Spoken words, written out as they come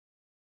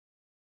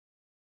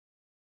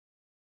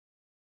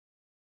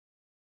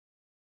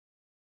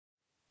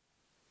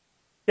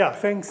Yeah,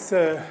 thanks.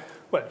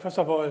 Well, first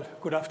of all,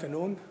 good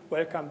afternoon.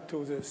 Welcome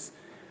to this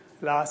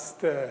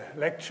last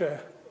lecture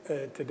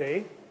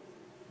today.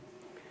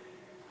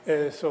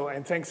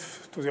 And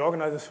thanks to the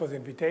organizers for the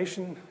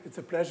invitation. It's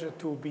a pleasure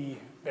to be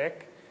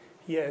back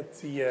here at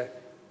the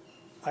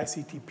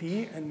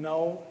ICTP, and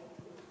now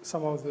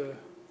some of the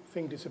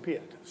thing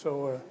disappeared.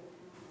 So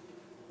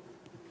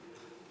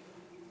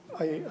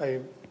I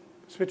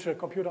switch the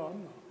computer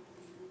on.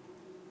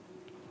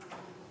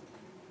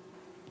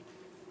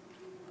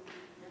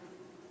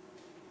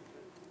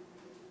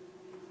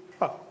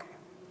 Oh, okay.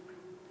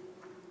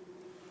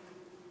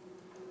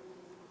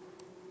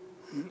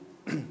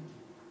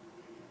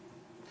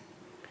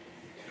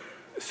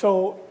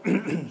 So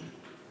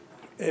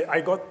I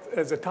got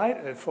the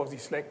title for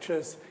these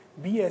lectures,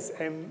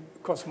 BSM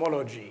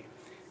Cosmology.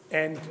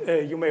 And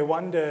you may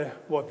wonder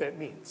what that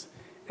means.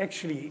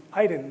 Actually,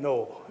 I didn't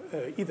know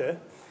either.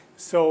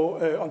 So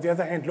on the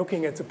other hand,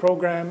 looking at the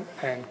program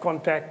and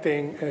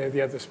contacting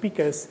the other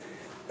speakers,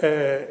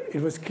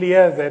 it was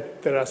clear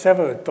that there are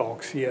several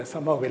talks here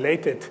somehow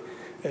related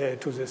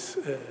to this,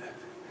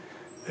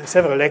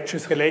 several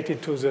lectures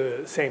related to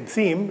the same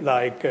theme,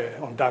 like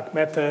on dark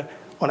matter,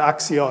 on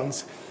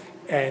axions,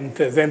 and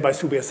then by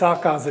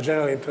Subiasaka, the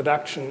general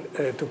introduction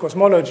to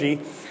cosmology.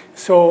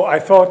 So I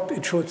thought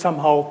it should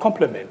somehow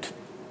complement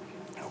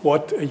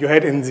what you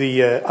had in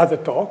the other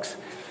talks.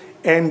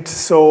 And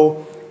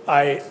so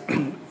I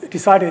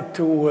decided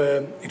to,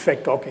 in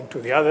fact, talking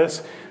to the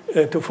others,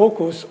 to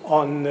focus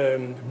on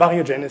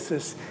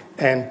baryogenesis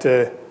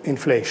and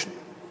inflation.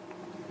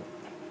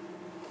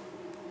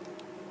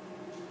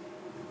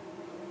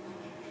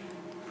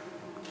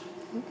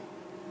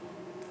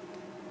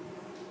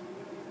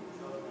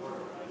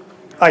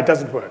 It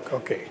doesn't work.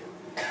 Okay,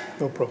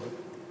 no problem.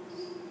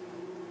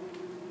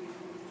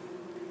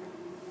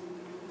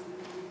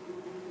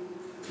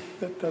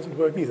 That doesn't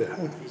work either.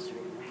 Huh?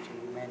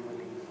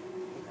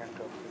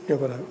 Yeah,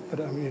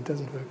 but I mean, it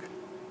doesn't work.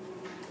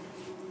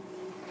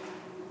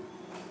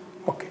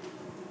 Okay.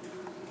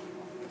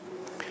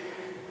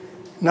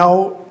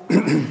 Now,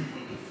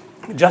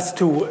 just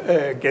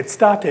to get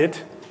started,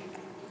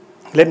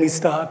 let me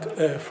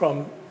start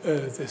from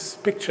this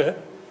picture,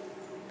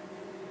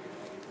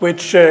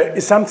 which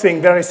is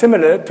something very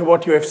similar to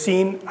what you have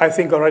seen, I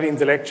think, already in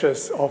the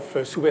lectures of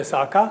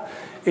Subiasaka.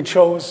 It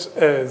shows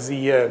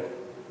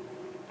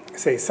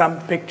say,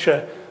 some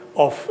picture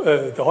of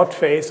the hot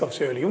phase of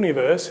the early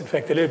universe, in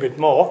fact, a little bit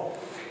more.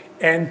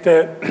 And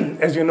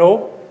as you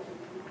know,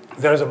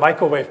 there is a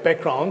microwave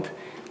background,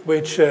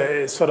 which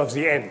is sort of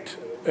the end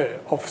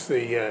of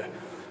the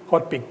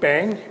hot Big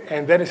Bang.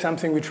 And that is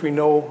something which we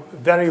know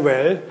very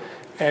well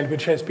and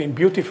which has been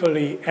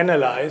beautifully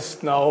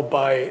analyzed now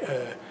by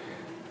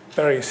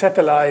various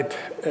satellite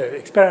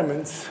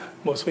experiments,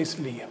 most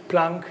recently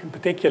Planck in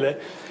particular.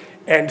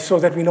 And so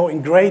that we know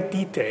in great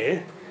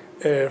detail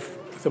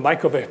the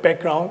microwave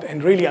background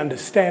and really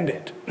understand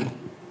it.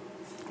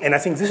 And I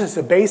think this is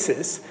the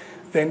basis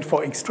then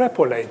for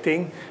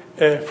extrapolating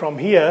from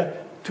here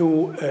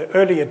to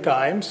earlier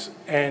times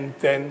and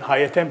then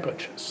higher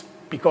temperatures.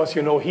 Because,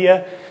 you know,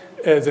 here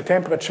the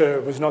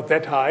temperature was not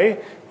that high.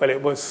 Well,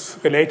 it was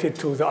related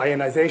to the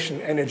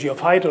ionization energy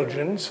of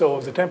hydrogen. So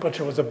the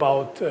temperature was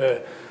about,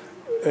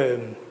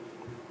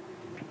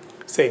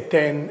 say,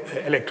 10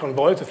 electron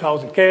volts,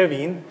 1,000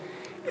 Kelvin.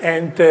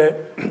 And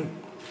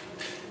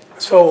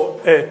so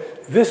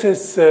this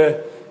is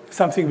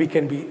something we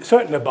can be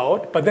certain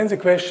about. But then the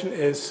question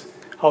is,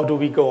 how do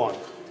we go on?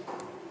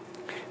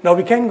 Now,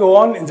 we can go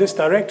on in this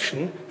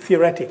direction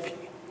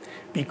theoretically,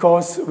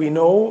 because we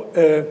know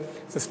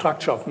the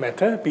structure of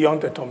matter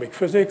beyond atomic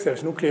physics.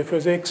 There's nuclear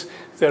physics.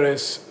 There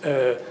is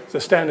the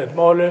standard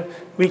model,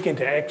 weak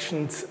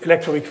interactions,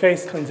 electroweak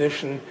phase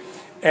transition,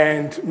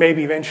 and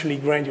maybe eventually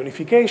grand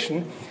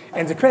unification.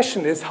 And the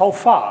question is, how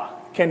far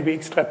can we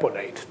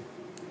extrapolate?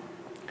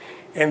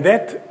 And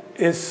that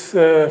is,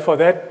 for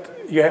that,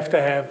 you have to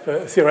have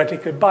a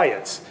theoretical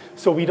bias.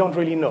 So we don't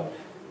really know.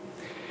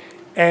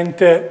 And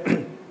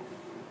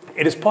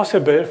it is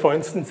possible, for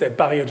instance, that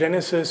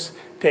baryogenesis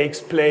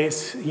takes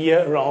place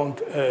here around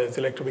the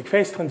electroweak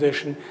phase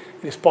transition.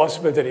 It is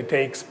possible that it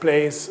takes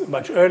place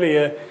much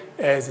earlier,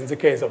 as in the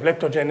case of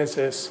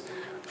leptogenesis.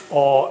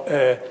 Or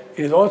it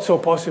is also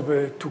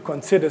possible to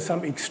consider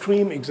some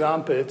extreme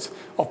examples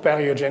of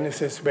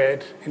baryogenesis where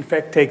it, in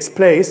fact, takes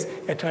place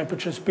at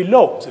temperatures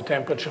below the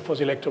temperature for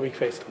the electroweak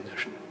phase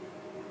transition.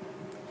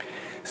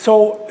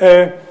 So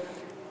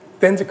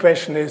then the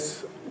question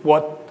is,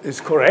 what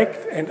is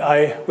correct? And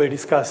I will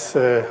discuss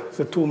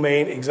the two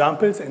main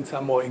examples and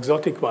some more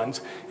exotic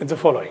ones in the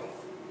following.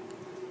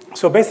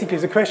 So basically,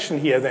 the question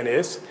here then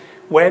is,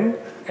 when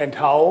and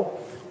how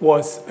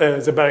was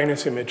the baryon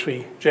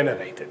symmetry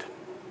generated?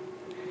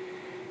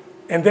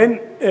 And then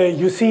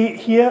you see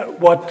here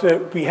what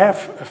we have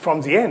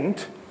from the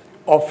end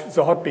of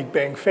the hot Big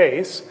Bang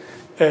phase,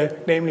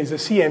 namely the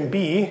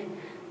CMB.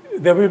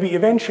 There will be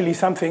eventually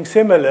something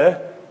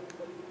similar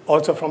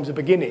also from the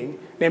beginning,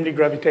 namely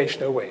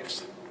gravitational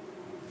waves.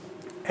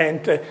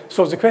 And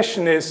so the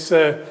question is,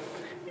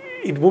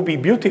 it would be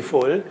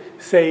beautiful,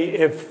 say,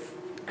 if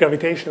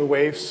gravitational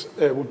waves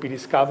would be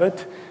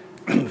discovered.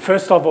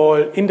 First of all,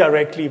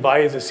 indirectly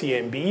via the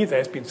CMB.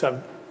 There's been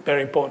some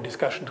very important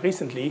discussion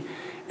recently.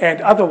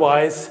 And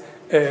otherwise,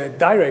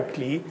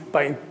 directly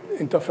by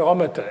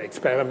interferometer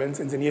experiments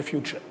in the near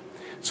future.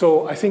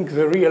 So I think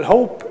the real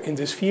hope in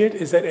this field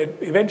is that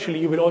eventually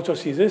you will also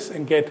see this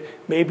and get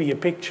maybe a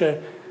picture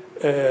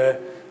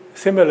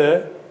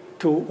similar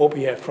to what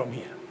we have from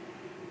here.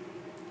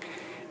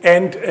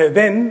 And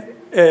then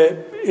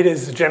it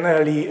is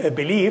generally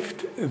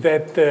believed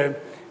that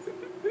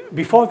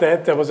before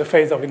that there was a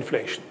phase of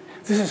inflation.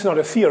 This is not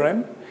a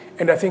theorem,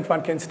 and I think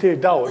one can still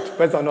doubt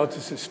whether or not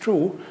this is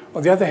true.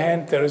 On the other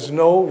hand, there is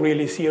no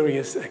really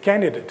serious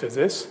candidate to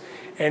this.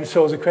 And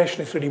so the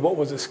question is really what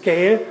was the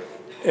scale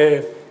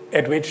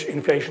at which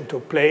inflation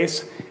took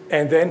place,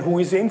 and then who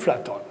is the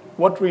inflaton?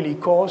 What really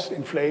caused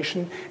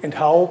inflation, and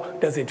how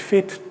does it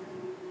fit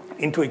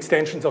into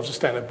extensions of the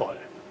Standard Model?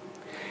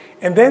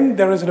 And then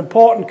there is an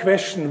important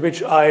question,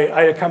 which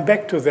I'll come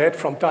back to that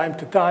from time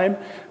to time,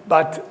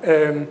 but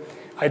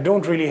I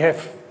don't really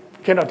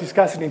cannot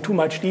discuss it in too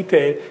much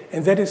detail,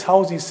 and that is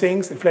how these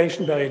things,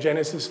 inflation,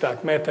 baryogenesis,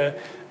 dark matter,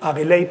 are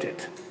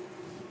related.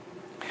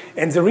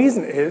 And the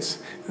reason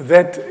is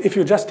that if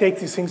you just take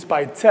these things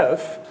by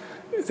itself,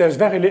 there's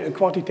very little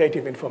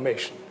quantitative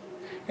information.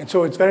 And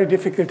so it's very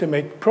difficult to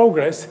make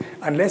progress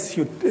unless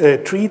you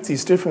treat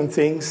these different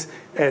things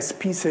as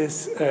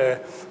pieces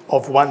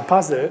of one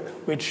puzzle,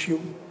 which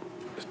you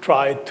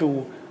try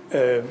to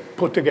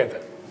put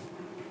together.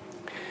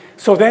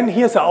 So then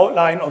here's the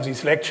outline of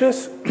these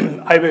lectures.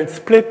 I will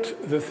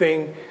split the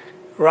thing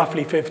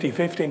roughly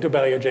 50-50 into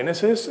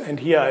baryogenesis, and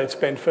here I'll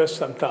spend first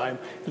some time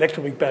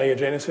electroweak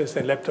baryogenesis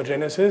and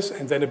leptogenesis,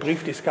 and then a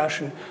brief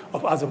discussion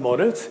of other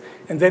models,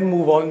 and then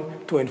move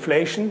on to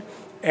inflation,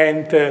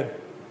 and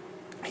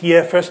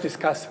here first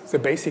discuss the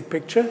basic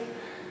picture,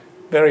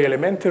 very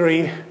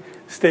elementary,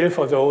 still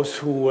for those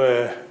who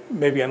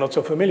maybe are not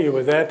so familiar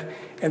with that,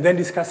 and then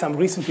discuss some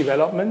recent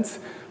developments,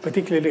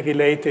 particularly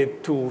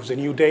related to the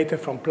new data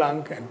from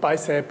Planck and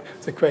BICEP,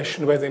 the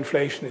question whether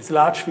inflation is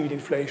large field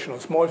inflation or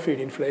small field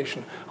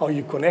inflation, how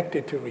you connect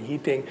it to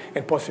reheating,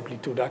 and possibly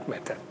to dark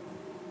matter.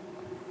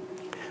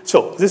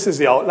 So this is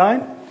the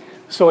outline.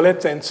 So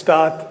let's then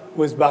start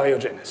with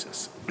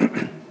baryogenesis.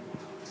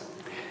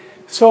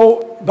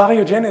 So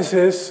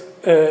baryogenesis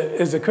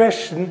is a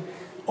question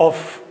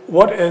of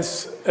what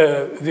is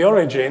the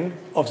origin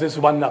of this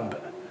one number,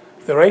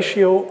 the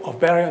ratio of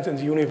baryons in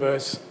the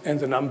universe and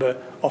the number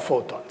of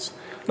photons.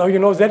 Now, you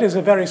know that is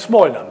a very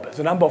small number.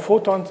 The number of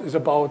photons is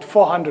about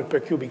 400 per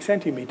cubic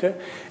centimeter,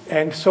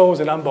 and so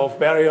the number of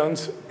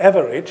baryons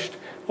averaged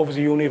over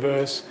the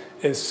universe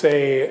is,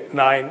 say,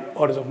 9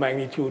 orders of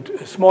magnitude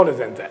smaller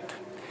than that.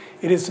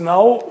 It is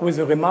now, with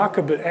a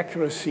remarkable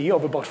accuracy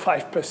of about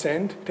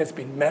 5%, it has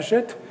been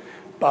measured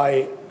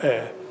by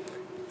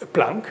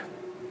Planck.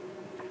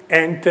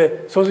 And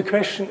so the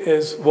question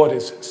is, what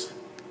is this?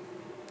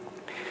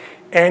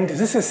 And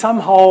this is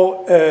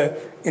somehow,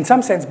 in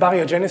some sense,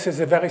 baryogenesis is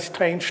a very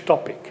strange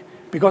topic,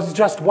 because it's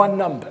just one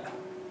number.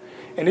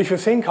 And if you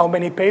think how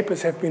many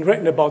papers have been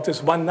written about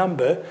this one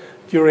number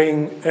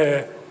during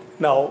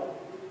now,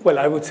 well,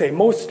 I would say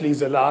mostly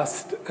the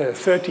last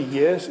 30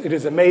 years, it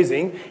is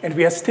amazing. And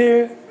we are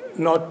still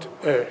not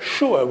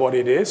sure what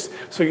it is.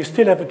 So you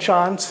still have a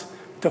chance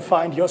to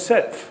find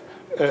yourself,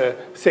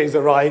 say,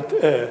 the right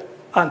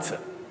answer.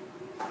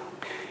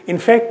 In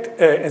fact,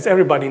 as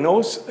everybody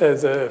knows,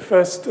 the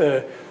first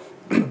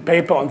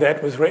paper on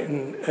that was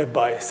written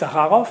by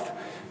Sakharov.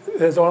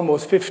 There's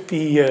almost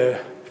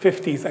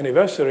 50th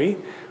anniversary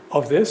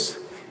of this.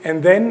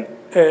 And then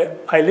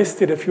I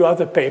listed a few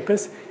other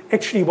papers.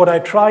 Actually, what I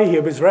try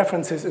here with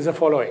references is the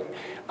following.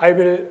 I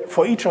will,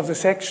 for each of the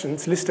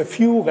sections, list a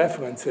few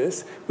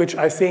references which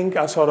I think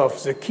are sort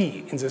of the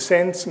key, in the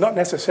sense, not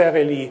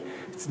necessarily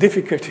it's a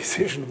difficult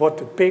decision what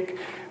to pick,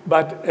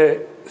 but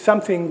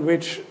something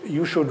which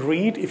you should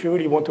read if you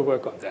really want to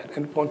work on that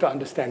and want to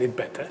understand it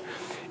better.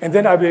 And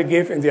then I will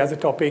give in the other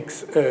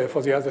topics,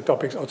 for the other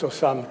topics, also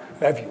some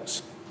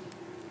reviews.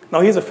 Now,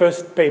 here's the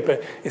first paper,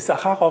 is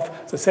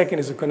Sakharov. The second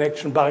is a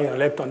connection baryon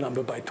and lepton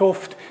number by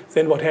Toft.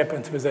 Then what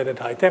happens with that at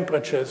high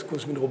temperatures,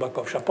 Kuzmin,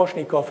 Rubakov,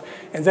 Shaposhnikov.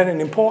 And then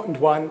an important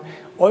one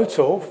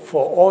also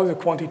for all the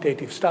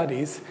quantitative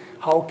studies,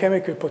 how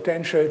chemical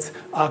potentials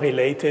are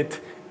related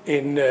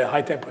in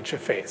high temperature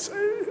phase.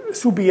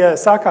 Subir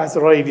Saka has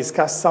already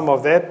discussed some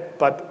of that,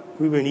 but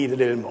we will need a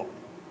little more.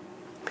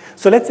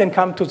 So let's then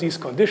come to these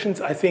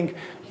conditions. I think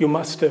you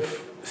must have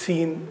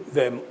seen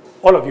them,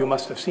 all of you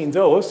must have seen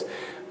those.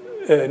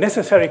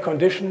 Necessary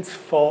conditions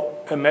for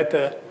a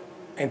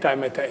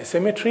antimatter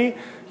asymmetry.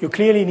 You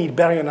clearly need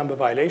baryon number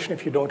violation.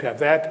 If you don't have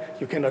that,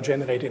 you cannot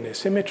generate an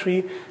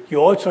asymmetry. You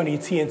also need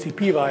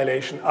CNCP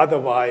violation.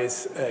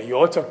 Otherwise, you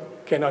also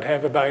cannot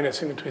have a baryon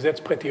asymmetry. That's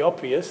pretty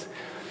obvious.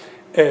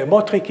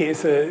 More tricky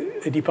is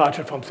a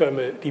departure from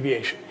thermal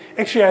deviation.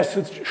 Actually, I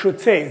should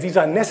say these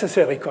are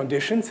necessary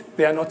conditions.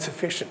 They are not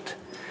sufficient.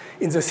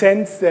 in the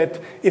sense that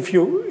if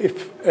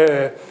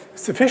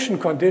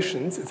sufficient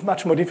conditions, it's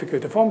much more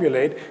difficult to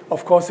formulate.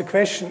 Of course, the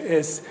question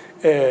is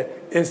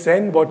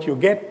then what you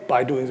get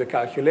by doing the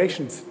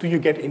calculations. Do you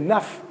get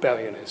enough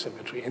baryon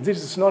asymmetry? And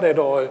this is not at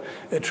all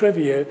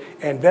trivial,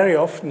 and very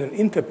often an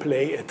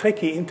interplay, a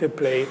tricky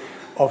interplay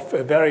of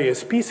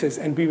various pieces,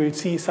 and we will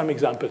see some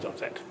examples of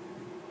that.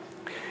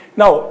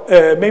 Now,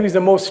 maybe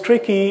the most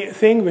tricky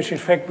thing, which in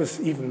fact was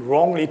even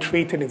wrongly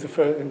treated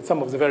in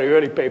some of the very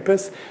early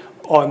papers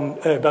on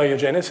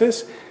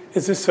baryogenesis,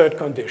 is this third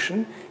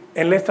condition.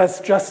 And let us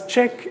just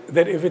check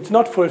that if it's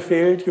not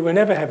fulfilled, you will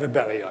never have a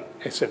baryon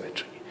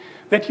asymmetry.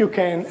 That you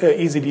can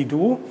easily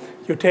do.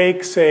 You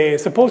take, say,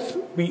 suppose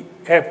we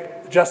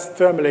have just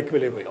thermal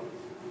equilibrium.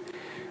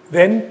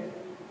 Then,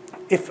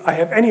 if I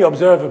have any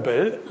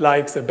observable,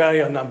 like the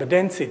baryon number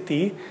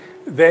density,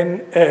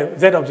 then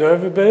that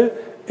observable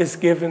is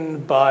given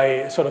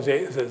by sort of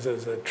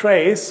the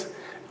trace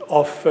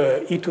of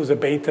e to the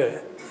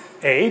beta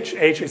h.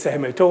 H is the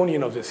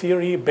Hamiltonian of the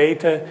theory.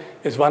 Beta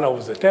is 1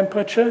 over the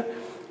temperature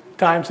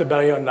times the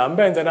baryon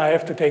number, and then I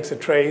have to take the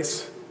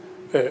trace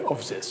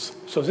of this.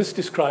 So this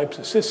describes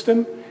the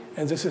system,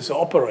 and this is the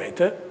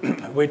operator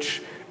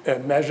which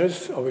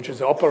measures, or which is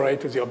the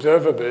operator, the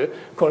observable,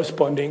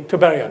 corresponding to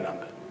baryon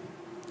number.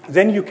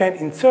 Then you can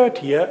insert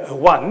here a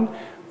 1,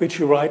 which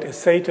you write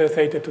as theta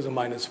to the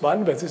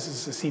 -1, but this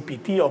is the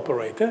CPT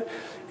operator.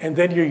 And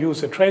then you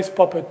use the trace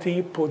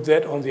property, put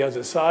that on the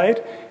other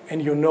side,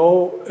 and you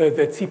know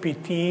that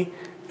CPT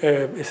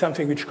is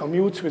something which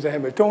commutes with the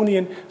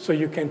Hamiltonian, so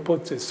you can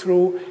put this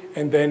through,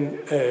 and then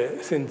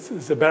since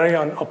the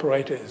baryon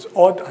operator is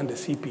odd under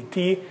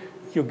CPT,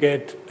 you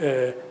get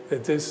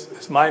that this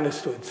is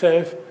minus to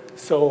itself,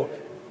 so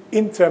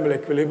in thermal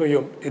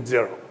equilibrium, it's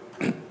 0.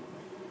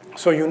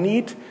 So you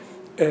need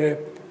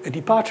a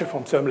departure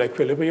from thermal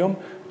equilibrium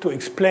to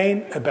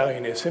explain a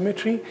baryon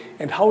asymmetry,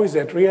 and how is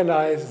that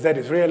realized? That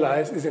is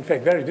realized is in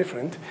fact very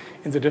different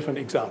in the different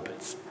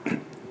examples.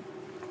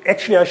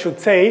 Actually, I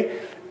should say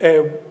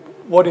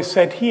what is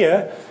said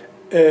here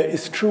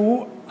is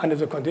true under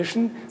the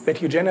condition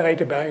that you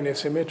generate a baryon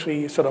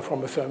asymmetry sort of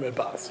from a thermal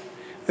bath.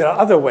 There are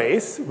other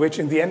ways, which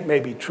in the end may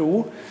be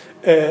true,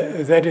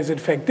 that is in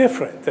fact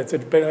different, that the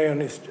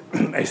baryon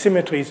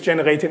asymmetry is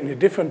generated in a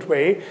different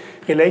way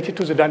related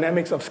to the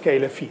dynamics of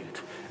scalar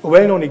field. A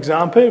well-known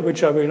example,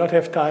 which I will not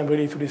have time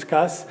really to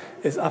discuss,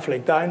 is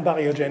Affleck-Dine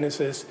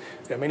baryogenesis.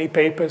 There are many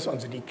papers on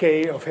the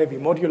decay of heavy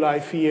moduli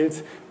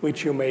fields,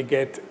 which you may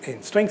get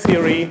in string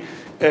theory,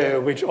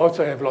 which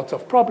also have lots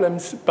of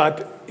problems,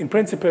 but in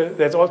principle,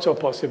 there's also a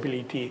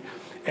possibility,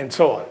 and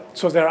so on.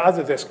 So there are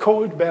others. There's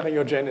cold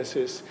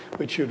baryogenesis,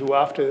 which you do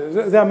after.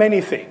 There are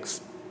many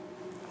things,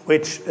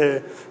 which,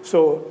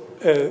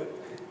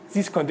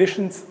 these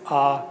conditions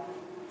are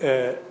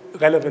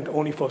relevant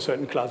only for a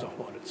certain class of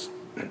models.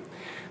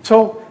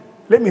 So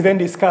let me then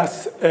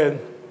discuss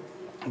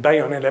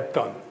baryon and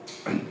lepton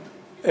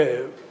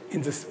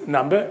in this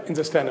number in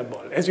the standard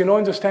model. As you know,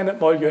 in the standard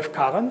model, you have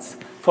currents.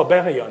 For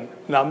baryon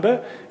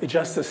number, it's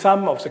just the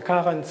sum of the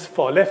currents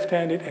for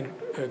left-handed and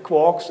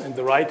quarks and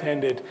the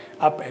right-handed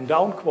up and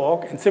down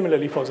quark. And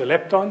similarly for the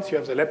leptons, you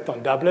have the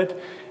lepton doublet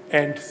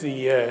and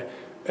the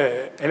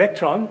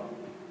electron.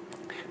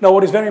 Now,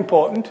 what is very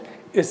important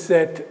is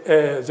that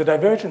the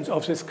divergence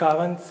of this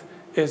current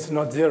is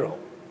not 0.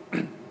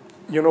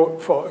 You know,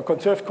 for a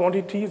conserved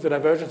quantity, the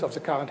divergence of the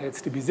current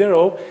has to be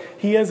 0.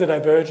 Here, the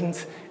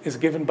divergence is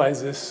given by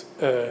this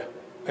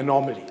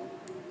anomaly.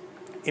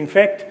 In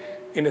fact,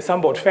 in a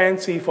somewhat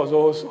fancy, for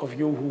those of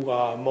you who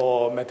are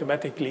more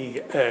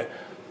mathematically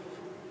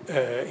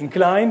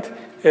inclined,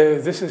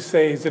 this is,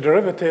 say, the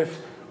derivative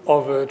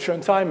of a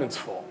Chern-Simons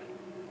form,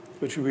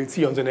 which we will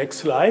see on the next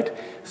slide.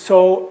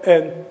 So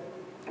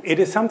it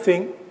is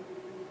something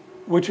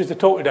which is the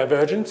total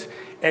divergence.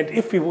 And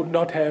if we would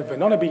not have a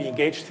non-abelian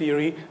gauge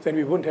theory, then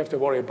we wouldn't have to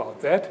worry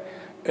about that.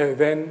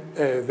 Then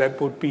that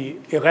would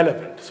be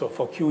irrelevant, so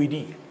for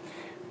QED.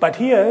 But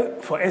here,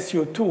 for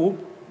SU2,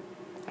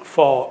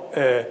 for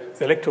the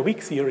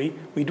electroweak theory,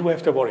 we do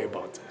have to worry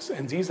about this.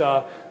 And these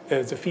are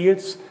the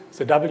fields,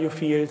 the W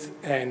fields,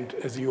 and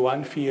the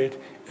U1 field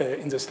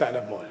in the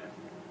standard model.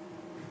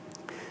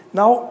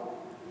 Now,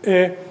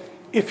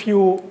 if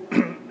you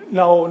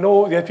now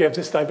know that we have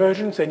this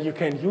divergence, then you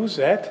can use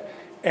that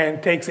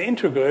and take the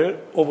integral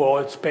over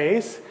all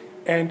space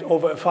and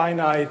over a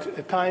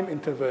finite time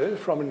interval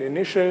from an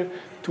initial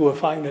to a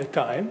final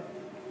time.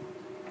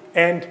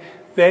 And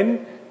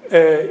then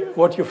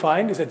what you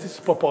find is that this is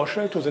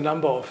proportional to the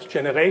number of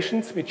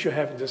generations which you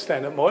have in the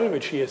standard model,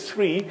 which here is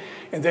 3.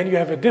 And then you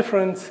have a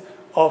difference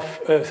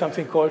of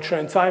something called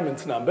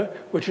Chern-Simons number,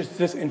 which is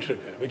this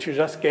integral, which you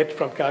just get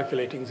from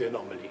calculating the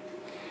anomaly.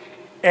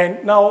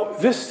 And now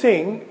this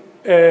thing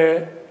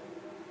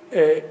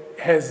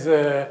has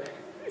an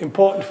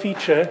important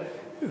feature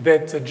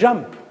that the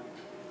jump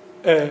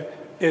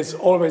is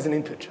always an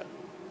integer.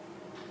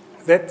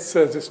 That's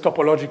this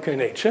topological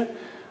nature.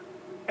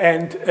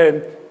 And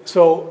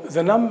so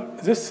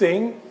this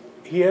thing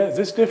here,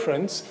 this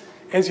difference,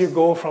 as you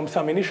go from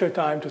some initial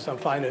time to some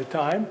final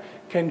time,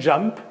 can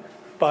jump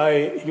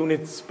by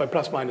units by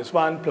plus minus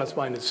 1, plus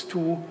minus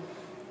 2,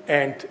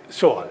 and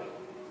so on.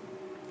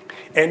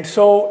 And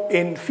so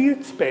in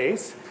field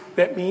space,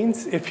 that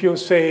means if you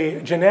say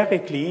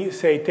generically,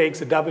 say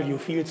takes a W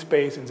field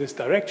space in this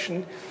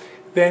direction,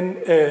 then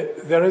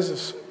there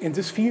is, in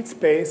this field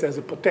space, there's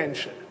a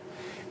potential.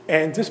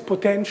 And this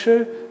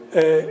potential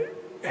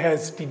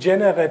has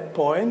degenerate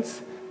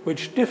points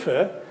which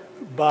differ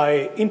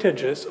by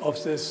integers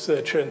of this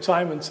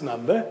Chern-Simons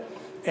number,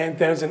 and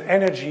there's an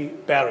energy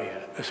barrier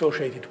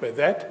associated with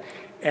that,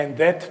 and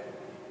that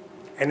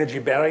energy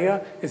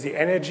barrier is the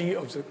energy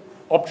of the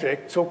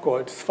object,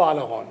 so-called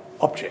Sphaleron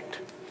object.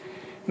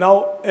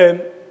 Now,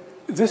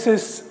 this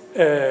is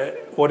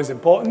what is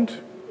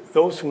important.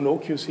 Those who know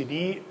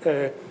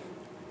QCD,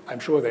 I'm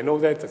sure they know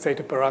that, the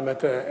theta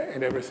parameter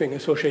and everything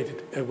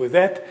associated with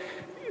that.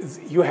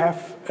 You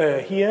have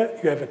here,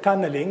 you have a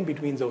tunneling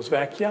between those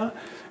vacua,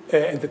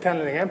 and the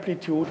tunneling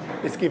amplitude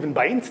is given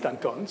by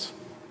instantons.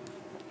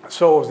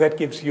 So that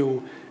gives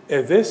you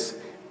this.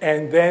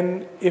 And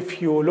then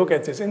if you look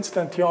at this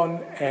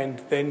instanton,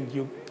 and then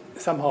you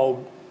somehow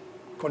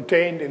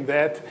contained in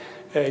that,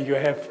 you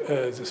have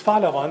this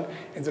Sphaleron.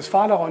 And this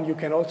Sphaleron you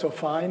can also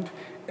find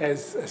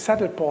as a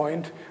saddle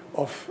point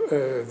of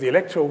the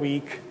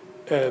electroweak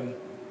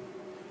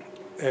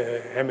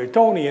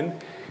Hamiltonian,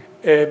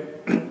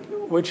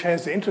 which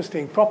has the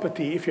interesting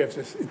property, if you have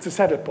this, it's a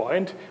saddle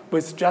point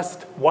with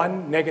just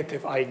one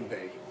negative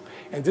eigenvalue.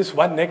 And this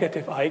one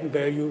negative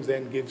eigenvalue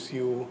then gives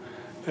you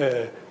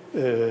the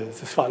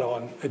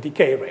Sphaleron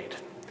decay rate.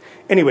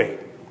 Anyway,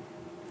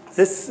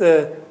 this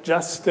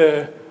just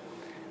to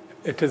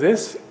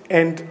this.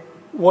 And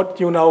what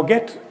you now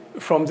get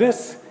from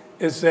this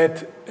is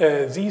that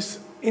these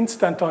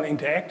instanton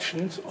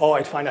interactions, or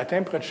at finite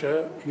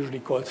temperature, usually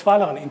called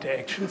Sphaleron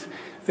interactions,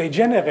 they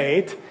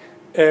generate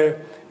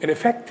an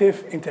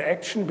effective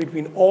interaction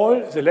between all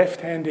the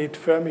left-handed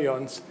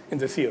fermions in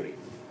the theory.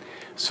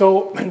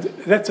 So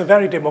that's a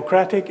very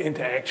democratic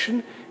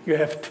interaction. You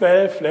have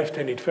 12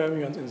 left-handed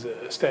fermions in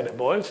the Standard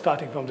Model,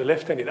 starting from the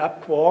left-handed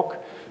up quark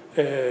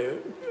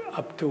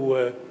up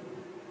to,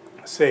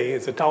 say,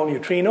 the tau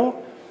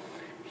neutrino.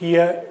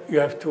 Here you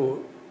have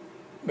to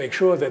make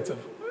sure that the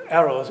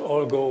arrows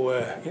all go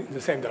in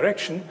the same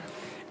direction.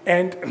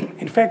 And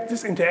in fact,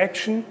 this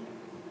interaction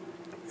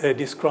is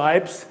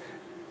described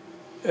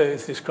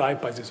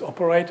by these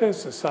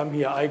operators. The sum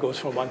here, I, goes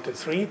from 1 to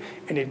 3,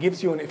 and it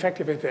gives you an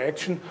effective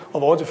interaction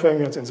of all the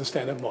fermions in the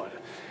Standard Model.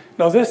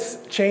 Now, this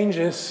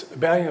changes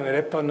baryon and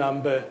lepton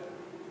number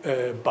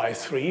by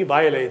 3,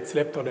 violates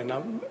lepton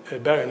and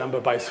baryon number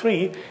by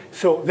 3.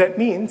 So that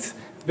means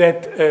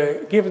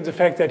that given the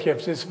fact that you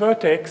have this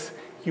vertex,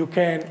 you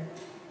can,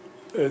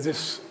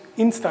 this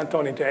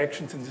instanton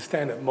interactions in the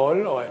Standard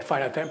Model, or at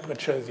finite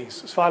temperature,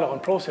 these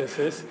Sphaleron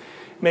processes,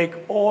 make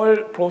all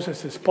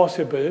processes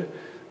possible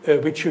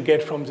which you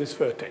get from this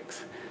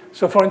vertex.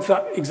 So for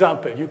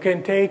example, you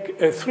can take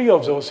 3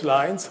 of those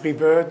lines,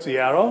 revert the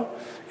arrow,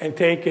 and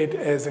take it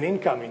as an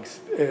incoming,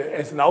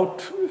 as an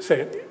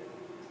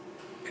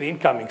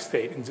incoming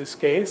state in this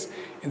case,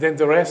 and then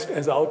the rest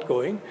as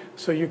outgoing.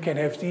 So you can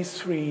have these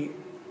 3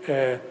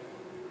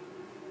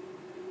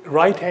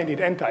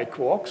 right-handed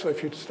anti-quarks. So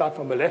if you start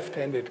from a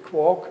left-handed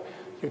quark,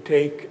 you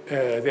take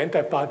the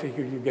antiparticle,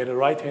 you get a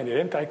right-handed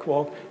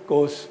anti-quark,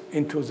 goes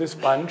into this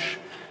bunch.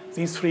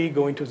 These 3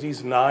 go into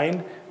these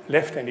 9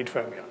 left-handed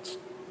fermions.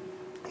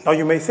 Now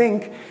you may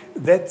think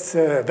that's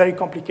a very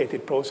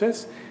complicated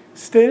process.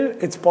 Still,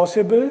 it's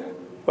possible.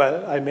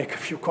 Well, I make a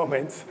few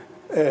comments.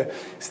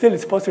 Still,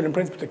 it's possible in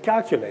principle to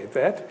calculate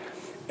that.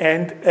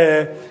 And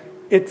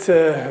it's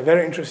a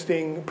very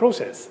interesting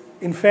process.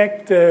 In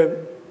fact,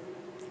 there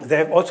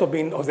have also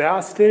been, or there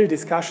are still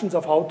discussions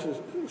of how to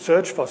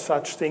search for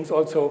such things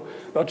also,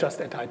 not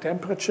just at high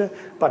temperature,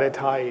 but at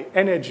high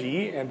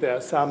energy. And there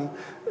are some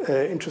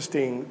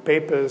interesting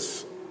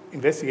papers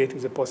investigating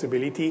the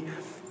possibility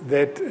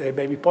that it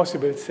may be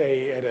possible,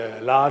 say, at a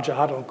larger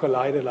hadron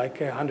collider, like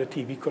a 100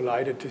 TeV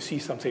collider, to see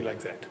something like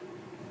that.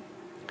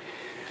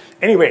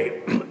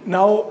 Anyway,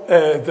 now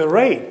the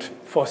rate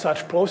for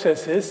such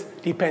processes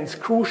depends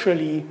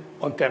crucially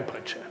on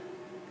temperature.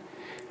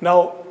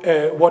 Now,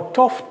 what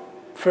Toft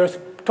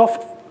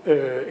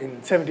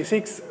in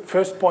 '76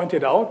 first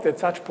pointed out that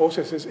such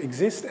processes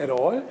exist at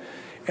all,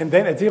 and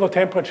then at 0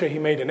 temperature he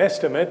made an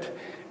estimate.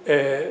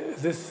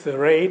 This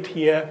rate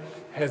here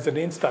has an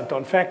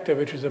instanton factor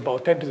which is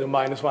about 10 to the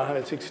minus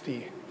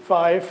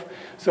 165.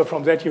 So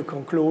from that you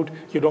conclude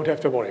you don't have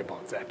to worry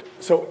about that.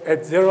 So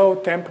at 0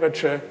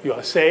 temperature you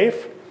are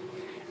safe,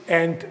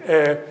 and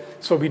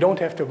so we don't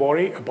have to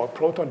worry about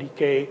proton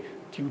decay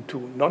due to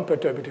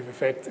non-perturbative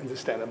effects in the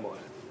Standard Model.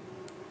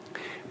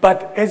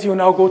 But as you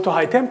now go to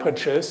high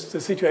temperatures, the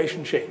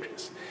situation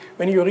changes.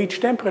 When you reach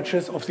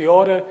temperatures of the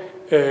order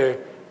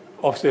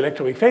of the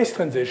electroweak phase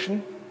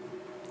transition,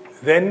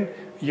 then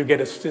you get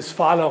this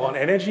Sphaleron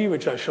energy,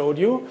 which I showed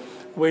you,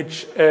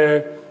 which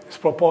is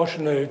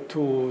proportional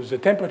to the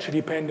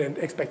temperature-dependent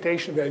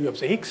expectation value of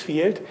the Higgs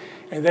field,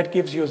 and that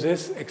gives you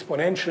this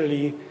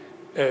exponentially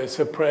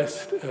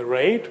suppressed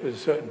rate with a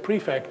certain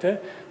prefactor.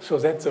 So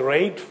that's the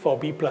rate for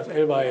B plus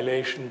L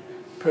violation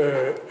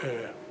per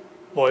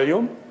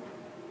volume.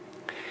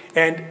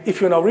 And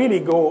if you now really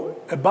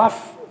go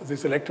above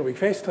this electroweak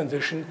phase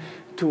transition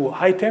to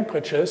high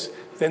temperatures,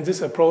 then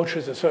this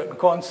approaches a certain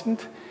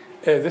constant.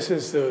 This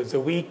is the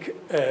weak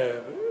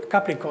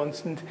coupling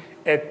constant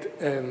at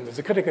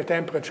the critical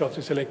temperature of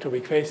this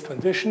electroweak phase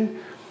transition.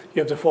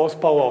 You have the force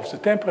power of the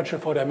temperature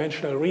for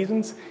dimensional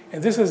reasons.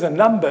 And this is a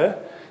number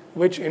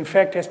which, in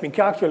fact, has been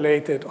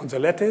calculated on the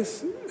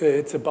lattice.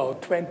 It's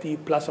about 20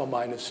 plus or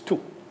minus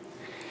 2.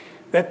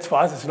 That, for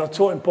us, is not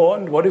so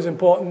important. What is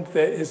important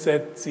is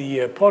that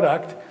the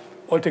product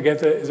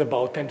altogether is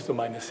about 10 to the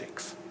minus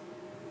 6.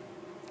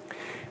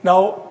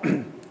 Now,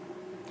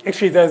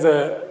 actually, there's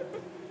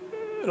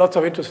lots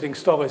of interesting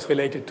stories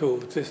related to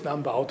this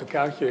number, how to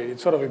calculate it.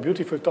 It's sort of a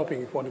beautiful topic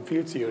in quantum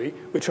field theory,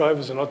 which, however,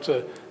 is not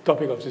the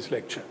topic of this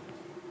lecture.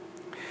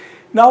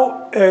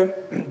 Now,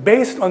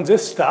 based on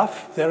this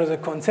stuff, there is a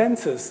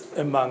consensus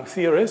among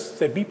theorists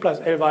that B plus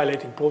L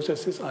violating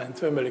processes are in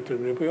thermal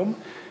equilibrium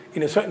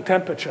in a certain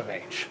temperature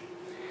range,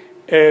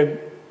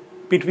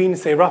 between,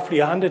 say, roughly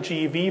 100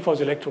 GeV for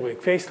the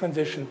electroweak phase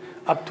transition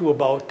up to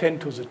about 10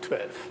 to the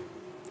 12.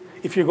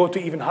 If you go to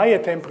even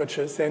higher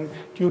temperatures, then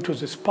due to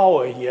this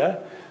power here,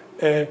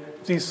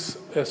 these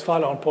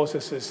Svalon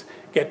processes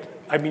get,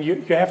 I mean,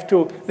 you have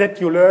to,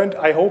 that you learned,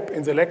 I hope,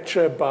 in the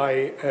lecture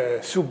by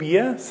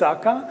Subir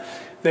Saka,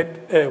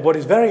 that what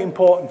is very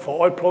important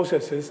for all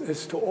processes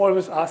is to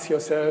always ask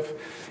yourself,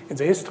 in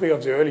the history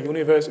of the early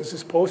universe, is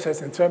this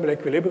process in thermal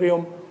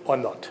equilibrium or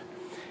not?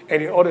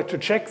 And in order to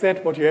check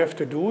that, what you have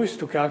to do is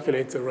to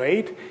calculate the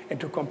rate and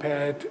to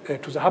compare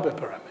it to the Hubble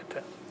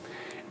parameter.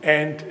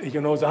 And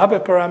you know, the Hubble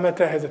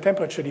parameter has a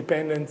temperature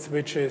dependence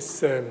which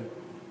is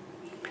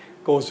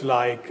goes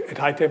like, at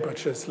high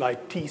temperatures,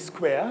 like T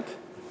squared.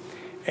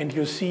 And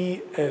you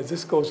see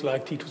this goes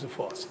like T to the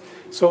fourth.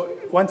 So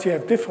once you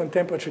have different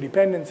temperature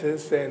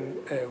dependencies, then,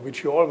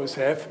 which you always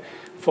have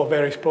for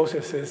various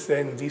processes,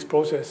 then these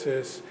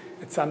processes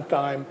at some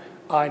time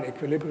are in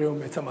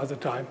equilibrium, at some other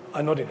time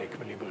are not in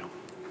equilibrium.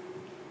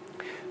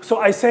 So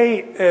I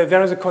say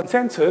there is a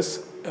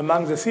consensus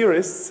among the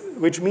theorists,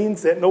 which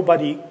means that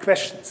nobody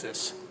questions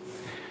this.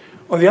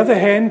 On the other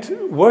hand,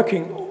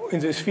 working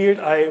in this field,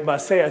 I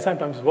must say I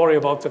sometimes worry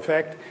about the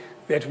fact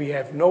that we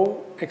have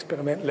no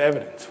experimental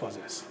evidence for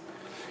this.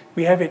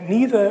 We have it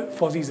neither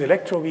for these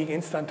electroweak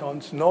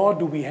instantons, nor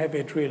do we have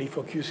it really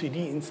for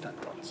QCD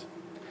instantons.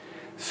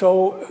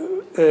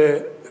 So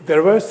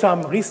there were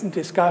some recent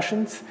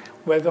discussions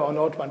whether or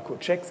not one could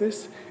check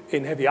this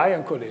in heavy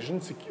ion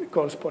collisions, the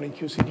corresponding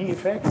QCD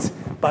effects,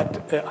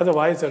 but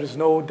otherwise there is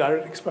no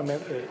direct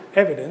experimental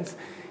evidence.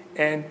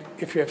 And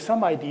if you have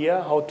some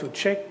idea how to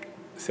check,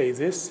 say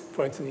this,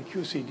 for instance, in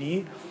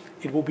QCD,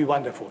 it would be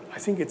wonderful. I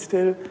think it's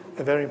still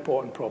a very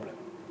important problem.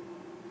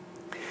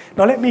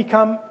 Now let me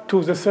come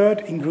to the third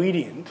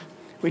ingredient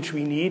which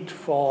we need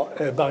for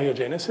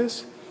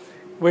baryogenesis,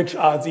 which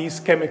are these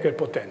chemical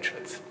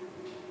potentials.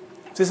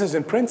 This is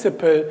in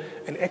principle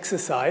an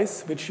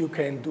exercise which you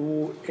can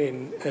do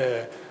in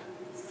the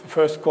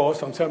first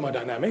course on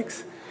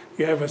thermodynamics.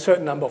 You have a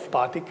certain number of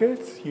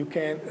particles. You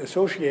can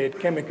associate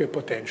chemical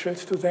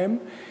potentials to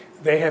them.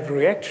 They have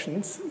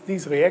reactions.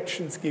 These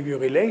reactions give you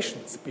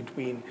relations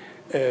between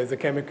the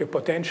chemical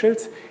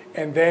potentials,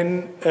 and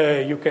then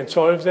you can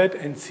solve that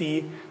and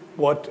see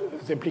what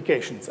the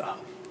implications are.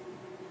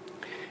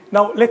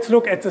 Now let's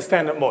look at the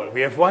Standard Model.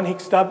 We have one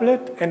Higgs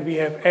doublet, and we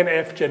have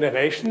NF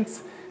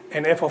generations.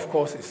 NF, of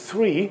course, is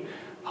 3.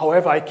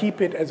 However, I keep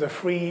it as a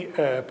free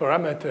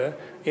parameter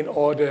in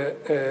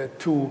order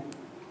to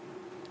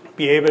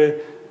be able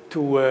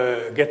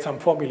to get some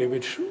formulae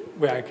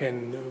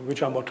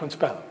which are more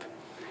transparent.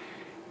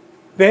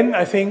 Then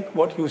I think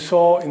what you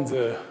saw in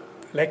the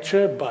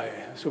lecture by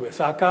Subir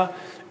Saka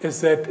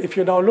is that if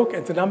you now look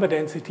at the number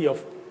density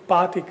of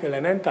particle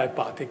and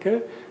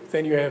antiparticle,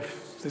 then you have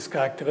this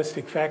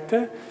characteristic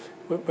factor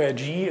where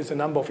G is the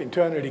number of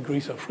internal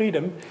degrees of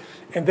freedom,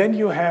 and then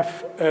you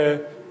have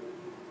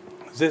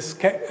this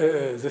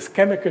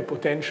chemical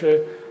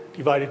potential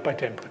divided by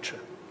temperature.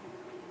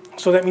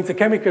 So that means the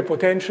chemical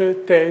potential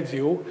tells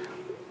you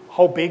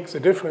how big the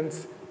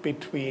difference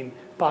between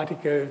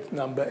particle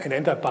number and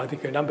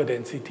antiparticle number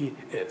density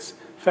is.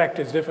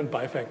 Factor is different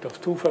by a factor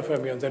of 2 for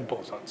fermions and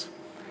bosons.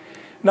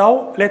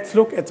 Now let's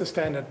look at the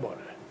Standard Model.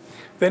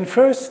 Then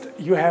first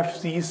you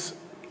have these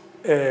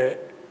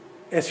SU2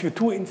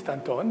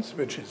 instantons,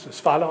 which is a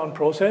Svalon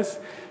process.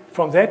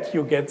 From that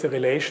you get the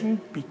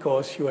relation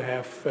because you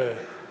have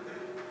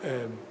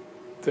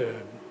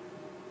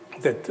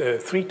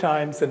 3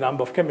 times the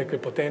number of chemical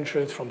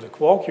potentials from the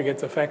quark. You get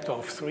the factor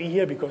of 3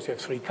 here because you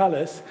have 3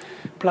 colors,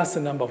 plus the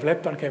number of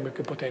lepton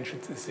chemical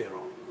potentials is 0.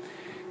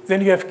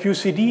 Then you have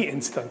QCD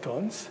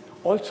instantons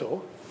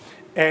also,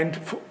 and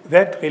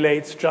that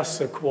relates just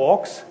the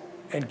quarks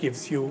and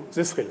gives you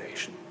this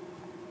relation.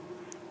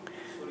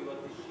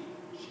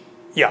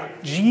 Yeah,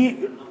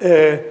 G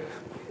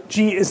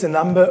is the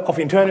number of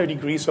internal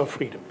degrees of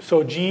freedom.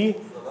 So G,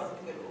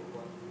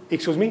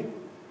 excuse me?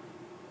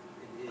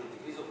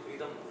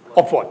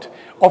 Of what?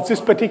 Of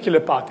this particular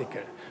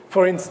particle.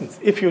 For instance,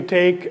 if you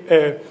take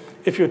a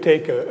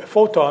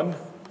photon,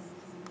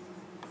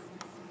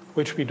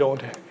 which we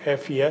don't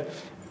have here,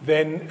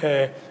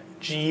 then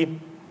G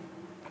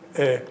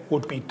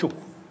would be 2,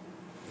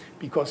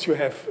 because you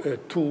have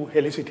 2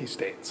 helicity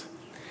states.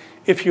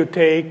 If you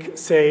take,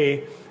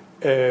 say,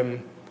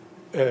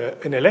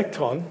 an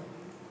electron,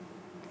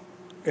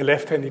 a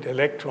left-handed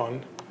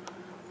electron,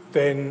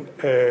 then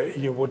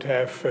you would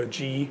have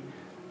G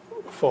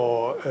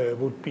for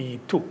would be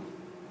 2.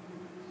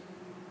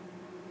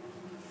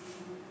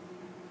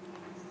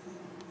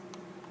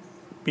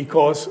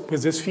 Because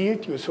with this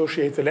field, you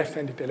associate the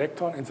left-handed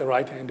electron and the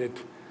right-handed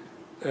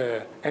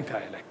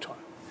anti-electron,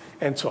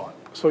 and so on.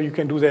 So you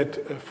can do that.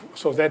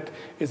 So that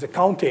is a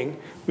counting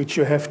which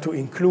you have to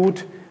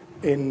include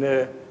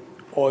in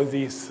all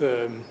these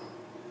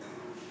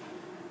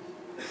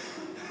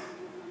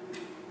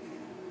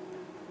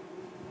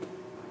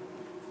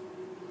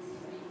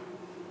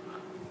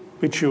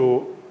which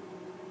you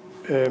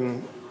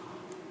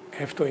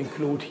have to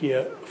include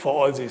here for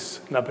all these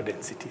number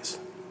densities.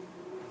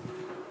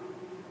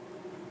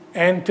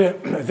 And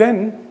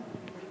then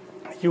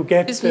you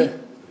get,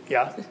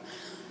 yeah?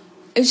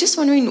 I was just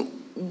wondering,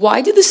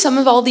 why do the sum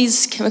of all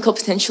these chemical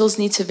potentials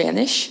need to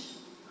vanish?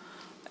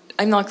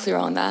 I'm not clear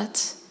on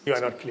that. You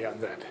are not clear on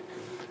that.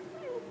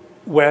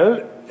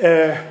 Well,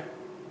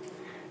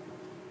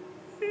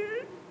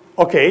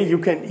 okay, you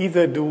can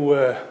either do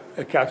a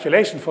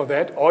calculation for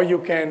that, or you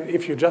can,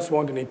 if you just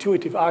want an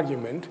intuitive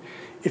argument,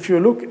 if you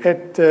look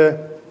at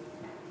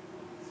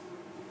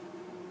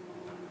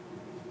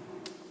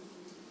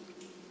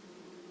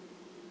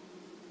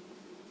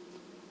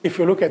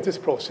this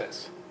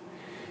process,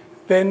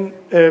 then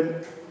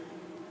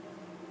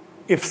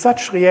if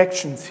such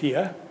reactions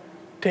here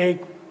take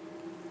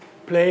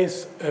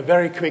place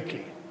very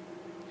quickly,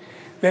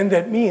 then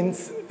that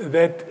means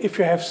that if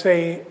you have,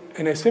 say,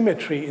 an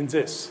asymmetry in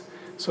this,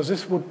 so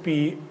this would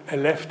be a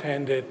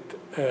left-handed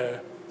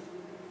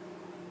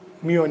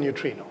muon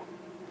neutrino.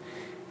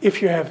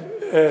 If you have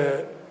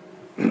a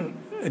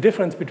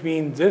difference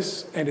between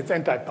this and its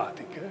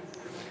antiparticle,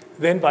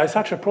 then by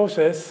such a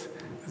process,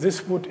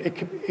 this would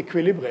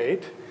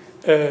equilibrate.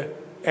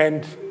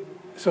 And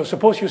so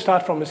suppose you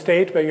start from a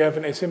state where you have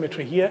an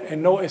asymmetry here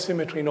and no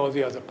asymmetry in all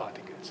the other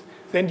particles.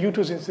 Then due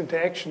to these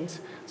interactions,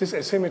 this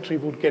asymmetry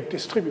would get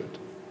distributed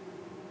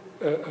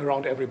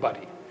around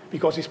everybody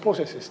because these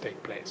processes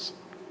take place.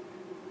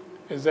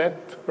 Is that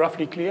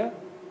roughly clear?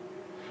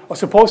 Or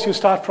suppose you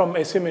start from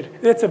asymmetry.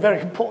 That's a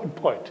very important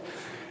point.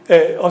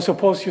 Or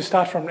suppose you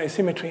start from an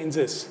asymmetry in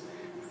this.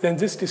 Then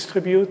this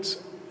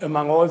distributes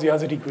among all the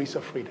other degrees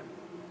of freedom.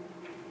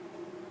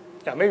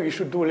 Yeah, maybe we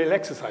should do a little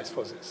exercise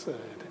for this.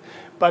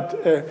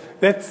 But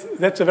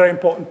that's a very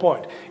important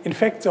point. In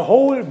fact, the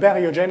whole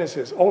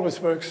baryogenesis always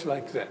works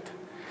like that.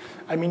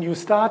 I mean, you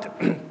start,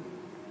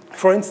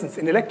 for instance,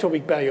 in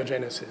electroweak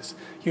baryogenesis,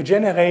 you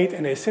generate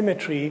an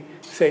asymmetry,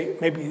 say,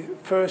 maybe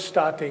first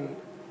starting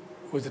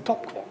with the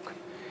top quark.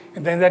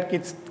 And then that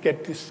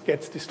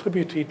gets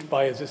distributed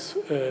by this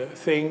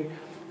thing,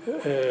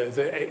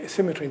 the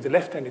asymmetry in the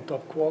left-handed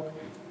top quark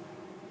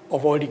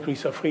of all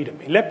degrees of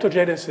freedom. In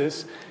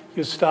leptogenesis,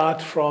 you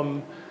start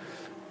from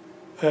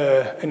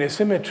an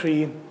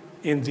asymmetry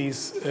in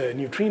these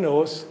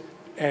neutrinos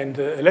and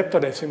a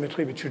lepton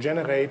asymmetry which you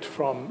generate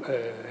from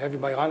heavy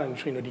Majorana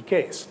neutrino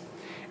decays.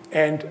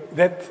 And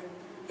that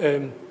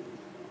then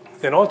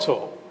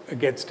also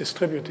gets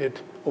distributed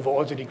over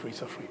all the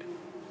degrees of freedom.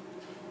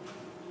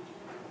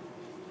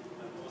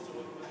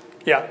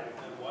 Yeah? And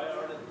why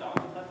are the down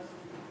types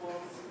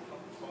quarks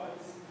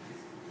twice?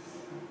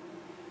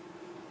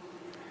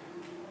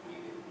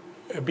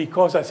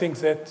 Because I think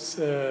that's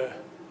it's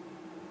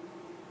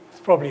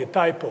probably a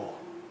typo.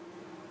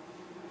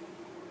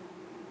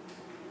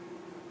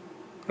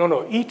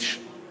 No, each.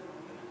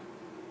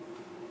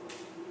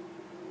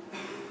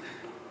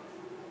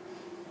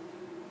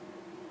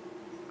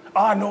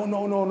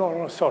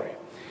 No, sorry.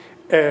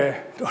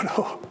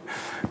 No.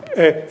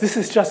 This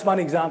is just one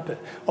example.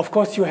 Of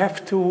course, you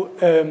have to.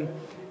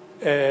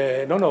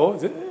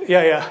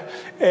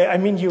 I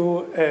mean,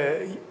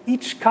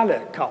 each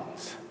color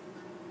counts.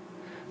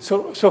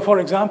 So for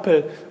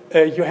example,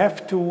 you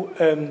have to,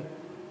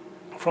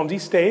 from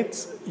these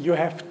states, you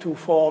have to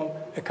form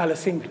a color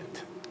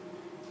singlet.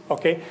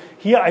 Okay?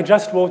 Here I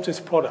just wrote this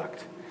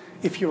product.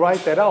 If you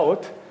write that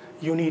out,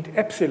 you need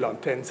epsilon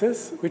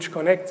tenses, which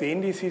connect the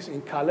indices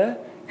in color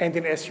and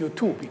in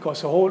SU2,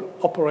 because the whole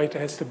operator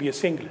has to be a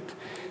singlet.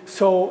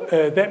 So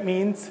that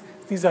means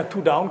these are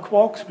two down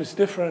quarks with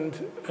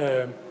different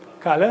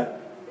color,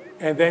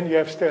 and then you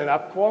have still an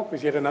up quark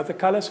with yet another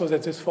color, so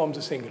that this forms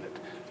a singlet.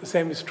 The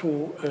same is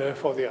true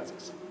for the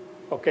others.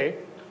 Okay?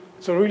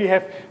 So really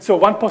so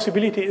one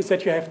possibility is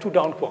that you have two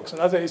down quarks.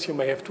 Another is you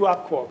may have two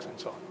up quarks and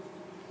so on.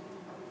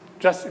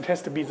 Just it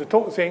has to be, the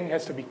total thing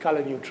has to be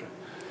color neutral.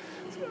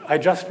 I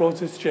just wrote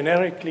this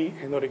generically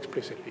and not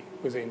explicitly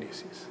with the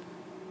indices.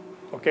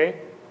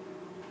 Okay?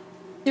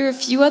 There are a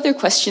few other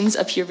questions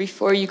up here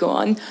before you go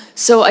on.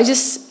 So I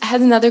just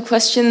had another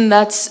question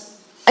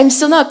that's, I'm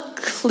still not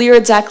clear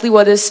exactly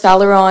what this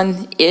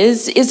Phaleron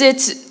is. Is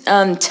it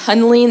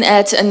tunneling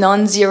at a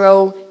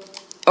non-zero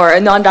or a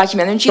non-vacuum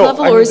energy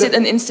level, or is it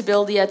an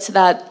instability at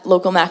that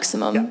local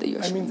maximum that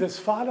you're showing? this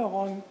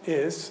Phaleron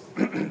is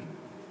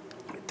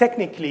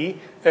technically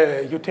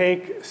you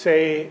take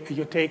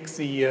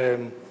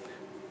the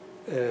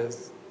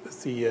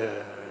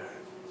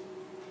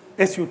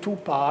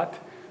SU2 part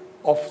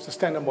of the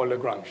standard model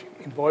Lagrangian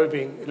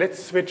involving,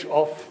 let's switch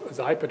off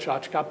the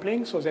hypercharge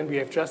coupling, so then we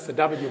have just the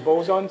W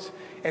bosons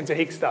and the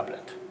Higgs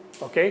doublet,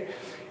 okay?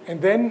 And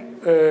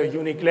then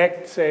you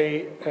neglect,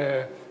 say,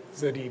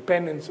 the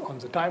dependence on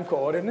the time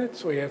coordinates,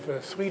 so you have a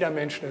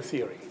three-dimensional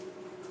theory.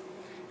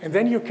 And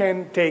then you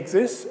can take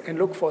this and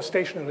look for a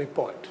stationary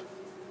point.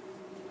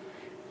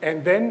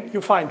 And then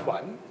you find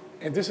one,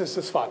 and this is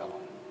the Phaleron.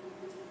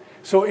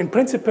 So in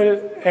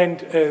principle,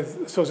 and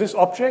so this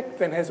object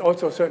then has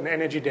also a certain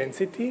energy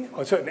density,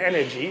 or certain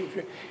energy,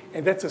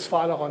 and that's the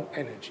Phaleron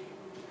energy.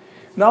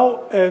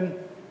 Now,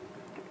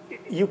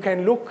 you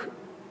can look,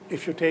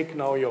 if you take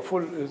now your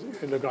full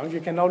Lagrange,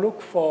 you can now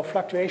look for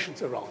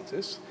fluctuations around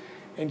this,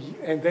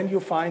 and then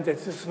you find that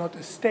this is not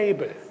a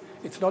stable,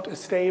 it's not a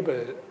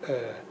stable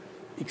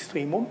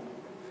extremum,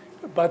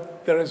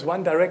 but there is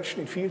one direction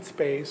in field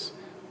space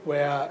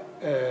where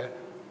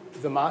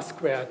the mass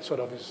squared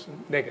sort of is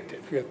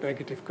negative. You have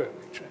negative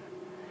curvature.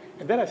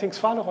 And then I think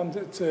Phaleron,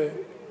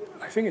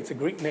 I think it's a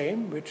Greek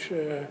name, which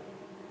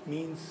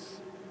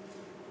means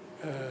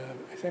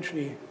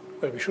essentially,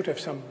 well, we should have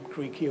some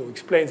Greek here who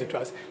explains it to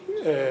us.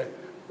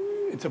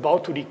 It's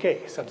about to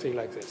decay, something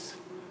like this.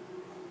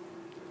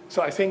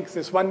 So I think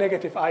this one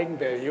negative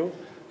eigenvalue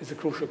is a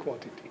crucial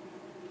quantity.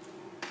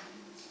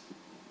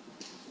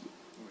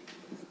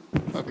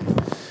 Okay.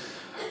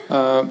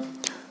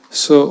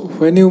 So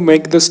when you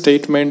make the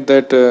statement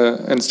that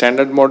in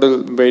standard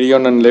model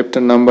baryon and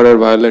lepton number are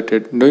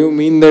violated, do you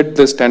mean that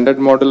the standard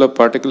model of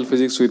particle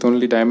physics with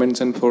only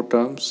dimension 4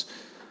 terms?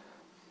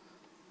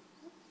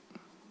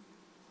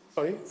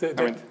 Sorry?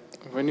 I mean,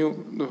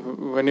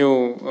 when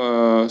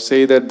you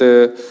say that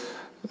the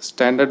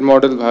standard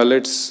model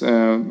violates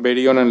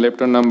baryon and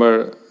lepton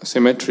number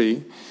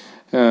symmetry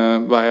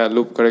via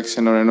loop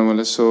correction or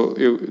anomalous. So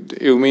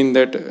you mean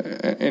that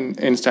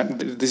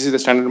this is the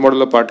standard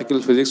model of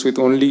particle physics with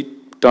only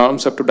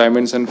terms up to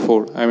dimension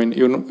 4. I mean,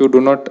 you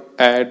do not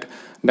add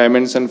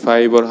dimension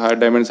 5 or higher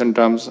dimension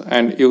terms,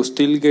 and you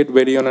still get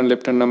baryon and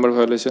lepton number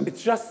violation?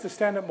 It's just the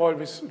standard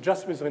model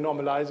just with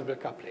renormalizable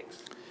couplings.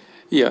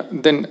 Yeah,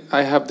 then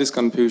I have this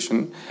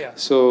confusion. Yeah.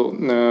 So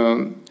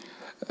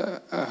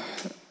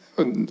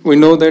we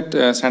know that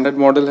standard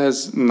model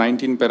has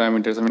 19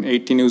 parameters, I mean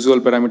 18 usual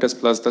parameters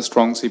plus the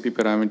strong CP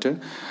parameter.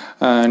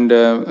 And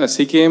a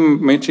CKM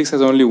matrix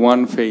has only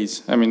one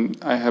phase. I mean,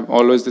 I have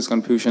always this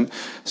confusion.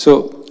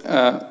 So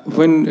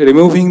when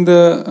removing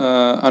the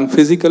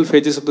unphysical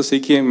phases of the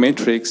CKM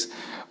matrix,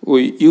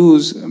 we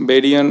use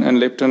baryon and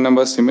lepton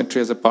number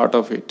symmetry as a part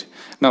of it.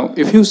 Now,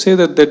 if you say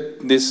that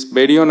this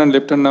baryon and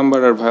lepton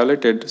number are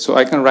violated, so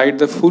I can write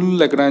the full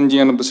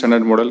Lagrangian of the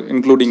standard model,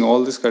 including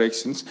all these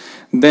corrections.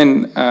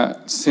 Then,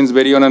 since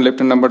baryon and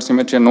lepton number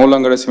symmetry are no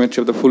longer a symmetry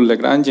of the full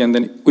Lagrangian,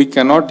 then we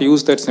cannot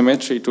use that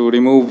symmetry to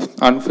remove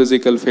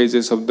unphysical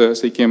phases of the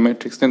CKM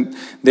matrix. Then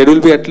there will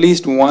be at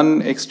least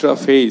one extra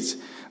phase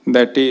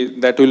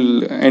that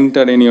will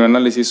enter in your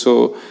analysis.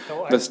 So,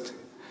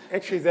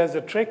 actually, there's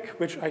a trick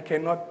which I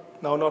cannot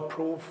not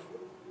prove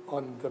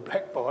on the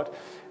blackboard.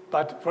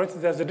 But for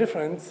instance, there's a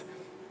difference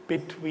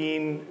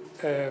between,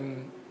 I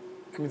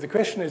mean, the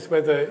question is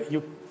whether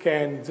you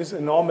can, this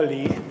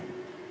anomaly.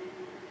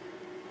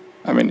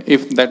 I mean,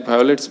 if that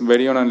violates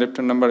baryon and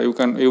lepton number,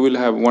 you will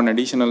have one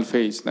additional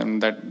phase then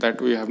that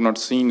we have not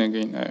seen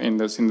again in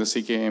the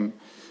CKM.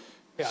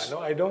 Yeah, no,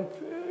 I don't,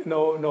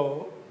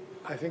 no,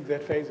 I think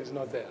that phase is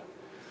not there.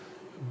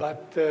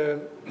 But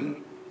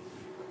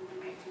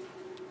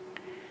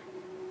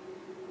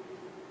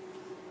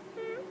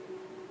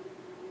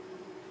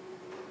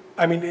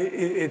I mean,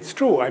 it's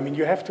true. I mean,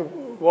 you have to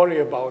worry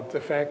about the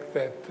fact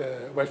that,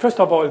 well, first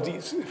of all,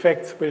 these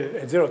effects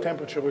at zero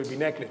temperature will be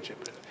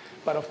negligible.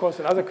 But of course,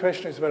 another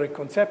question is very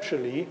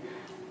conceptually.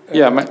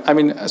 I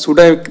mean,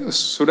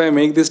 should I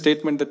make this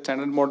statement that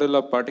standard model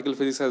of particle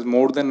physics has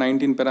more than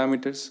 19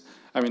 parameters?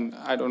 I mean,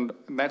 I don't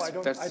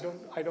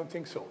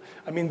think so.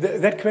 I mean,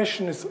 that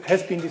question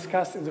has been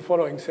discussed in the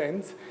following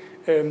sense.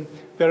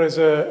 There is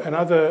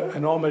another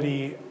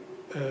anomaly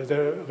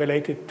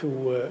related to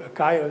a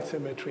chiral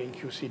symmetry in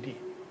QCD,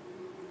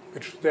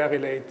 which there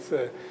relates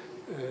to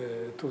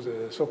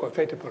the so-called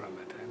theta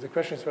parameter. And the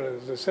question is whether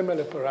there's a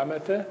similar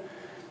parameter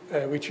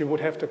which you would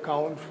have to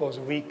count for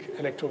the weak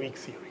electroweak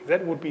theory.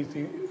 That would be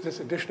this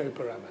additional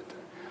parameter.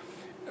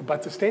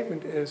 But the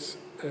statement is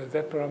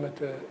that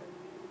parameter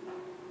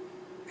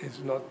is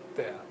not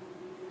there.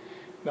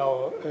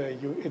 Now,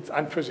 it's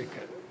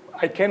unphysical.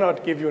 I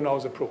cannot give you now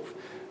the proof,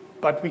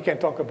 but we can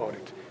talk about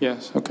it.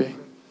 Yes, okay.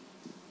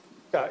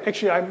 Yeah,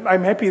 actually,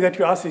 I'm happy that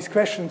you asked these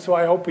questions, so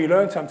I hope we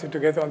learn something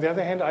together. On the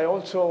other hand, I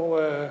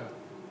also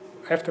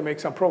have to make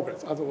some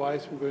progress.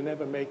 Otherwise, we will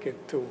never make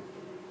it to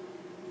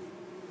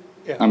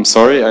Yeah. I'm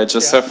sorry, I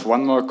just Yeah. have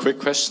one more quick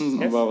question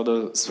Yes. about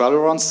the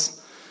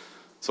sphalerons.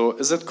 So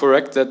is it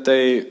correct that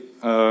they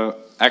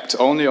act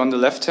only on the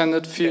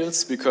left-handed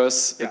fields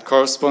because Yeah. it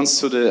corresponds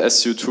to the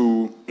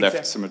SU2 left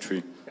Exactly. symmetry?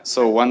 Yeah.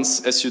 So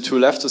once SU2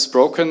 left is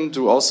broken,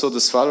 do also the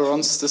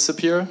sphalerons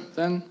disappear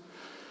then?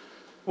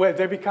 Well,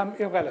 they become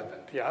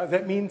irrelevant. Yeah,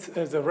 that means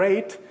the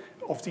rate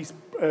of these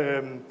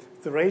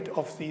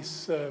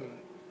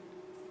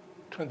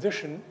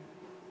transition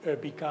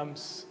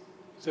becomes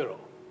 0.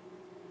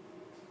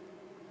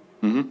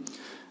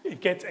 It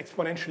gets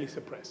exponentially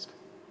suppressed.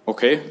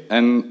 Okay,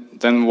 and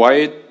then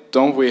why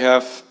don't we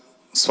have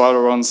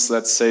sphalerons,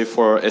 let's say,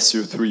 for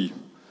SU3?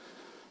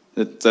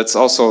 That's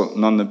also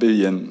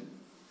non-abelian.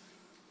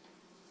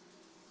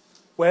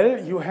 Well,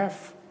 you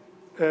have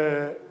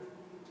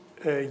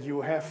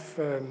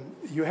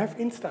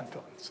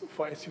instantons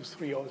for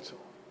SU3 also.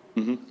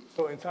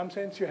 So in some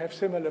sense, you have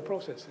similar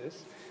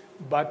processes,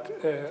 but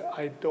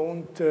I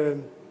don't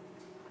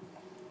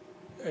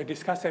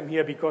discuss them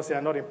here because they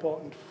are not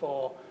important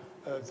for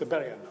the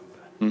barrier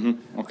number.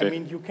 Okay. I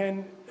mean, you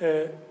can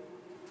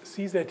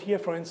see that here,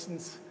 for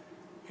instance,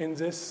 in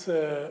this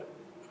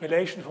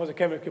relation for the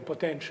chemical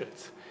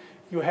potentials.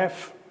 You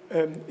have,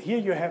 here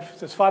you have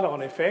the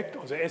Sphaleron effect,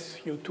 or the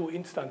SU2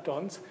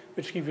 instantons,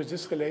 which give you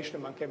this relation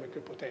among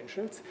chemical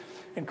potentials.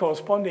 And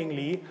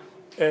correspondingly,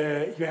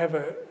 you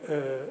have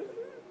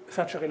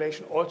such a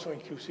relation also in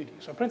QCD.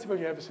 So in principle,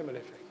 you have a similar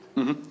effect.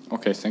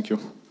 Okay, thank you.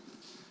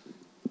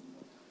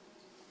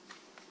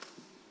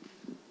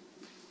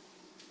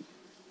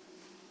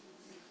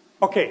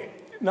 Okay,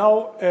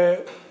 now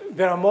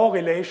there are more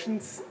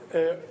relations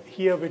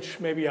here, which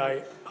maybe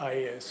I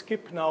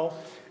skip now.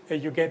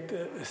 You get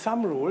a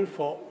sum rule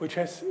for which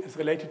is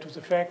related to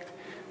the fact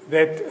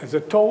that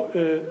the total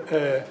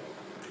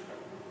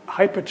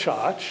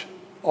hypercharge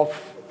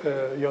of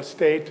your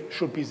state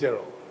should be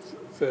 0.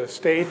 The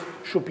state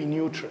should be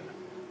neutral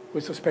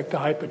with respect to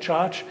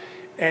hypercharge.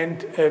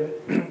 And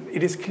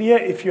it is clear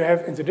if you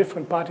have in the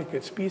different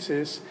particle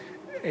species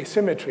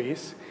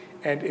asymmetries,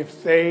 and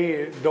if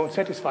they don't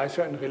satisfy a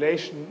certain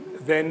relation,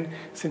 then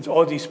since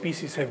all these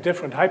species have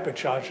different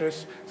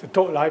hypercharges, the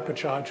total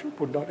hypercharge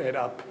would not add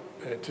up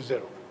to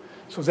 0.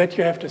 So that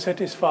you have to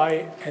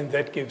satisfy, and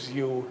that gives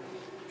you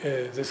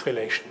this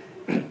relation.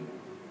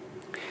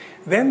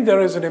 Then there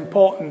are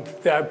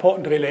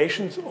important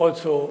relations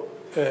also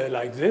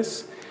like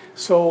this.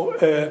 So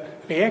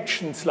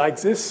reactions like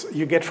this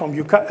you get from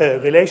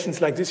relations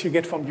like this you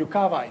get from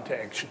Yukawa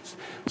interactions.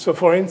 So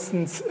for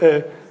instance,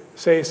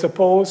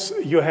 suppose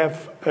you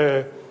have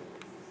a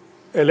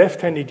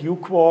left-handed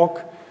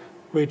U-quark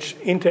which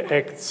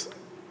interacts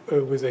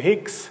with a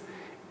Higgs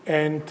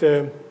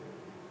and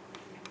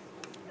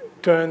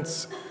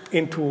turns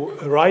into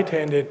a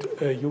right-handed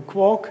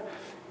U-quark,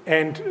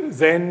 and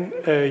then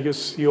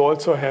you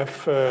also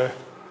have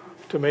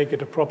to make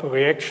it a proper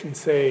reaction,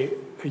 say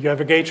you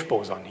have a gauge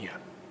boson here.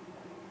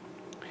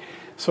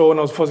 So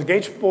now for the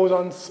gauge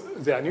bosons,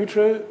 they are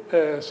neutral,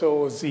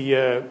 so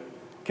the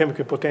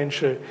chemical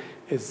potential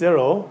is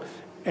 0,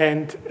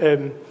 and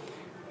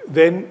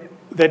then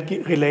that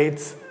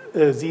relates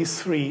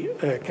these three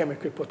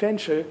chemical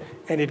potential,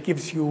 and it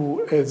gives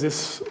you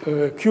this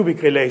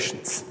cubic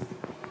relations.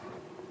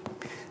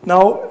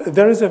 Now,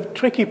 there is a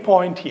tricky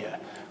point here.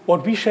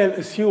 What we shall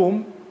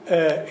assume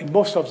in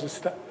most of the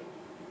stuff,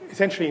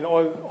 essentially in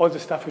all the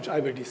stuff which I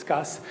will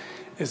discuss,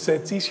 is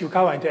that these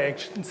Yukawa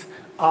interactions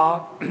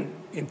are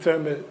in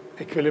thermal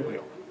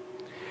equilibrium.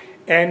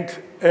 And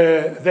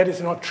that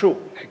is not true,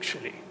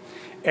 actually.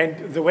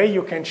 And the way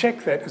you can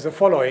check that is the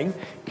following.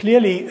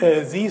 Clearly,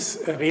 these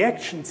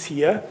reactions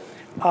here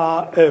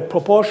are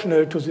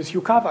proportional to this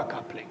Yukawa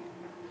coupling.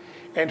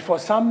 And for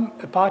some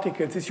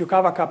particles, this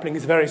Yukawa coupling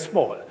is very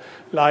small,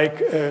 like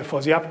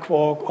for the up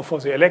quark or for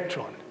the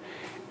electron.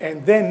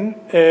 And then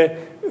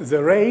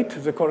the rate,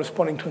 the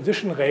corresponding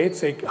transition rates,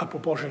 they are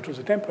proportional to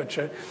the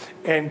temperature,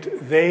 and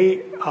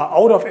they are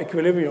out of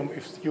equilibrium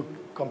if you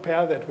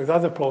compare that with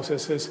other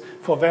processes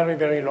for a very,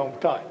 very long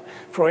time.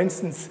 For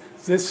instance,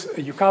 this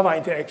Yukawa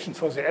interaction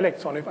for the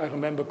electron, if I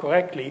remember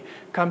correctly,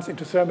 comes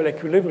into thermal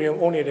equilibrium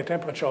only at a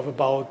temperature of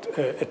about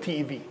a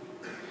TeV.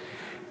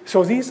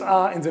 So these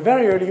are, in the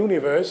very early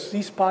universe,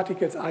 these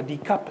particles are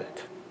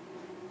decoupled.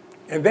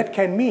 And that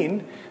can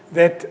mean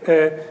that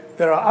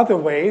there are other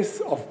ways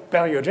of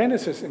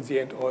baryogenesis in the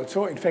end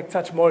also. In fact,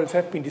 such models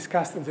have been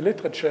discussed in the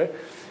literature,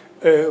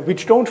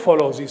 which don't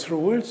follow these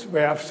rules,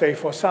 where, say,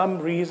 for some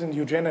reason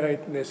you generate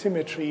an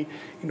asymmetry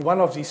in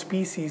one of these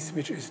species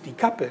which is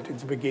decoupled in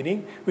the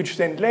beginning, which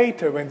then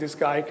later, when this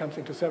guy comes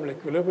into thermal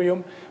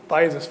equilibrium,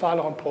 by the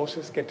Sphaleron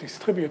process, get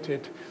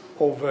distributed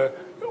over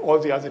all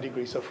the other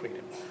degrees of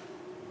freedom.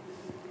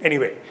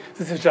 Anyway,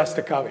 this is just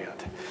a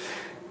caveat.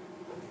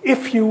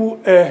 If you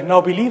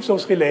now believe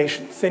those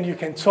relations, then you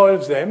can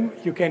solve them.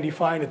 You can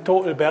define a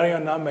total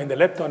baryon number and a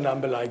lepton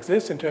number like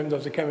this in terms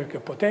of the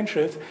chemical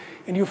potentials,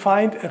 and you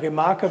find a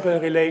remarkable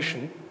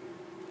relation,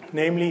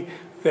 namely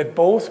that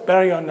both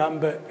baryon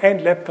number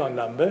and lepton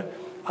number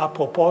are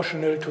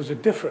proportional to the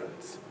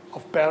difference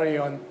of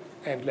baryon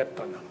and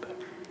lepton number.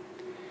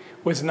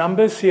 with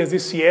numbers. Here,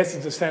 this CS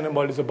in the standard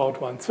model is about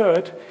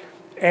 1/3.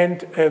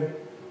 And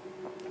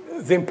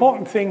the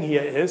important thing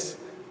here is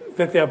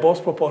that they are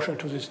both proportional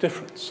to this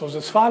difference. So the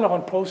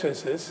Sphaleron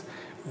processes,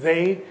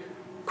 they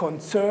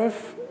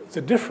conserve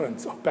the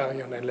difference of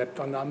baryon and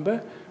lepton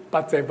number,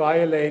 but they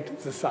violate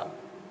the sum.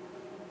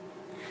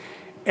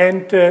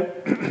 And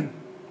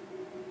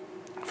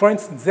for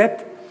instance,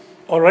 that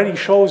already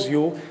shows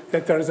you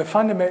that there is a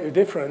fundamental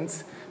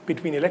difference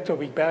between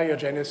electroweak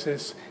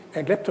baryogenesis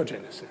and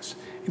leptogenesis.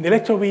 In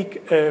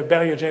electroweak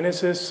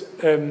baryogenesis,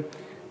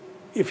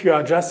 if you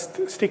are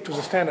just stick to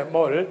the standard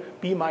model,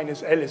 B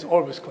minus L is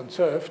always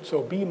conserved,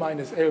 so B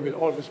minus L will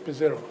always be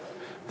 0.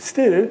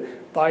 Still,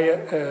 by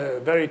a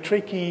very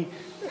tricky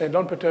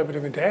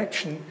non-perturbative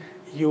interaction,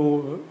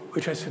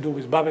 which has to do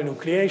with bubble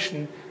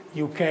nucleation,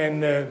 you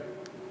can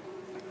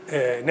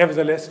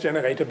nevertheless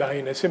generate a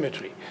baryon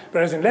asymmetry.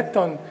 Whereas in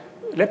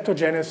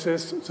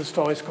leptogenesis, the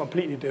story is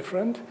completely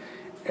different.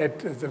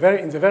 In the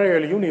very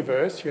early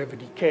universe, you have a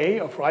decay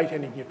of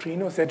right-handed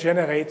neutrinos that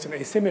generates an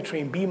asymmetry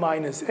in B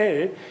minus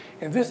L,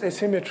 and this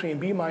asymmetry in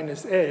B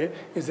minus L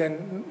is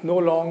then no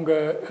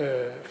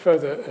longer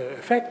further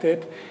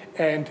affected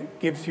and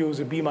gives you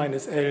the B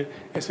minus L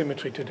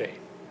asymmetry today.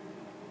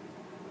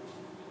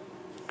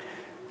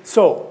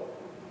 So,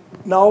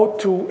 now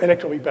to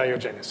electroweak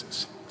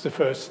baryogenesis, the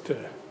first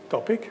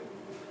topic.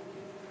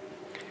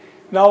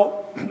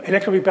 Now,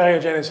 electroweak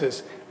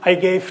baryogenesis, I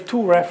gave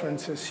 2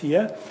 references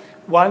here.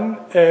 One,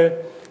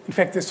 in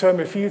fact, the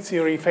thermal field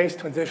theory phase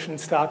transition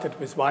started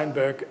with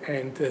Weinberg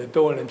and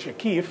Dolan and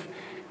Shakif.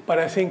 But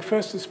I think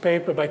first this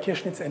paper by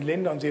Kirschnitz and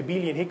Lind on the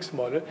abelian Higgs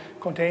model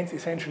contains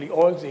essentially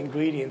all the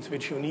ingredients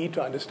which you need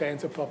to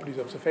understand the properties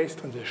of the phase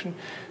transition.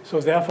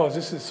 So therefore,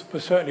 this is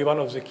certainly one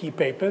of the key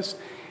papers.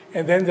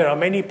 And then there are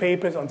many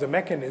papers on the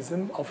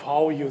mechanism of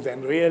how you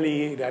then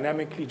really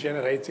dynamically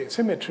generate the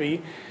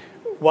asymmetry.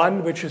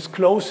 One which is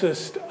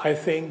closest, I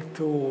think,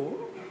 to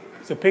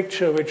the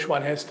picture which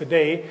one has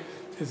today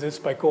is this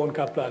by Cohen,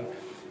 Kaplan,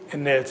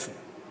 and Nelson.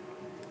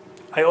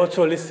 I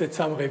also listed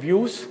some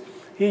reviews.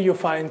 Here you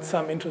find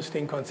some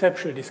interesting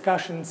conceptual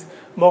discussions.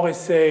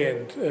 Morrissey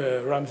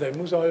and Ramsay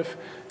Musolf,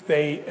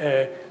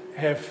 they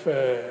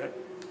have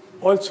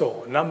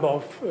also a number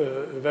of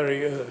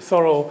very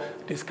thorough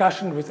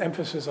discussion with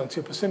emphasis on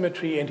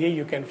supersymmetry. And here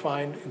you can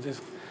find in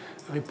this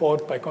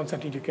report by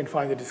Konstantin, you can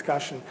find the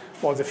discussion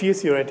for the field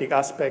theoretic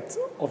aspects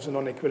of the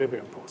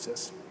non-equilibrium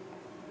process.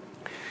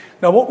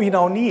 Now, what we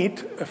now need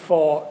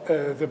for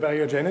the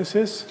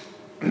baryogenesis,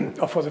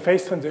 or for the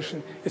phase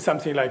transition, is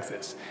something like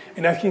this.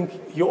 And I think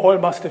you all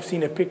must have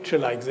seen a picture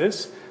like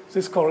this.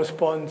 This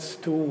corresponds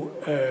to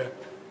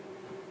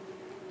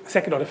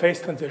second-order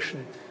phase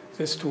transition,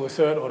 this to a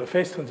third-order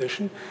phase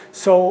transition.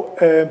 So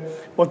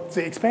what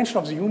the expansion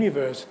of the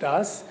universe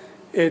does,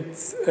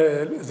 it's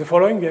the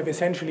following. We have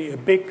essentially a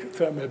big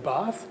thermal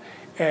bath,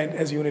 and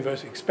as the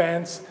universe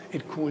expands,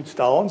 it cools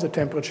down, the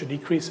temperature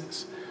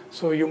decreases.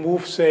 So you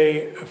move,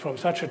 say, from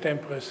such a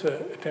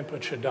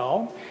temperature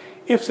down.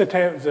 If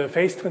the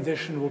phase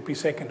transition would be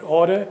second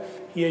order,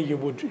 here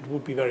it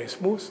would be very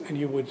smooth, and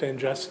you would then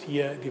just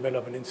here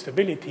develop an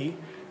instability.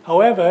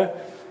 However,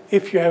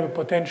 if you have a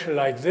potential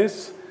like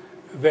this,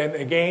 then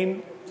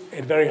again,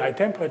 at very high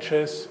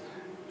temperatures,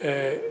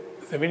 the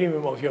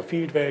minimum of your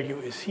field value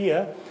is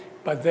here.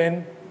 But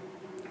then,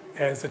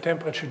 as the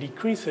temperature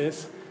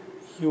decreases,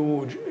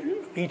 you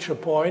reach a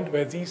point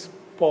where these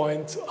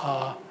points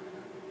are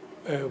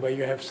where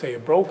you have, say, a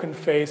broken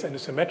phase and a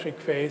symmetric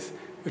phase,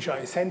 which are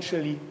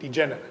essentially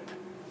degenerate.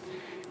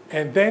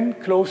 And then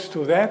close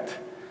to that,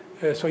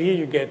 so here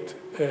you get,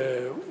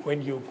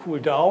 when you cool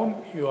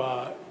down, you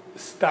are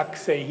stuck,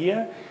 say,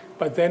 here.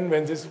 But then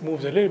when this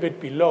moves a little bit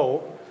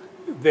below,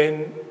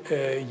 then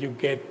you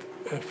get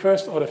a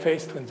first-order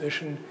phase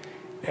transition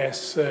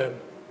as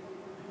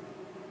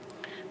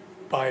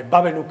by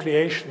bubble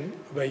nucleation,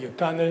 where you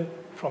tunnel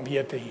from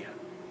here to here.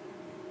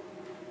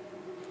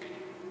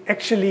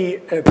 Actually,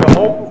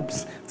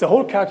 the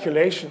whole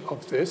calculation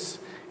of this,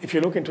 if you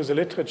look into the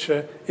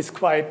literature, is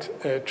quite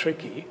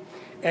tricky.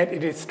 And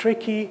it is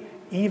tricky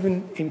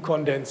even in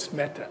condensed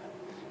matter,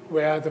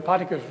 where the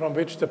particles from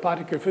which the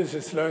particle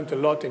physicists learned a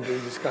lot in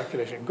doing this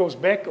calculation. It goes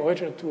back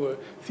originally to a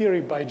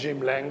theory by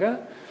Jim Langer,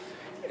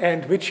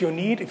 and which you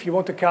need if you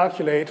want to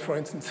calculate, for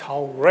instance,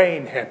 how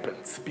rain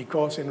happens.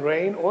 Because in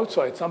rain,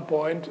 also at some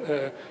point,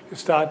 you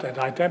start at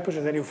high temperature,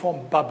 and then you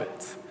form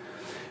bubbles.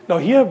 Now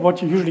here,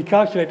 what you usually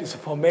calculate is the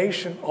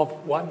formation of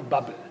one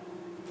bubble.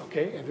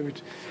 Okay?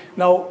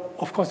 Now,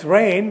 of course,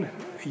 rain,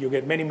 you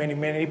get many, many,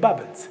 many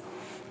bubbles.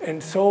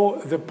 And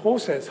so the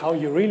process, how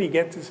you really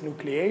get this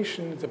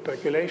nucleation, the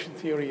percolation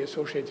theory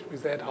associated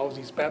with that, how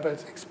these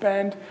bubbles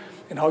expand,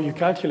 and how you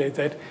calculate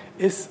that,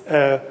 is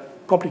a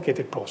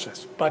complicated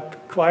process,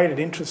 but quite an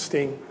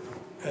interesting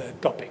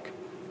topic.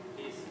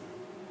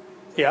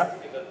 Yeah?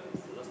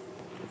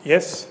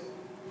 Yes?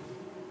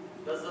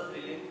 Does that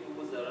relate to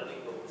the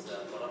running of the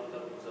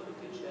parameter of the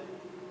potential?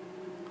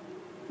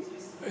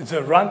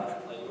 The run. I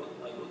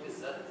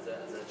noticed that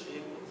the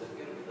shape of the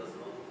curve does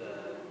not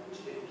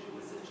change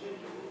with the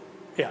change of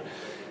Yeah. the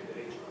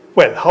direction.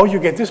 Well, how you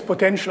get this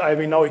potential, I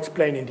will now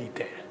explain in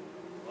detail.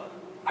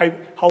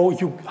 How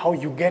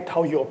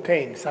you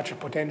obtain such a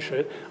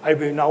potential, I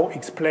will now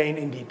explain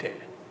in detail.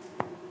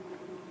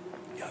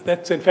 Yeah,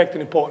 that's in fact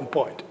an important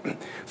point.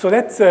 So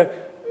that's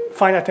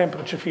finite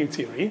temperature field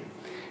theory,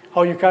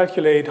 how to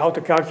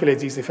calculate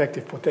these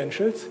effective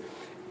potentials.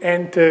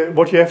 And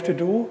what you have to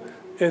do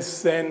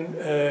is then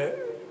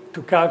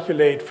to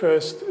calculate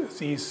first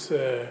these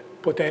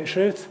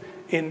potentials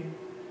in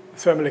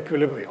thermal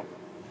equilibrium.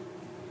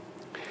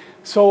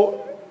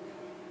 So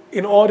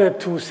in order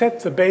to set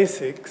the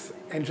basics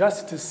and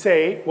just to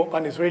say what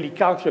one is really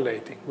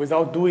calculating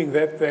without doing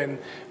that then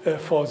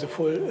for the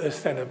full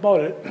standard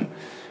model,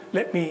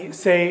 let me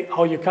say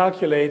how you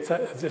calculate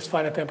this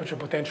finite temperature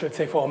potential,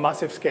 say for a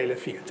massive scalar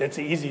field. That's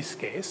the easiest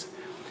case.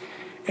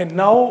 And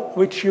now,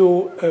 what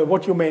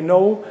you may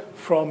know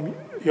from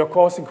your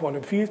course in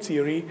quantum field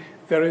theory,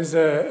 there is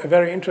a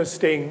very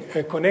interesting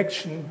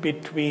connection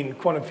between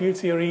quantum field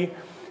theory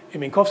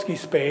in Minkowski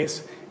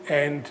space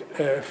and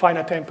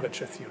finite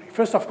temperature theory.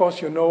 First, of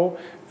course, you know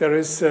there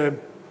is the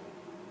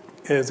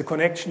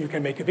connection. You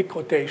can make a Wick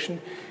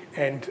rotation,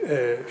 and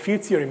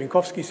field theory in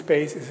Minkowski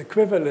space is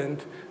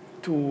equivalent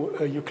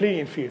to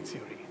Euclidean field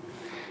theory.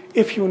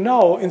 If you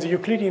now, in the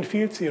Euclidean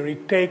field theory,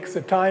 take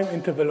the time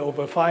interval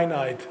over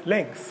finite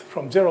length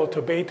from 0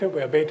 to beta,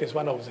 where beta is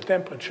 1 over the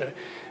temperature,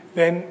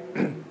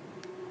 then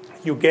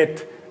you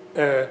get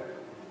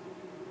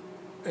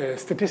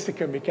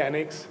statistical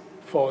mechanics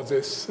for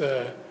this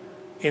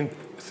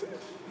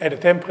at a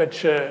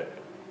temperature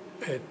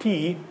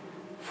T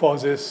for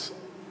this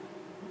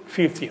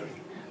field theory.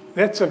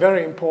 That's a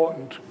very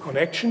important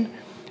connection.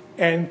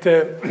 And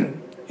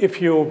if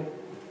you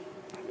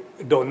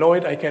don't know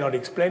it, I cannot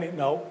explain it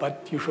now,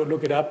 but you should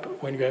look it up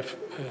when you have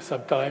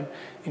some time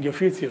in your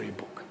field theory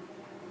book.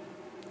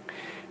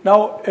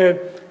 Now,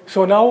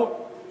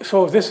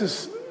 so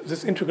this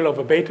integral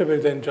over beta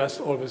will then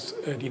just always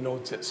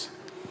denote this.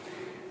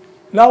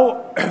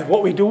 Now,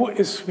 what we do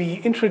is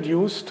we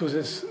introduce to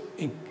this,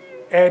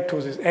 add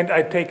to this, and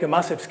I take a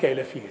massive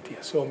scalar field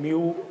here. So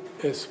mu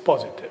is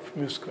positive,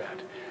 mu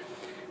squared.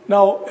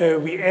 Now,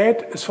 we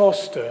add a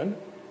source term,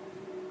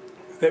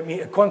 that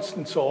means a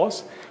constant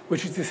source,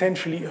 which is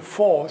essentially a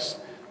force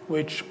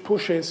which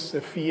pushes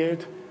the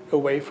field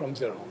away from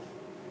 0.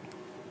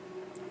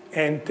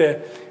 And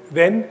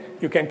then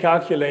you can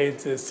calculate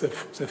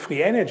the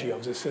free energy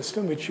of the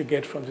system, which you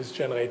get from this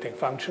generating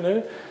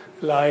functional,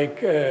 like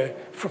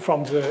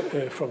from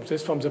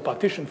the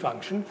partition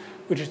function,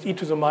 which is e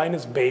to the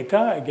minus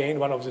beta, again,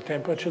 one of the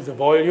temperatures, the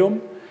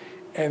volume,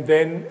 and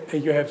then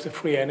you have the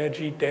free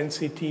energy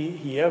density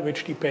here,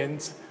 which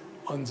depends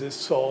on this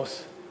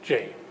source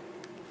J.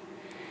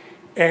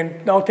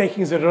 And now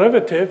taking the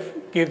derivative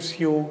gives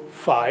you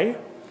phi,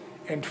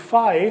 and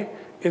phi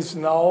is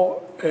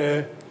now,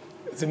 the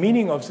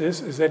meaning of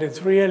this is that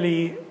it's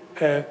really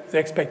the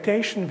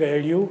expectation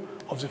value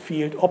of the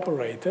field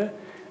operator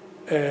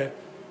at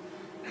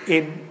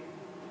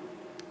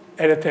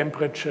a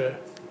temperature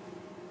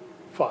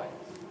phi.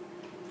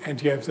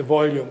 And you have the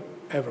volume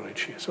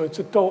average here. So it's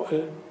a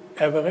total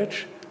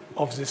average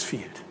of this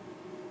field.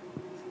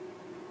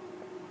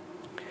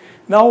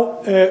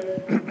 Now,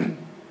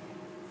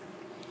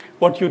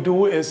 what you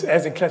do is,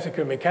 as in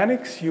classical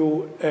mechanics,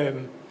 you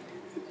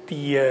do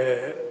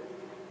a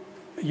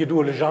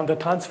Legendre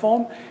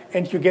transform,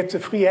 and you get the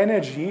free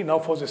energy now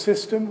for the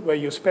system where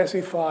you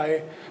specify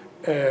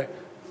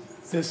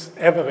this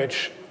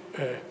average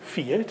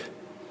field.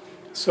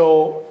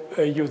 So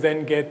you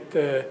then get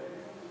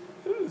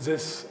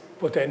this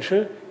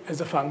potential as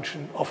a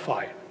function of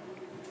phi.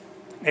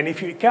 And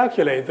if you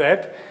calculate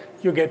that,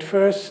 you get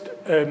first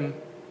the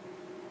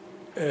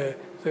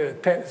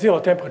zero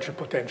temperature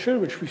potential,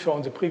 which we saw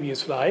on the previous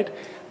slide.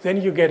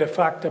 Then you get a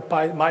factor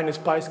minus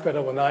pi squared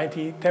over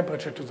 90,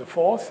 temperature to the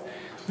fourth.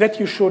 That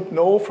you should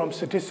know from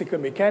statistical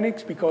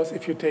mechanics, because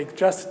if you take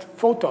just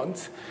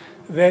photons,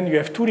 then you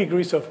have 2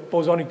 degrees of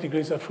bosonic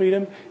degrees of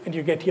freedom, and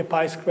you get here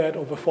pi squared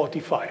over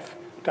 45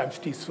 times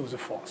t to the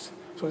fourth.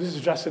 So this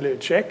is just a little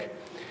check.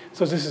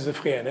 So this is the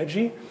free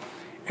energy.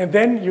 And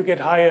then you get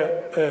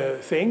higher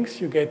things.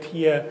 You get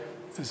here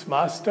this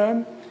mass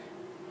term.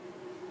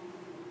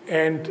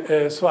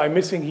 And so I'm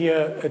missing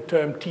here a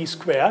term t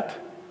squared.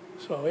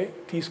 Sorry,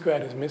 t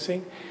squared is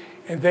missing.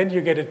 And then you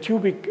get a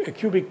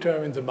cubic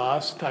term in the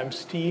mass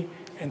times t,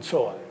 and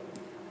so on.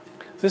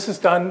 This is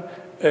done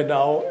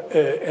now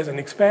as an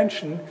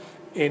expansion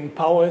in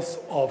powers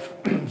of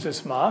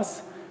this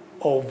mass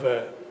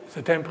over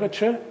the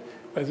temperature,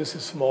 where this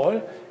is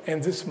small.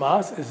 And this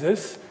mass is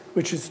this,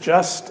 which is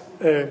just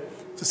the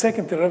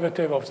second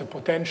derivative of the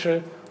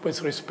potential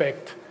with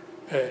respect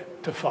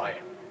to phi.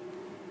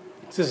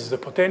 This is the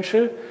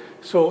potential.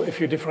 So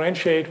if you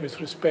differentiate with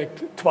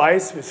respect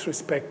twice with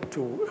respect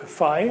to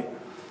phi,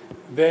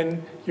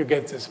 then you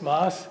get this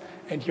mass.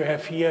 And you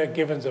have here,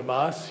 given the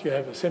mass, you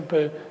have a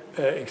simple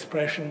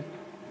expression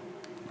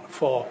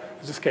for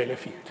the scalar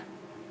field.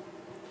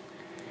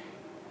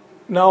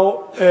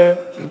 Now,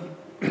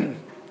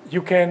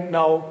 you can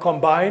now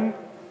combine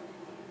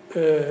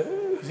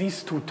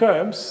these two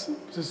terms,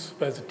 this is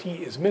where the T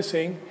is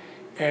missing,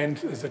 and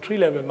the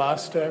tree-level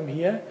mass term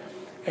here,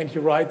 and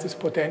you write this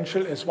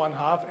potential as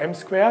 1/2 m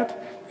squared,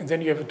 and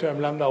then you have a term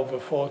lambda over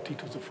 4 t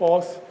to the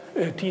fourth,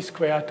 t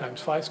squared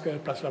times phi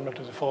squared plus lambda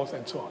to the fourth,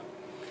 and so on.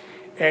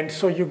 And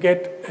so you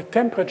get a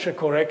temperature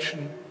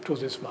correction to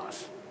this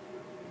mass.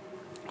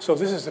 So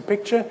this is a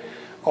picture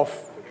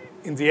of,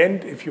 in the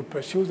end, if you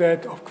pursue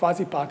that, of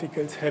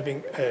quasi-particles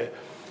having a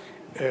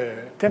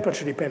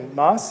temperature-dependent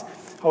mass.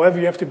 However,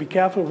 you have to be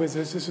careful with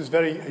this. This is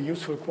very a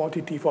useful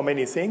quantity for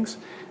many things,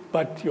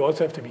 but you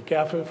also have to be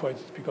careful for it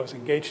because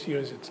in gauge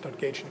theories it's not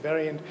gauge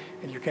invariant,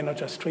 and you cannot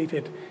just treat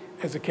it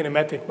as a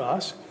kinematic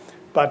mass.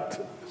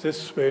 But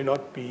this will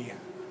not be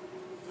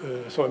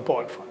so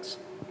important for us.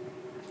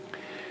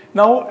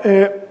 Now,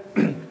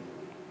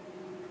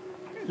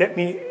 let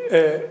me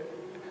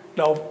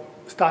now,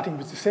 starting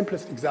with the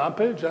simplest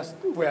example, just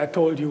where I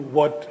told you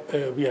what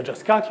we are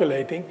just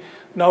calculating,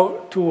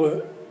 now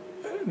to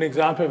an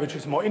example which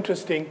is more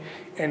interesting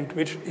and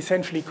which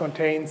essentially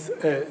contains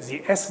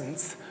the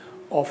essence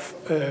of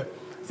the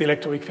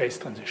electroweak phase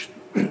transition.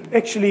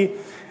 Actually,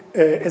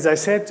 as I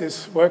said,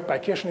 this work by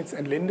Kirschnitz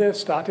and Linde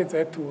started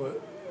that to a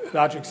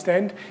large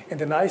extent,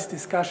 and a nice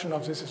discussion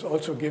of this is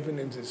also given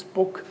in this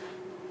book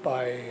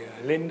by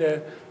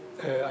Linde,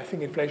 I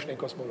think Inflation and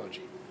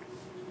Cosmology.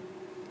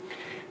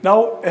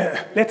 Now,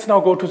 let's now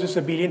go to this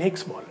abelian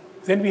Higgs model.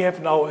 Then we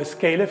have now a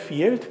scalar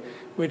field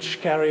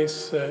which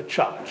carries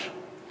charge.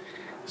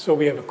 So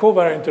we have a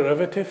covariant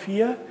derivative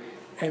here,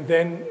 and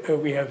then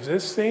we have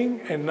this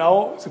thing, and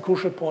now the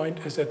crucial point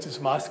is that this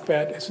mass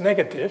squared is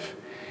negative,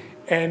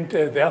 and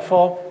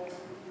therefore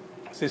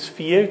this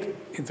field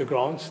in the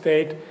ground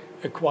state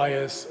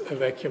acquires a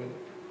vacuum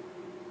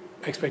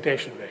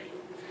expectation value.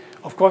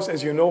 Of course,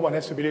 as you know, one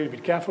has to be a little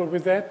bit careful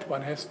with that.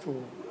 One has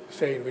to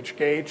say in which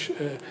gauge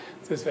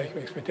this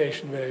vacuum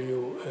expectation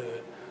value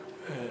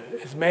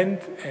is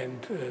meant,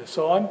 and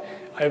so on.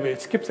 I will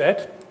skip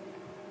that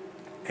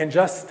and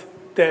just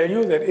tell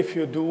you that if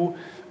you do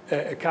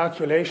a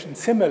calculation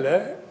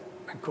similar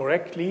and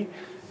correctly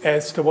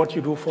as to what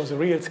you do for the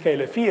real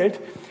scalar field,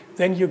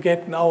 then you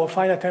get now a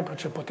final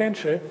temperature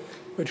potential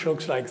which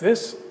looks like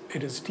this.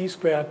 It is T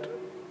squared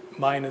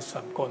minus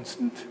some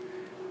constant,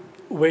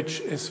 which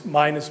is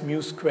minus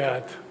mu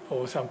squared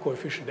over some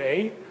coefficient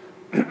A,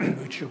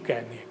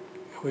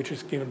 which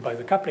is given by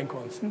the coupling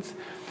constants.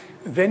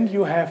 Then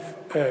you have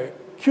a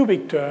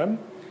cubic term,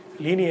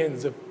 linear in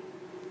the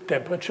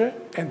temperature,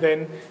 and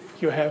then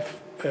you have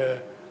a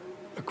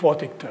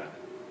quartic term.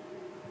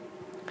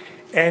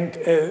 And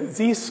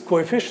these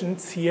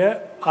coefficients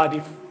here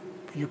are,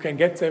 you can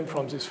get them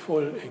from this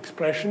full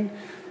expression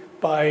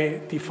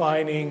by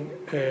defining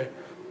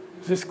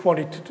this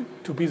quantity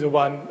to be the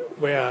one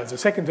where the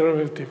second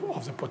derivative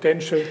of the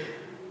potential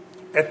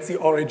at the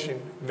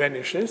origin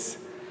vanishes.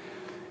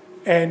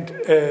 And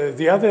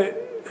the other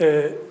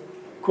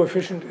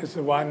coefficient is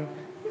the one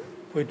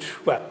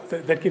which, well,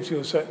 that gives you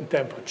a certain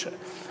temperature.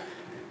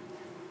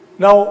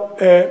 Now,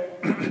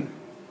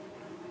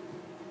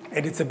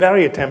 and it's a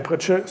barrier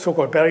temperature,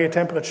 so-called barrier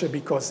temperature,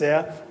 because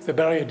there the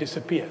barrier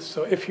disappears.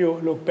 So if you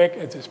look back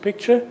at this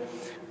picture,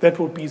 that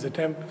would be the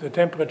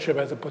temperature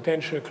where the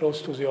potential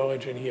close to the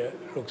origin here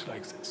looks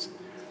like this.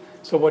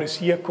 So what is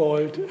here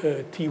called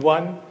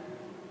T1,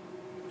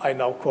 I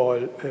now call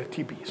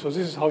TB. So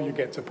this is how you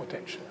get the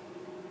potential.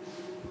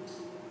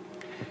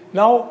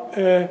 Now,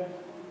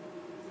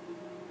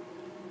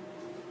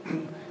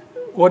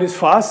 what is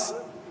for us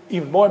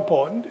even more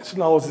important is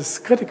now this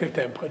critical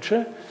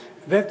temperature.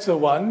 That's the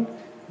one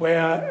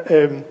where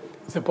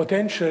the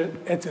potential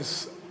at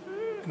this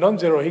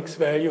non-zero Higgs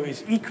value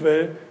is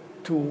equal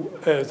to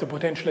the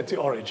potential at the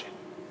origin.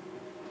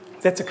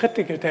 That's a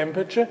critical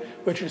temperature,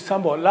 which is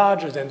somewhat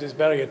larger than this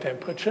barrier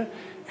temperature.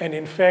 And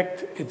in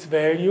fact, its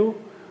value,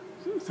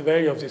 the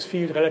value of this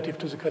field relative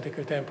to the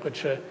critical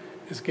temperature,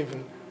 is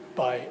given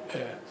by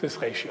this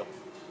ratio.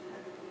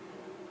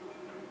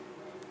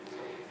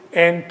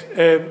 And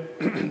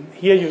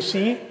here you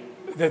see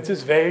that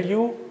this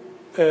value,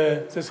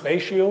 this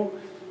ratio,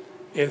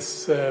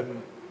 is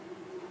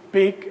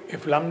big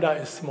if lambda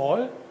is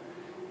small,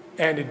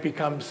 and it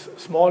becomes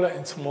smaller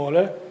and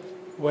smaller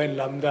when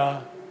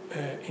lambda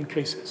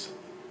increases.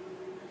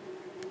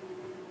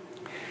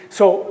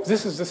 So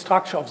this is the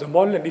structure of the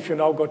model, and if you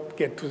now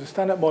get to the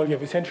standard model, you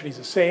have essentially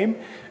the same,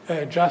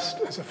 just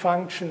as a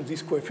function,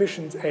 these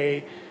coefficients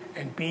A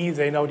and B,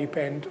 they now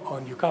depend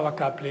on Yukawa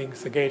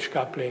couplings, the gauge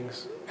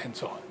couplings, and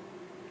so on.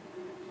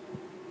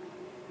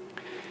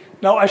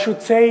 Now, I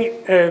should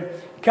say,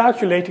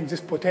 calculating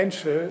this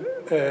potential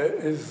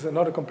is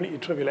not a completely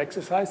trivial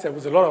exercise. There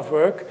was a lot of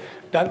work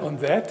done on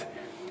that,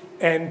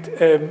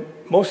 and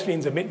mostly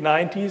in the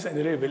mid-90s and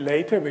a little bit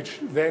later, which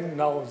then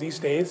now these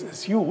days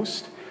is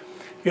used.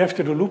 You have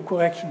to do loop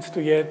corrections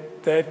to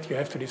get that. You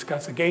have to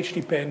discuss the gauge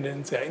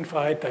dependence, there are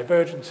infrared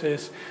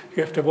divergences.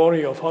 You have to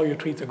worry of how you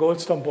treat the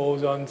Goldstone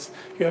bosons.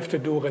 You have to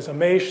do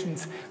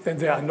resumations. Then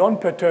there are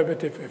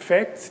non-perturbative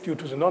effects due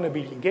to the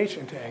non-abelian gauge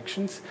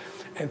interactions,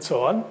 and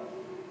so on.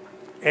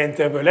 And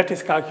there were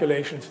lattice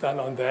calculations done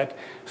on that.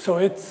 So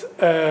it's,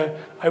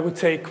 I would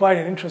say, quite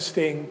an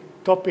interesting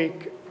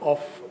topic of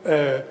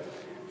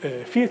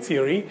field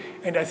theory.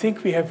 And I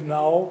think we have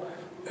now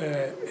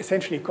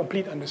essentially a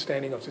complete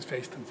understanding of this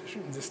phase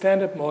transition. In the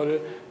standard model,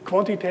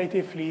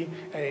 quantitatively,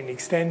 and in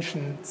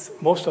extensions,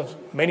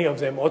 many of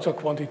them also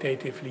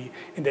quantitatively,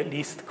 and at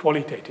least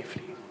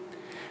qualitatively.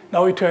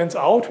 Now it turns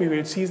out, we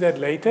will see that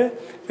later,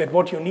 that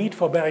what you need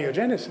for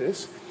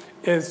baryogenesis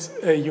is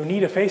you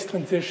need a phase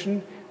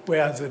transition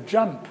where the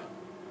jump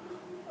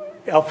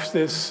of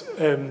this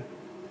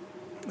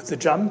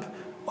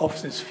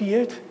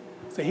field,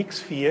 the Higgs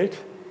field,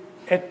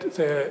 at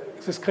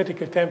this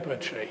critical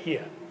temperature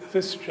here,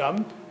 this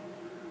jump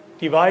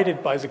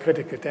divided by the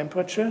critical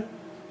temperature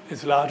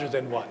is larger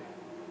than 1.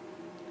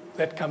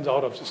 That comes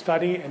out of the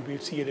study, and we'll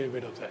see a little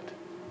bit of that.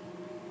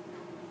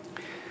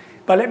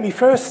 But let me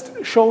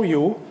first show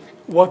you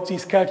what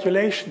these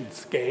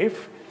calculations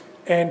gave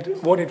and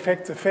what, in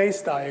fact, the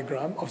phase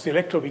diagram of the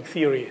electroweak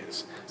theory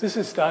is. This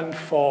is done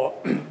for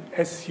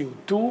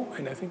SU2,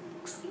 and I think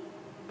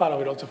part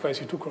of it also for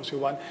SU2 cross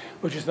U1,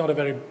 which is not a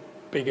very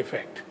big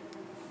effect.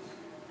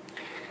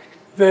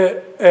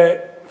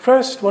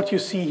 First, what you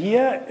see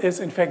here is,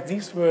 in fact,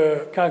 these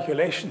were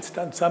calculations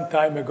done some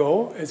time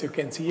ago. As you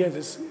can see here,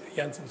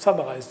 Janssen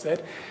summarized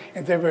that.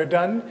 And they were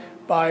done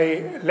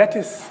by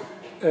lattice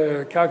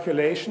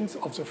calculations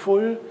of the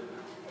full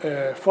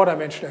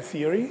four-dimensional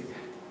theory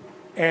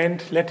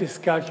and lattice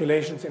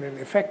calculations in an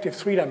effective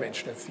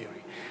three-dimensional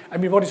theory. I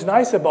mean, what is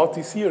nice about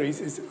these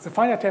theories is the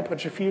finite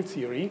temperature field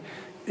theory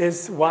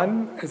is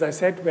one, as I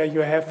said, where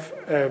you have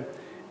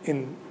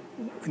in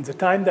the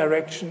time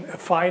direction a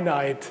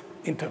finite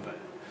interval.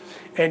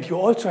 And you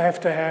also have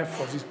to have,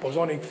 for these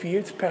bosonic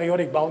fields,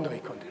 periodic boundary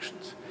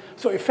conditions.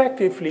 So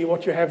effectively,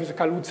 what you have is a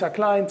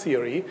Kaluza-Klein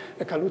theory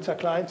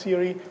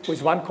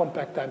with one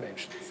compact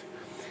dimensions.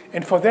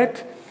 And for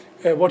that,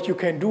 what you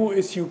can do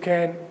is you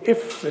can,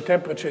 if the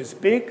temperature is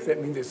big, that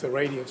means the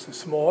radius is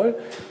small,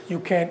 you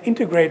can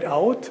integrate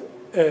out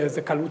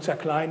the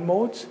Kaluza-Klein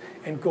modes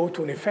and go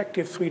to an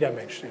effective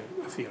three-dimensional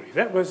theory.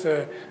 That was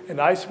a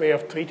nice way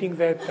of treating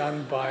that,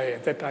 done by,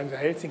 at that time, the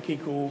Helsinki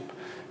group,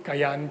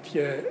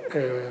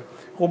 Kayantje,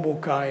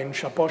 Romukain,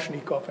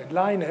 Shaposhnikov, and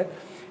Leine,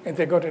 and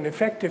they got an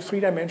effective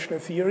three-dimensional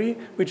theory,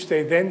 which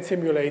they then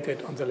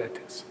simulated on the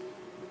lattice.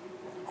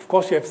 Of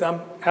course, you have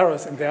some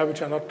errors in there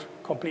which are not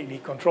completely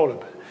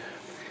controllable.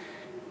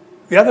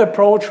 The other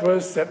approach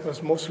that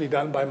was mostly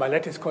done by my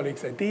lattice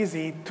colleagues at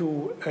DESY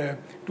to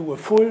do a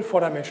full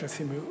four-dimensional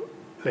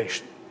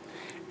simulation.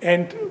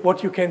 And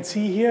what you can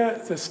see here,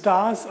 the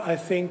stars, I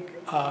think,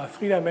 are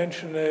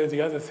three-dimensional,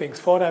 the other things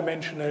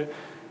four-dimensional,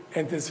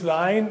 and this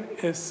line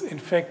is, in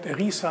fact, a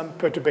resum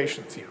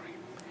perturbation theory.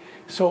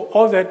 So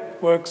all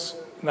that works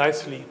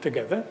nicely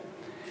together.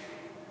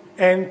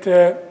 And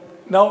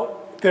now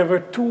there were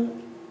two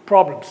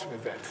problems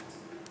with that.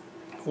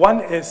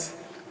 One is,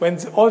 when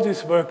all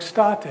this work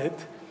started,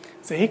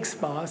 the Higgs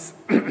mass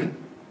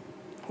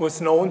was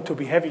known to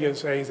be heavier,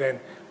 say, than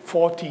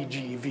 40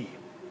 GeV.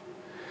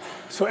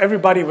 So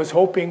everybody was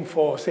hoping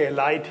for, say, a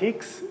light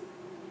Higgs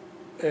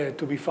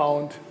to be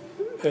found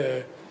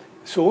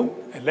soon,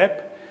 a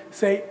lab,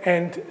 say,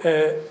 and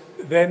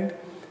then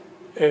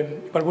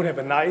one would have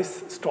a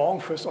nice, strong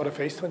first-order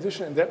phase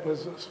transition, and that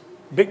was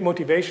a big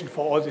motivation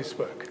for all this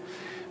work.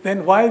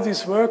 Then while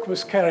this work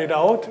was carried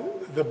out,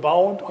 the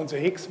bound on the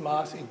Higgs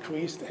mass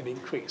increased and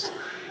increased.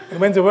 And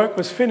when the work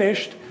was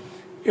finished,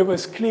 it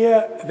was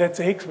clear that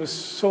the Higgs was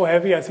so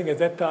heavy, I think at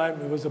that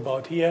time it was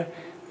about here,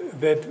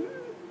 that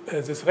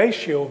this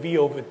ratio V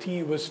over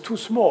T was too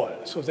small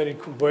so that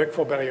it could work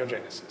for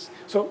baryogenesis.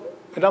 So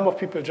a number of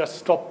people just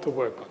stopped to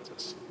work on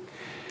this.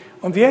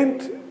 On the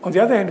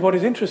other hand, what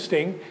is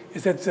interesting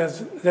is that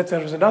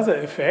there is another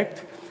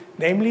effect,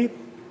 namely,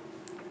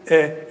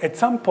 at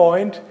some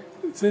point,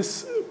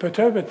 this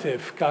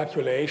perturbative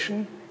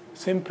calculation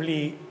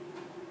simply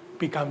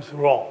becomes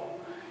wrong.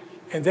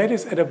 And that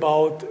is at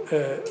about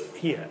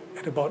here,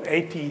 at about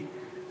 80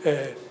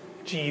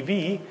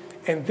 GeV.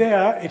 And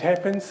there it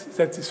happens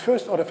that this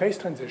first-order phase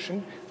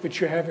transition,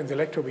 which you have in the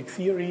electroweak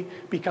theory,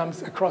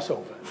 becomes a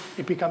crossover.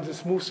 It becomes a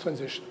smooth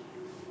transition.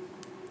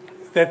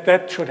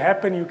 That should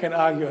happen, you can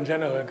argue on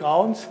general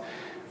grounds.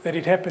 That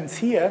it happens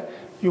here,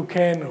 you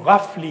can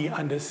roughly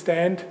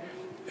understand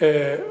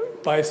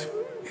by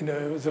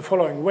the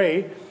following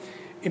way.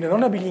 In a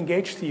non-abelian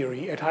gauge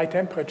theory, at high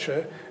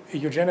temperature,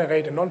 you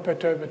generate a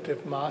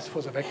non-perturbative mass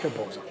for the vector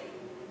boson,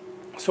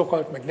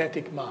 so-called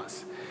magnetic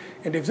mass.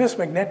 And if this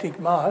magnetic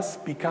mass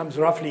becomes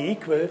roughly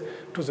equal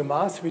to the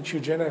mass which you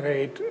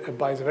generate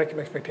by the vacuum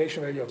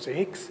expectation value of the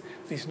Higgs,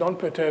 these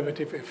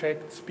non-perturbative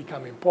effects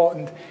become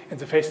important and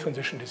the phase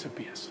transition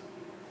disappears.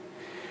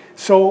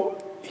 So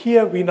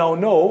here we now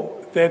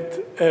know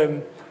that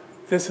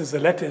this is the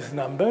lattice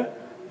number.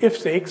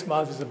 If the Higgs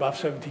mass is above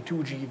 72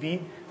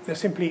 GeV, there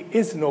simply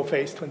is no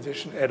phase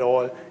transition at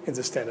all in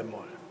the standard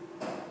model.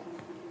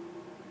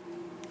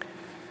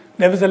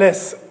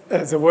 Nevertheless,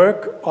 the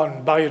work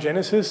on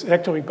baryogenesis,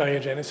 electroweak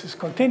baryogenesis,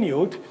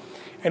 continued.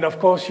 And of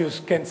course, you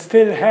can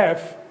still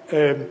have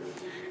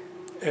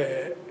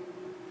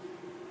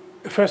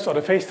first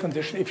order phase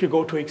transition if you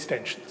go to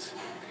extensions.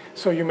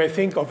 So you may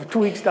think of a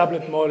 2x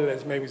doublet model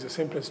as maybe the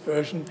simplest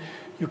version.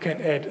 You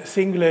can add a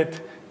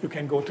singlet, you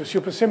can go to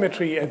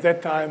supersymmetry at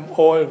that time,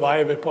 all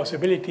viable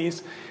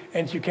possibilities,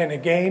 and you can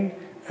again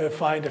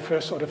find a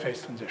first order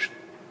phase transition.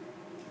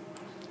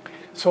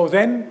 So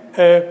then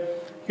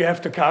you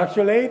have to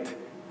calculate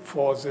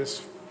for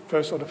this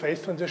first order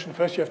phase transition.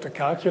 First you have to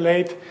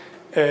calculate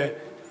the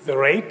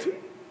rate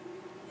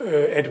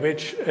at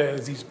which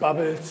these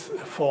bubbles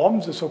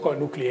form, the so-called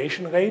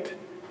nucleation rate,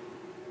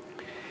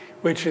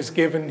 which is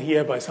given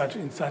here by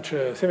in such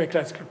a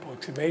semi-classical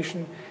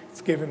approximation.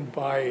 It's given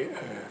by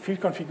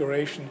field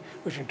configuration,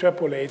 which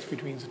interpolates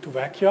between the two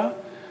vacua,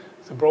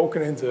 the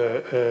broken and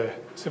the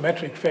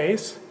symmetric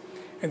phase.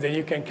 And then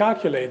you can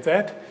calculate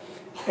that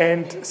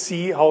and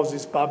see how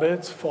these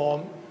bubbles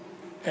form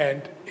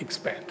and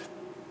expand.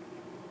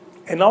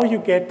 And now you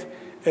get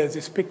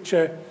this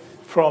picture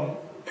from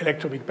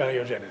electroweak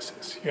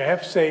baryogenesis. You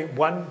have, say,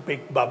 one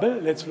big bubble.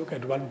 Let's look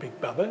at one big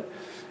bubble,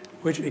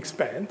 which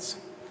expands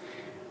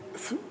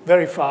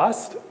very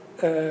fast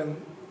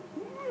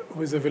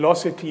with a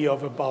velocity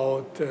of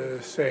about,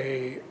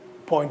 say,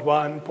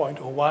 0.1,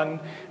 0.01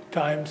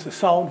 times the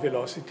sound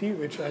velocity,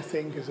 which I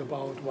think is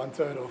about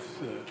 1/3 of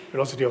the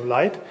velocity of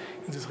light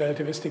in this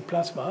relativistic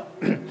plasma.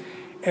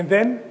 And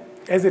then,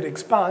 as it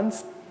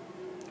expands,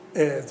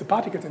 the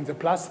particles in the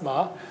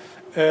plasma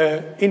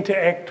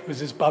interact with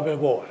this bubble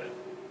wall,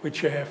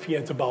 which you have here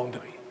at the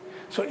boundary.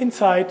 So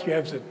inside, you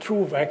have the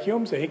true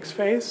vacuum, the Higgs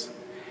phase,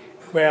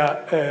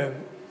 where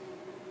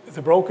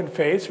the broken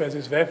phase, where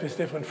this wave is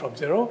different from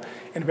 0,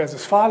 and where the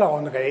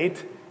Sphaleron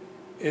rate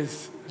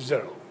is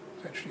 0,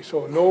 essentially.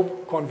 So no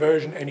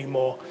conversion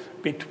anymore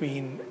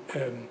between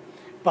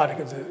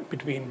particles,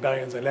 between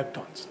baryons and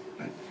leptons.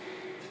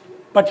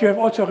 But you have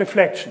also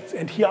reflections.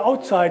 And here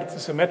outside, it's a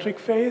symmetric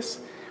phase,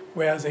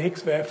 where the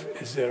Higgs wave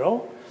is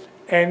 0,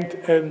 and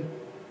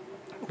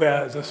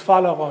where the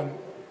Sphaleron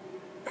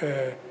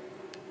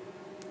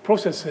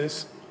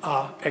processes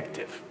are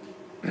active.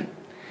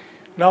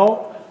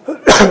 Now,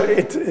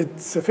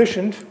 it's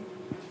sufficient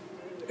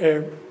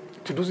to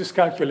do this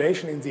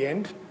calculation in the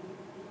end,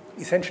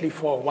 essentially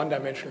for a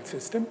one-dimensional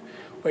system,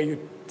 where you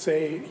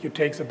say you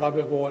take the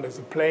bubble wall as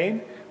a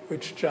plane,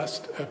 which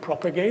just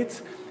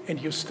propagates,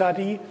 and you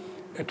study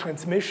a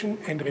transmission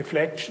and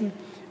reflection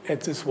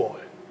at this wall.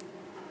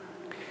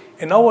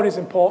 And now what is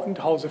important,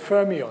 how the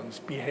fermions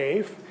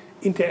behave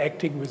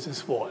interacting with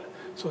this wall.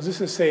 So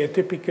this is, say, a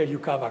typical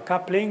Yukawa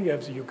coupling. You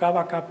have the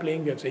Yukawa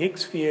coupling, you have the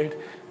Higgs field,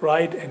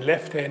 right and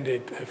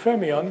left-handed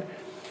fermion.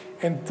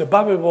 And the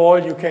bubble wall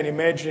you can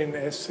imagine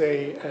as,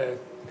 say,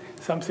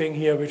 something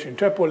here which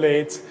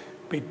interpolates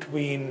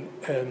between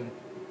a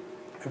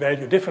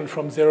value different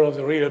from 0,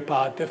 the real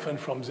part different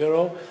from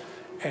 0,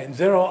 and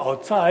 0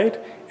 outside.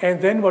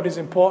 And then what is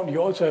important,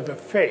 you also have a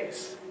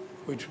phase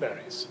which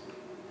varies.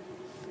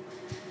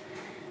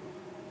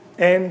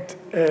 And,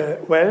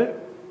 well,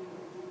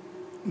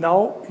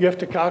 now you have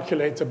to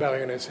calculate the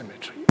baryon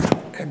asymmetry.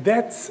 And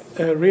that's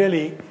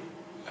really,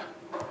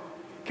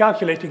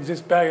 calculating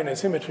this baryon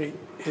asymmetry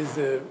is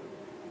a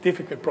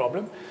difficult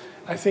problem.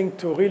 I think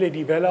to really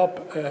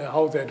develop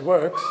how that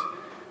works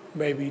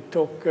maybe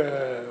took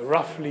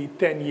roughly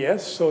 10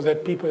 years so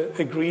that people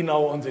agree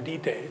now on the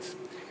details.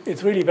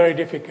 It's really very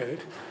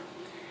difficult.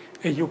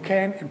 You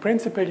can, in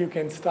principle, you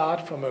can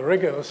start from a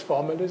rigorous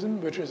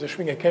formalism, which is a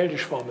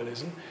Schwinger-Keldysh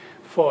formalism,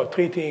 for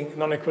treating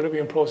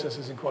non-equilibrium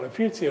processes in quantum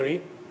field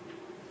theory.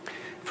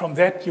 From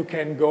that, you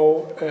can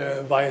go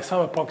via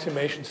some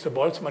approximations to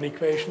Boltzmann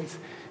equations.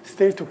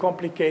 Still too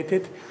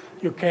complicated.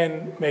 You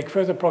can make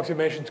further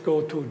approximations,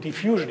 go to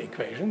diffusion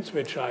equations,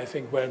 which are, I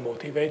think, well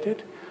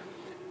motivated.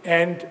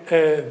 And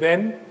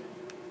then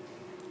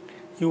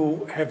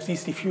you have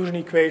these diffusion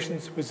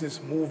equations with this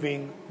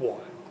moving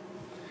wall.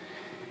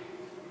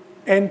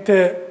 And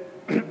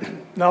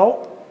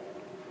now,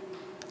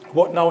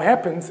 what now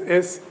happens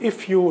is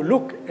if you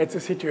look at the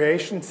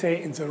situation,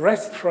 say, in the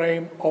rest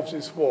frame of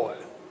this wall,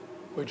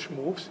 which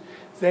moves,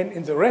 then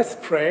in the rest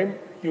frame,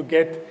 you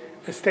get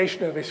a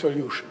stationary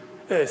solution,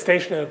 a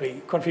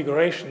stationary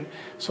configuration.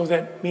 So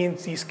that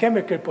means these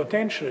chemical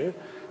potential,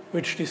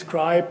 which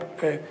describe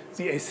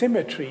the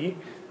asymmetry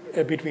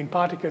between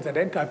particles and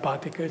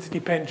antiparticles,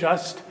 depend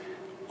just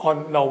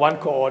on now one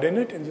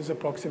coordinate in this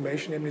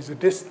approximation, namely the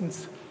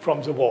distance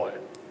from the wall.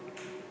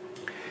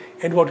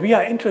 And what we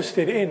are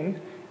interested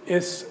in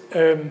is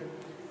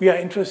we are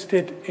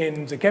interested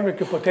in the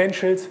chemical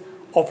potentials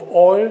of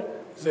all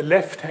the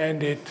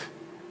left-handed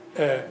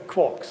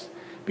quarks.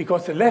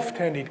 Because the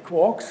left-handed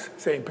quarks,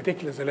 say in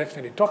particular the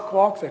left-handed top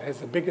quark that has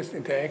the biggest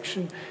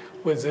interaction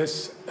with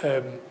this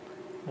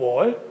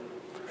wall,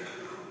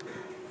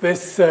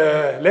 this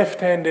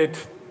left-handed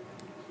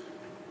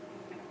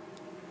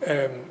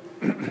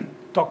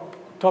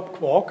top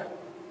quark,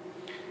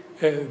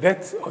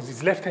 or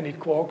these left-handed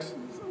quarks,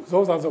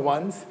 those are the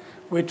ones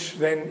which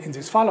then in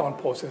these Sphaleron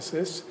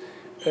processes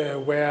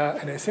where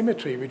an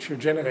asymmetry which you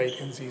generate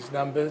in these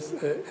numbers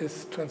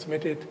is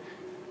transmitted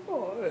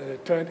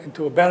turned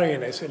into a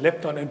baryon,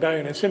 lepton and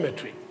baryon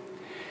asymmetry.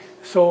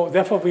 So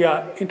therefore, we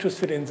are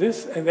interested in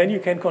this, and then you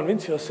can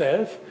convince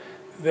yourself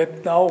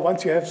that now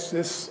once you have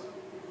this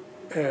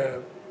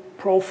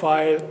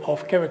profile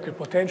of chemical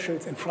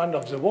potentials in front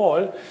of the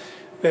wall,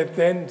 that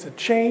then the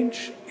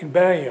change in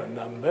baryon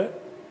number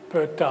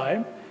per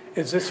time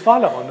is this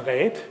Faleron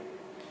rate,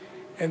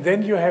 and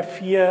then you have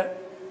here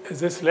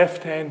this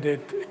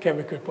left-handed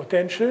chemical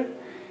potential,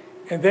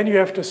 and then you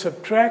have to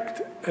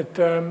subtract a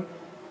term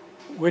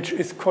which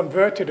is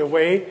converted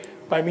away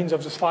by means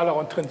of this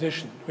Faleron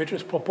transition, which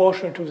is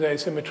proportional to the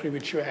asymmetry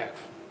which you have.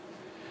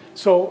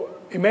 So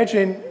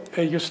imagine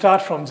you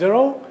start from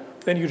 0,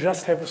 then you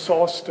just have a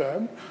source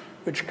term,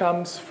 which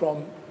comes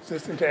from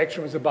this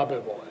interaction with the bubble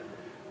wall.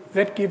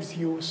 That gives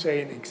you,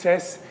 say, an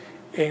excess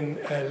in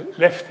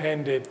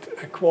left-handed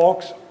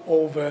quarks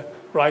over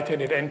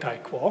right-handed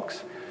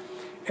anti-quarks.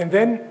 And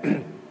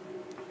then,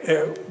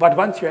 but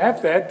once you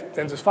have that,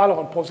 then the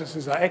Faleron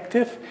processes are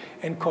active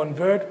and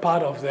convert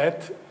part of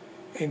that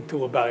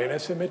into a baryon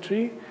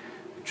asymmetry,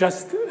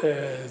 just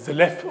the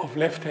left of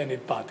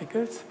left-handed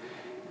particles.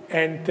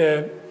 And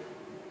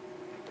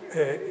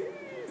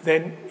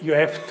then you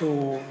have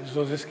to,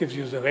 so this gives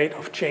you the rate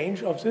of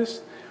change of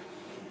this,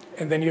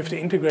 and then you have to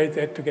integrate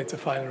that to get the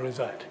final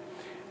result.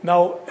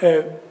 Now,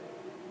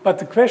 but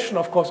the question,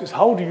 of course, is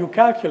how do you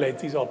calculate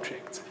these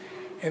objects?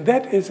 And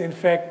that is, in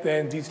fact,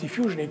 then these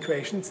diffusion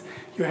equations.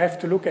 You have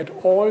to look at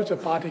all the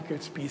particle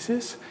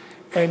species,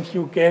 and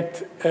you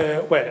get,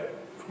 well,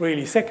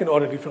 really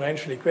second-order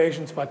differential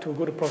equations, but to a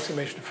good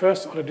approximation,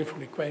 first-order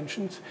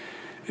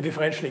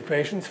differential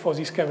equations for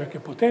these chemical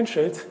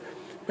potentials,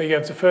 where you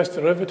have the first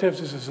derivative.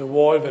 This is the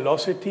wall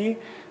velocity.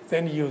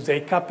 Then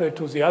they couple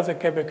to the other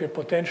chemical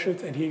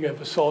potentials, and here you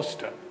have a source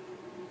term.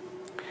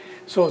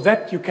 So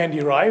that you can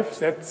derive.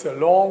 That's a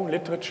long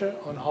literature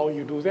on how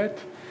you do that,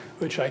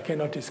 which I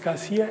cannot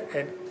discuss here.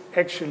 And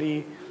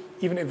actually,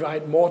 even if I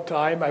had more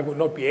time, I would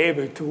not be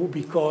able to,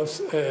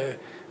 because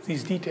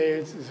these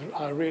details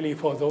are really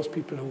for those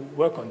people who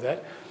work on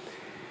that.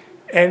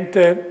 And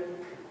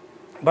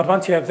but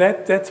once you have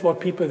that, that's what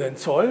people then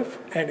solve.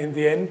 And in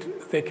the end,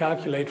 they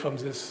calculate from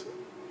this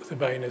the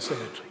baryon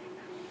asymmetry.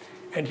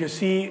 And you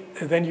see,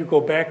 then you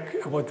go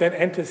back, what then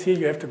enters here,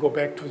 you have to go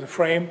back to the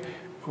frame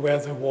where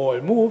the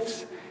wall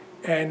moves.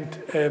 And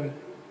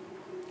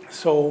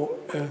so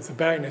the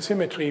baryon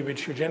asymmetry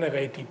which you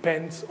generate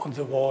depends on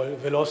the wall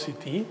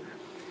velocity.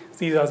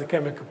 These are the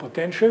chemical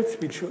potentials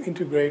which you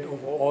integrate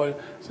over all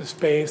the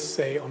space,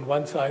 say, on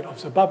one side of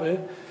the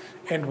bubble.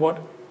 And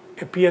what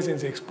appears in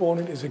the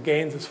exponent is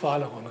again this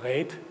Faleron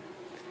rate.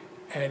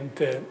 And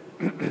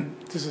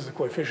this is a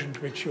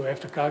coefficient which you have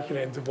to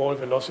calculate, and the wall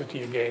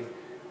velocity again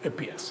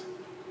appears.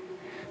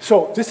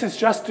 So this is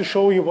just to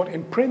show you what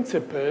in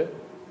principle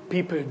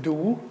people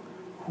do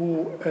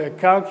who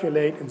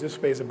calculate in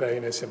this way the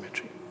baryon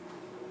asymmetry.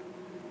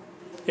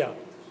 Yeah.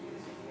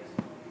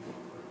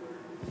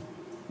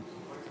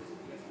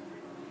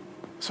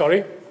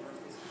 Sorry?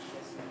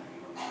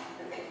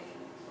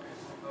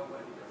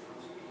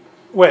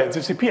 Well, the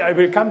CP, I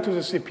will come to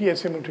the CP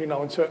asymmetry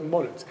now in certain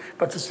models.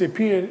 But the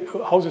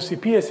CP, how the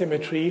CP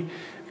asymmetry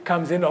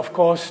comes in, of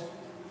course,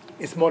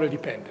 is model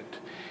dependent.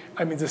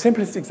 I mean, the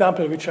simplest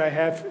example which I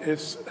have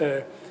is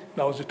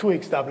now the 2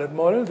 Higgs doublet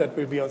model that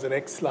will be on the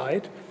next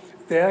slide.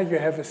 There you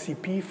have a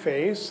CP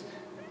phase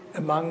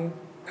among,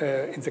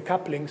 in the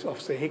couplings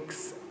of the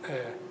Higgs,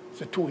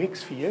 the 2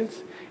 Higgs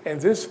fields. And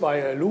this,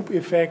 via a loop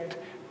effect,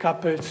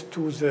 couples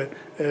to the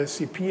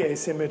CP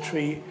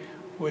asymmetry,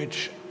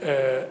 which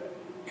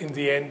in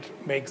the end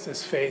makes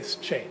this phase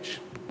change.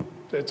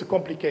 So it's a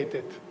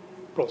complicated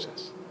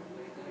process.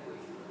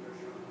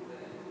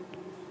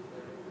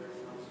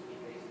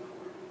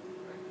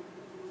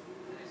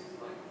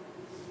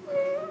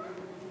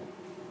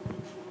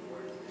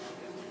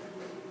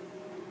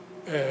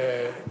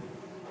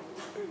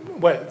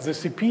 Well, the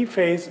CP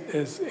phase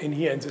is in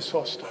here in the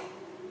source term.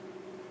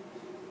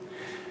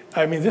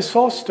 I mean, this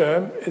source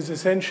term is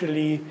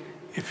essentially,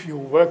 if you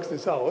work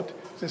this out,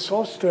 the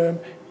source term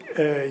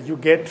you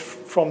get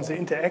from the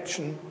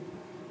interaction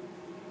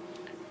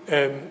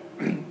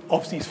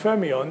of these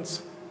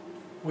fermions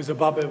with a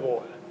bubble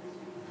wall.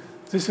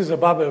 This is a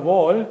bubble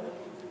wall,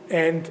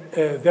 and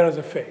there is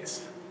a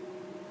phase.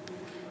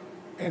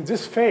 And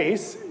this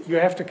phase, you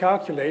have to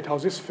calculate how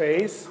this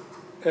phase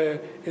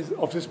is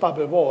of this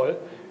bubble wall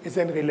is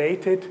then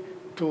related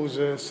to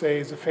the,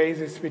 say, the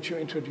phases which you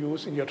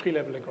introduce in your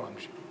tree-level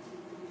Lagrange.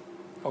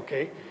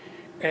 Okay,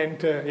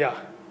 and yeah,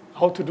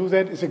 how to do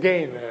that is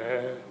again,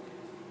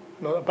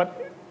 no,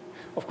 but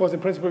of course,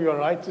 in principle, you are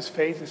right. This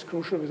phase is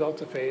crucial. Without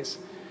the phase,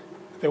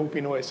 there would be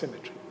no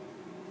asymmetry.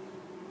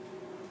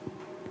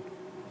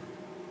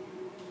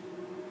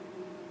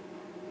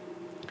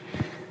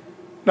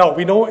 Now,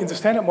 we know in the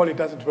standard model it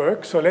doesn't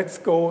work, so let's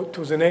go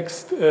to the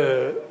next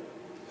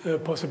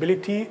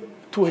possibility,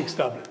 2 Higgs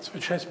doublets,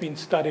 which has been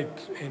studied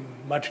in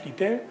much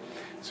detail.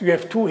 So you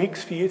have 2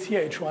 Higgs fields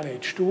here, H1,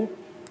 H2.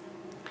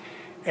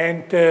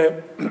 And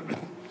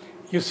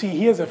you see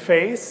here the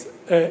phase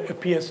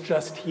appears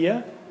just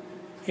here.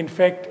 In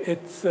fact,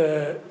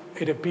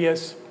 it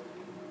appears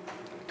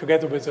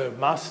together with a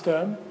mass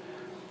term.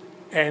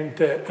 And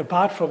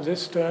apart from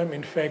this term,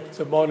 in fact,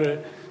 the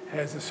model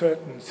has a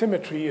certain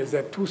symmetry, a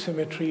Z2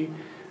 symmetry,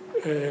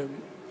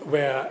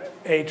 where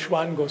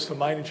H1 goes to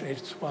minus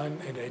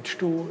H1 and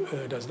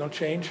H2 does not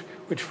change,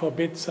 which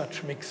forbids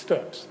such mixed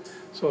terms.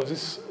 So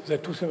this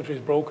Z2 symmetry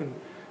is broken.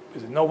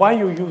 Now, why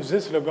you use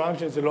this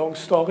Lagrangian is a long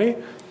story,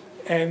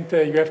 and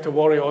you have to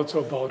worry also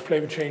about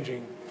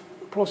flavor-changing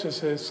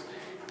processes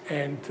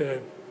and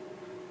the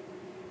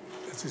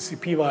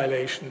CP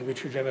violation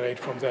which you generate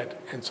from that,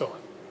 and so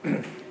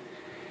on.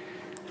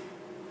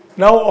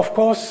 Now, of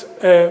course,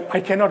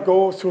 I cannot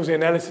go through the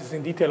analysis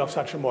in detail of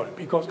such a model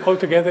because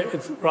altogether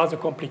it's rather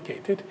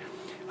complicated.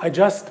 I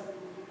just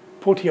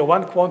put here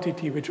one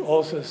quantity which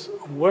authors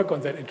who work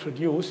on that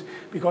introduce,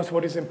 because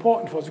what is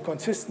important for the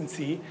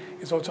consistency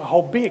is also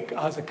how big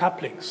are the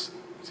couplings,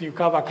 the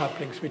Yukawa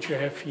couplings which you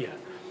have here.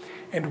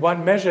 And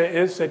one measure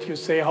is that you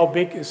say how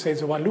big is, say,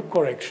 the one loop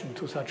correction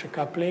to such a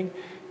coupling,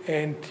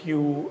 and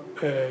you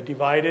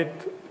divide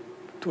it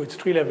to its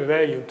tree-level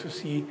value to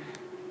see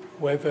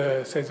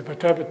whether, say, the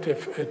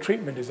perturbative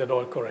treatment is at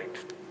all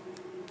correct.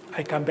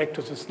 I come back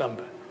to this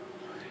number.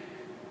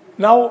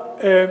 Now,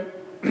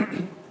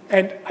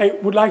 and I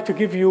would like to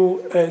give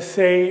you,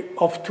 say,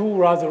 of two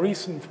rather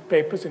recent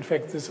papers, in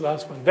fact, this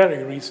last one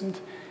very recent,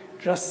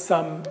 just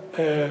some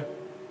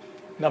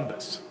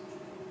numbers.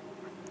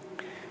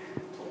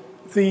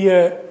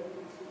 The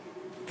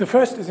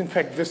first is, in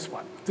fact, this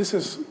one.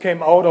 This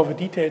came out of a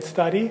detailed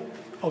study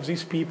of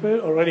these people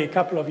already a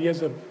couple of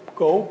years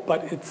ago,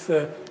 but it's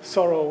a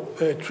thorough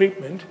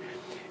treatment.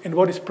 And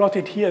what is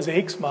plotted here is a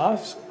Higgs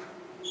mass.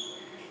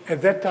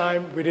 At that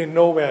time, we didn't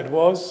know where it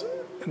was.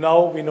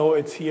 Now we know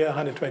it's here,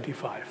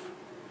 125.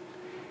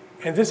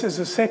 And this is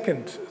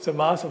the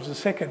mass of the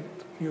second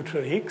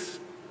neutral Higgs,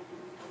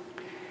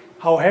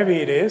 how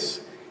heavy it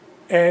is.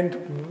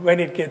 And when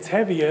it gets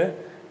heavier,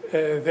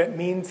 that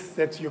means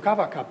that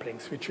Yukawa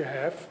couplings which you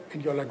have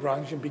in your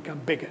Lagrangian become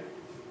bigger.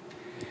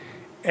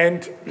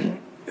 And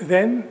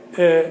then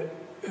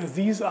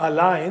these are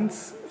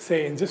lines,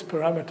 say, in this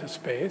parameter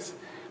space,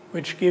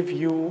 which give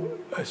you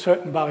a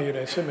certain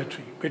baryonic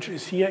symmetry, which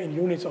is here in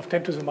units of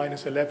 10 to the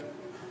minus 11.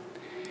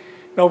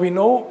 Now we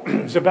know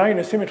the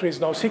baryonic symmetry is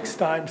now 6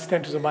 times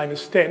 10 to the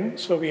minus 10,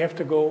 so we have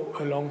to go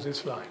along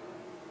this line.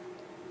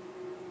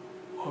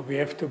 Or we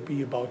have to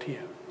be about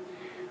here.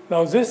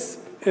 Now this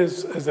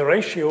is the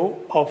ratio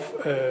of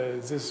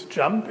this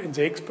jump in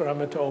the Higgs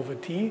parameter over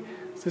T.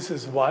 This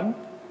is 1.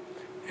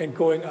 And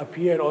going up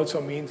here, it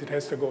also means it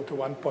has to go to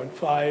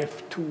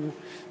 1.5, 2.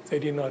 They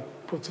did not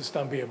put this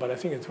number here, but I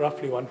think it's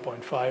roughly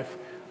 1.5,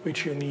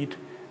 which you need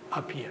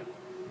up here.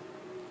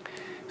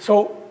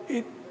 So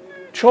it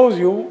shows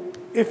you,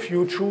 if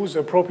you choose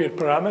appropriate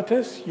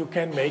parameters, you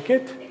can make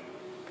it.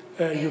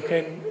 You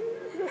can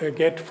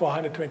get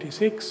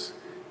 426.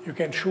 You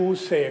can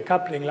choose, say, a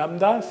coupling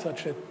lambda,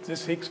 such that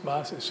this Higgs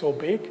mass is so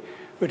big,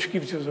 which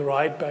gives you the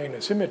right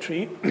baryonic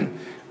symmetry.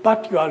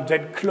 But you are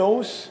then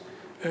close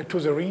to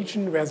the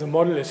region where the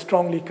model is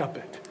strongly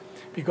coupled,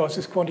 because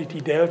this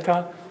quantity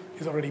delta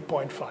is already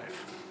 0.5.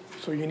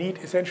 So you need,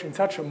 essentially, in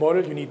such a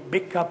model, you need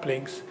big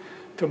couplings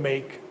to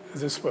make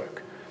this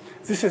work.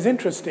 This is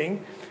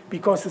interesting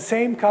because the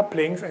same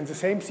couplings and the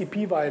same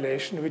CP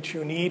violation which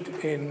you need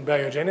in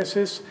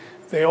baryogenesis,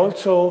 they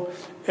also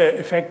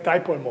affect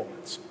dipole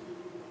moments.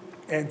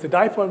 And the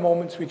dipole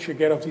moments which you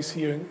get of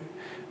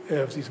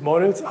these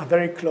models are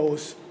very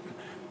close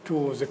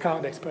to the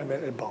current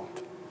experimental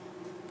bound.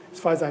 As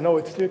far as I know,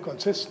 it's still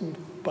consistent,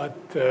 but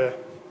yeah,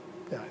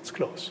 it's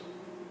close.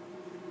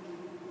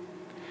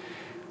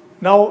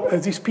 Now,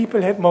 these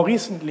people had more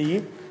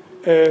recently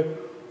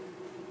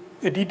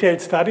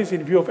detailed studies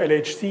in view of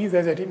LHC.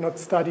 They did not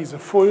study the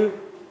full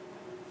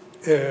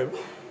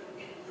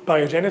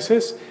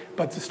baryogenesis,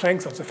 but the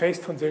strength of the phase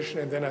transition,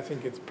 and then I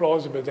think it's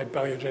plausible that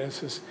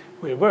baryogenesis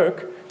will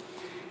work.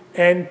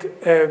 And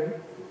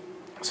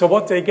so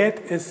what they get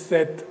is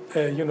that,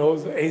 you know,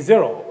 the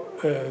A0,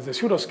 the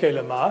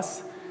pseudoscalar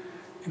mass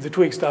in the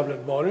 2Higgs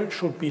doublet model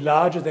should be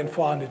larger than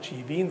 400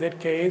 GeV in that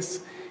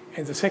case,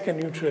 and the second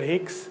neutral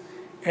Higgs,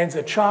 and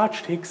the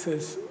charged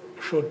Higgses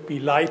should be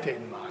lighter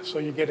in mass. So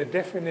you get a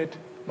definite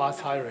mass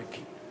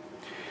hierarchy,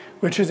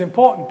 which is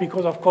important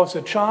because, of course,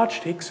 the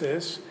charged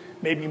Higgses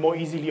may be more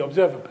easily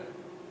observable.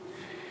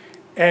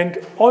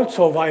 And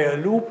also via a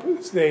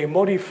loop, they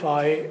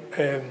modify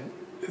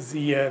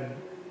the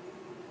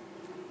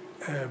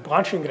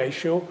branching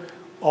ratio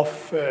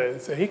of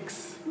the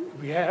Higgs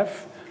we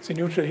have, the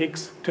neutral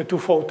Higgs, to 2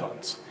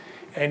 photons.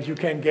 And you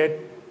can get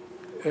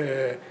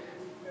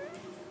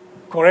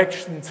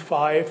corrections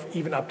 5,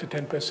 even up to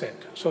 10%.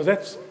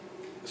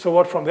 So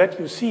what from that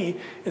you see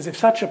is if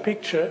such a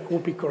picture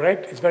would be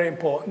correct, it's very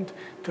important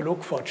to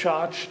look for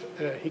charged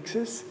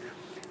Higgses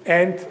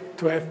and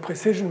to have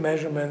precision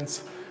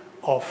measurements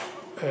of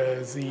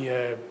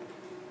the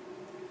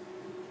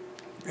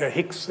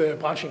Higgs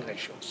branching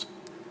ratios.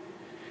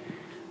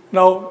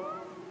 Now,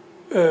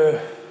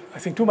 I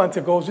think 2 months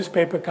ago, this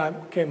paper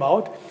came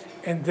out,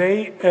 and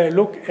they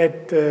look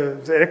at the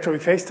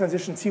electroweak phase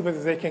transition, see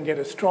whether they can get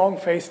a strong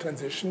phase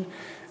transition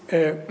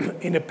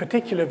in a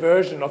particular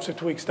version of the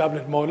 2x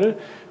doublet model,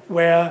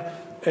 where,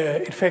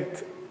 in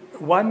fact,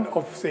 one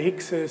of the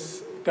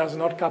Higgses does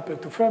not couple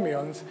to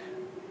fermions,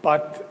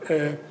 but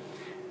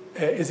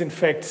is in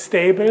fact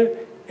stable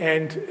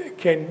and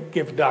can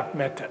give dark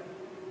matter.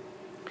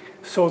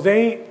 So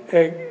they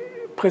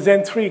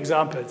present 3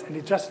 examples, and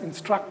it's just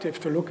instructive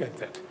to look at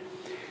that.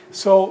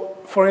 So,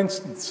 for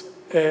instance,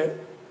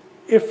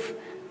 if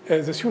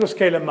the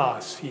pseudoscalar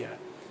mass here,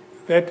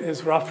 that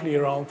is roughly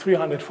around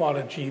 300,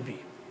 400 GeV.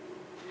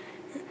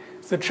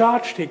 The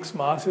charged Higgs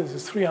mass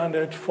is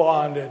 300,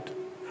 400,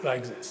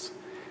 like this.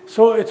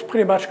 So it's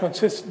pretty much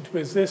consistent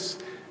with this.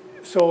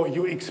 So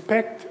you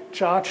expect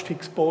charged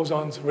Higgs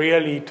bosons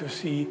really to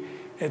see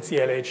at the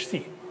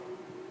LHC.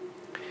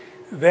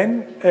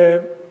 Then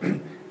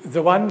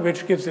the one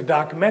which gives the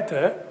dark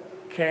matter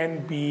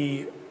can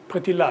be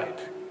pretty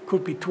light.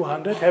 Could be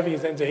 200, heavier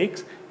than the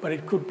Higgs, but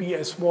it could be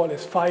as small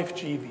as 5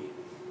 GeV.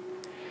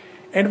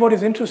 And what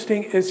is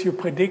interesting is you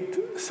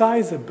predict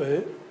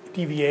sizable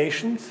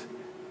deviations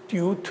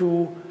due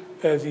to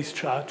these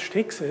charged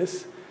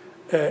Higgses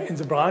in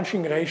the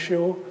branching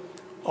ratio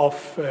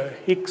of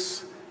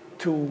Higgs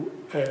to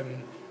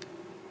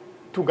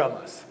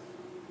gammas.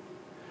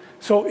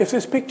 So if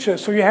this picture,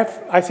 so you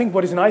have, I think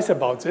what is nice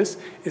about this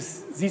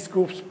is these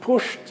groups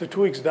push the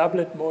 2x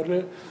doublet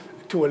model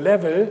to a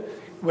level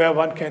where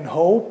one can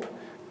hope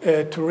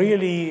to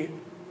really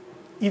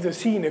either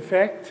see an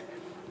effect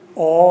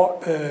or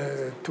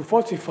to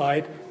falsify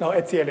it now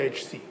at the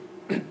LHC.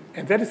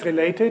 And that is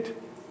related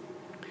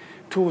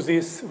to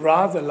this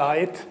rather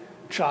light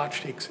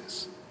charged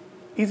Higgses.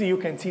 Either you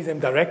can see them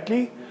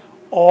directly,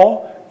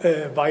 or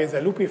via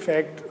the loop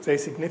effect, they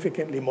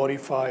significantly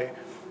modify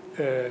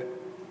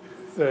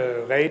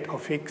the rate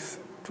of Higgs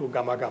to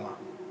gamma gamma.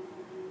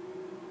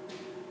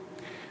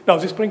 Now,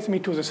 this brings me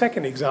to the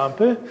second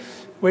example,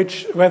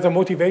 where the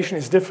motivation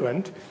is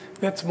different.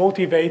 That's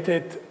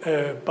motivated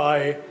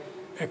by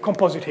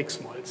composite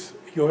Higgs modes.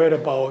 You heard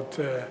about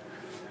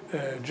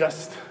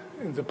just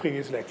in the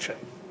previous lecture.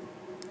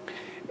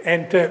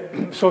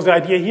 And so the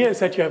idea here is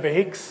that you have a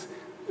Higgs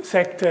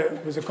sector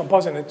with a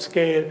composite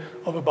scale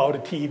of about a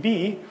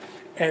TeV,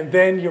 and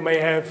then you may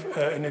have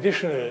an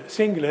additional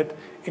singlet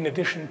in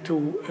addition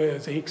to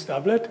the Higgs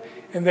doublet,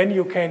 and then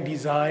you can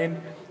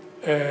design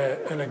a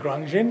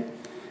Lagrangian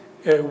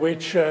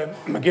which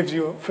gives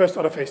you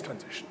first-order phase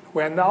transition.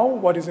 Where now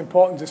what is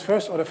important, this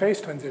first-order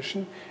phase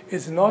transition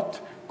is not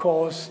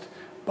caused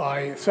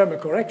by thermal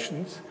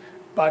corrections,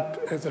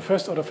 but the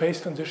first-order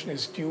phase transition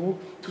is due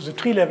to the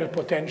tree-level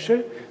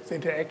potential, the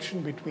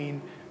interaction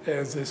between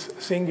this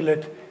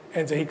singlet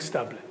and the Higgs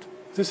doublet.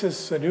 This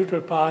is the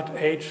neutral part,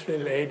 h,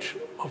 little h,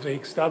 of the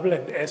Higgs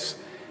doublet, and S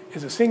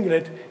is a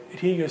singlet. And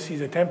here you see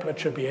the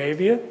temperature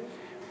behavior,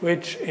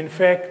 which in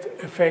fact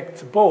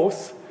affects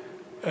both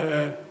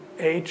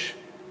h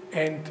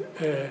and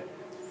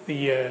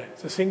the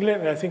singlet.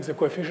 And I think the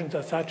coefficients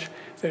are such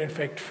that in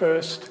fact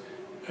first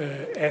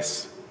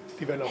S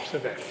develops the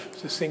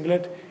VEF, the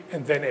singlet,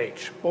 and then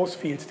H. Both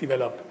fields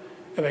develop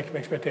a vacuum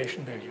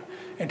expectation value.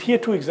 And here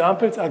 2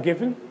 examples are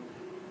given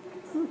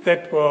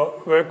that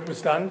work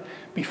was done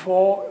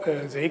before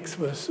the Higgs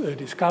was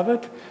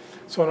discovered.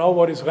 So now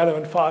what is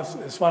relevant for us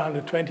is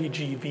 120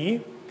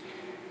 GeV.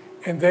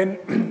 And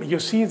then you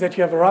see that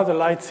you have a rather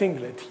light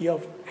singlet here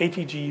of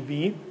 80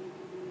 GeV.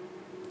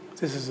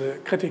 This is a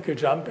critical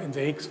jump in the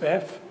Higgs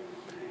VEF.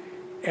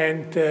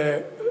 And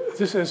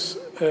this is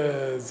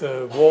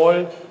the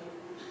wall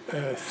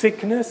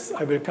thickness.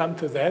 I will come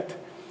to that.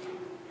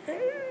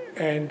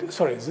 And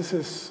sorry, this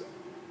is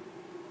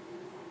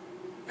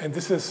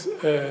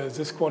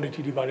this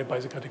quantity divided by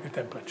the critical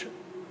temperature.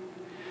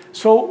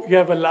 So you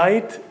have a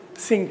light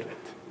singlet,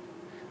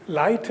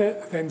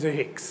 lighter than the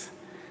Higgs,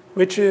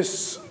 which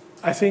is,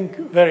 I think,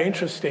 very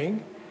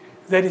interesting.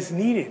 That is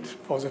needed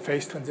for the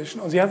phase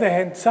transition. On the other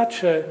hand,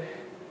 such a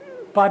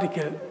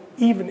particle,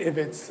 even if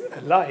it's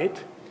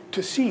light,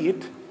 to see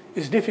it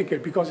is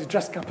difficult because it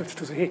just couples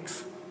to the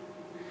Higgs.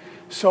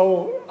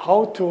 So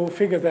how to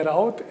figure that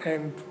out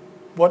and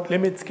what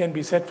limits can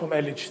be set from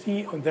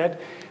LHC on that,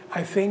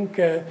 I think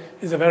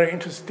is a very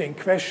interesting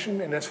question.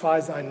 And as far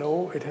as I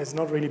know, it has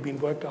not really been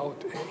worked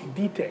out in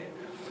detail.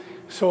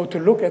 So to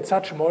look at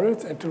such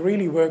models and to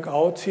really work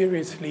out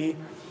seriously,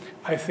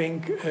 I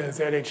think the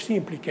LHC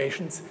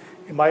implications,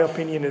 in my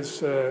opinion,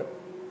 is an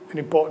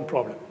important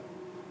problem.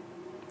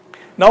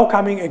 Now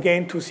coming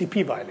again to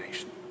CP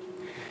violation.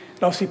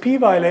 Now CP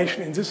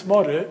violation in this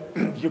model,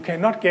 you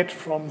cannot get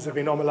from the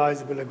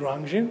renormalizable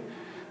Lagrangian,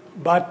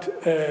 but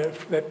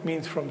that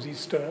means from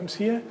these terms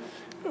here,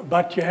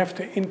 but you have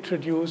to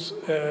introduce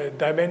a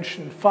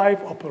dimension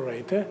 5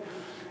 operator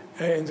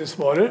in this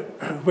model,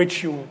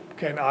 which you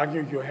can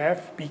argue you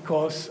have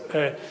because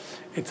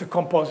it's a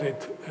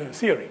composite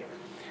theory.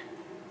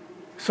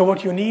 So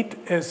what you need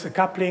is a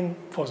coupling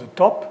for the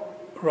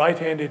top,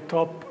 right-handed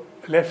top,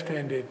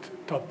 left-handed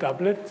top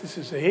doublet. This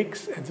is a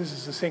Higgs, and this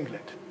is a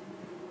singlet.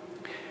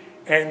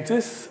 And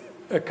this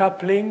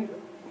coupling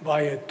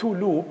via 2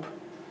 loop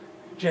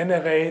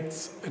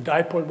generates a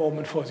dipole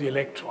moment for the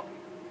electron,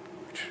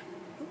 which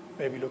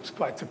maybe looks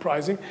quite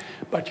surprising.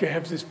 But you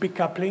have this big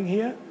coupling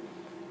here.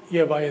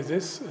 Here via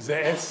this,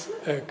 the S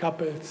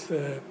couples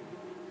to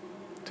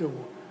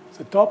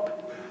the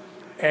top.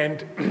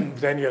 And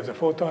then you have the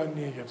photon,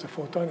 here you have the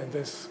photon, and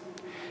this.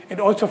 And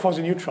also for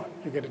the neutron,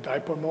 you get a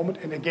dipole moment.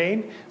 And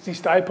again,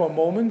 these dipole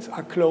moments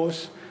are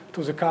close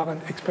to the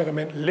current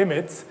experimental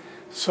limits.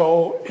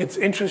 So it's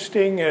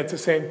interesting and at the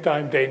same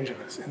time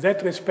dangerous. In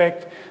that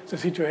respect, the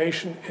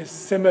situation is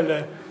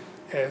similar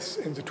as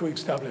in the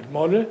 2x doublet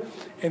model.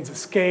 And the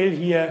scale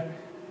here,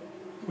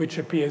 which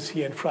appears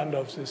here in front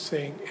of this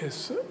thing,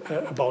 is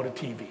about a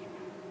TV.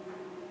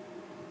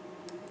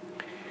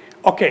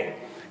 Okay,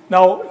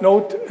 now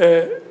note,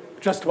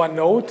 just one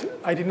note.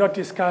 I did not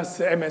discuss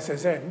the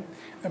MSSM.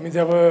 I mean,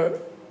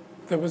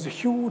 there was a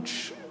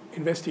huge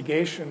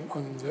investigation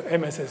on the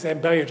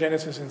MSSM,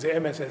 baryogenesis in the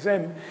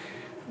MSSM,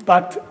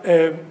 but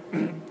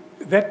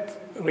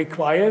that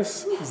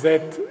requires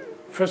that,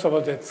 first of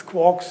all, that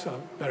quarks are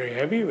very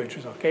heavy, which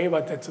is okay,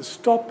 but that the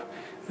stop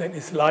then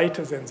is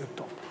lighter than the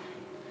top.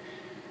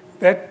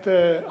 That,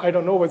 I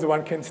don't know whether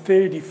one can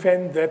still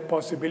defend that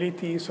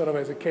possibility, sort of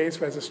as a case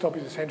where the stop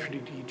is essentially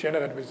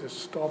degenerate with the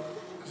stop.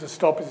 The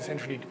stop is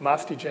essentially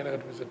mass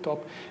degenerate with the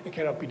top. It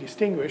cannot be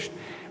distinguished.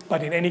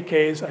 But in any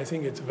case, I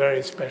think it's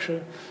very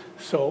special.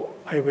 So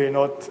I will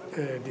not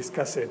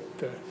discuss it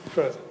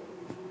further.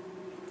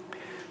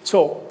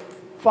 So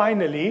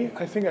finally,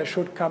 I think I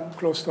should come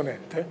close to an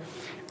end.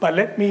 But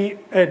let me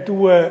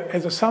do,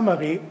 as a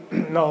summary,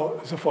 now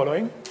the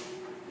following.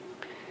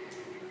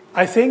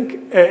 I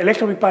think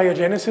electroweak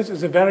baryogenesis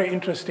is a very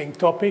interesting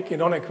topic in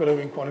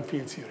non-equilibrium quantum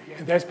field theory.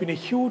 And there's been a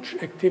huge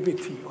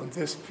activity on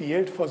this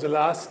field for the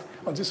last,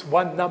 on this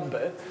one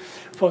number,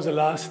 for the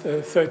last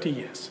 30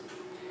 years.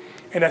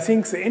 And I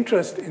think the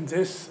interest in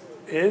this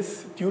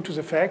is due to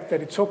the fact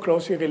that it's so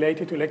closely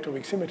related to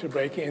electroweak symmetry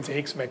breaking and the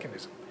Higgs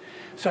mechanism.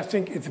 So I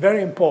think it's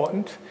very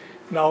important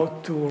now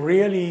to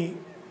really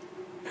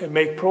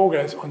make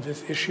progress on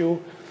this issue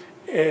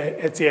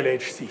at the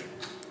LHC.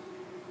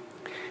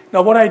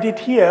 Now, what I did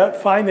here,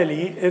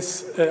 finally,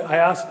 is I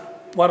asked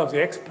one of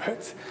the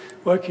experts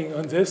working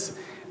on this,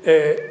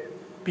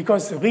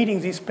 because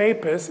reading these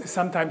papers is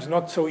sometimes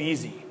not so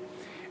easy.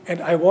 And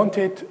I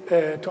wanted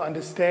to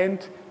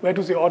understand where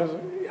do the orders,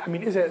 I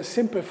mean, is there a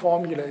simple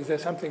formula? Is there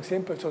something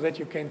simple so that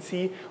you can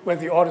see where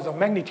the orders of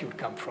magnitude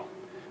come from?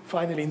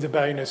 Finally, in the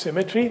baryon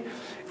symmetry.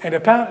 And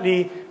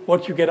apparently,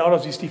 what you get out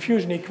of these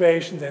diffusion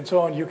equations and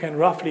so on, you can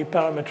roughly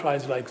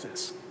parameterize like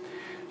this.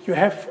 You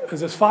have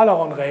the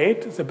Sfalaron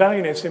rate, the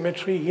baryon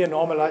symmetry here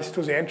normalized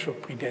to the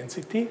entropy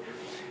density,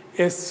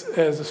 is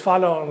the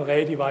Sfalaron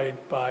rate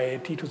divided by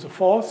t to the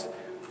fourth,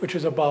 which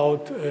is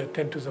about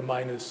 10 to the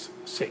minus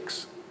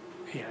 6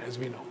 here, as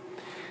we know.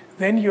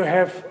 Then you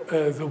have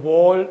the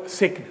wall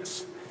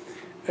thickness.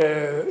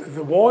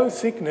 The wall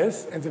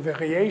thickness and the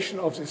variation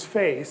of this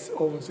phase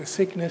over the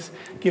thickness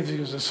gives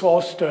you the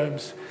source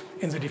terms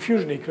in the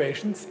diffusion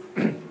equations,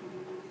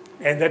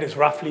 and that is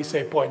roughly,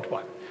 say,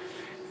 0.1.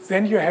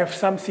 Then you have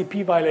some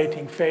CP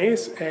violating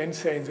phase, and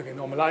say in the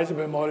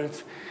renormalizable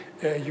models,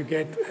 you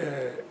get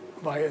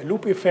via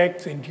loop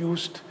effects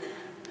induced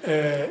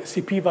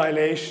CP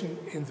violation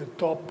in the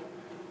top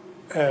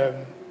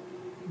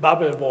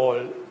bubble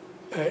wall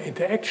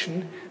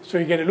interaction. So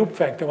you get a loop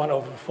factor 1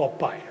 over 4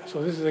 pi.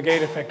 So this is a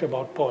gain effect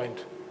about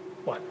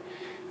 0.1.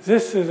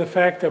 This is a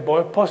factor,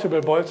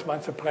 possible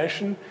Boltzmann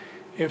suppression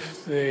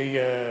if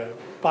the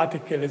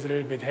particle is a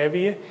little bit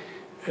heavy,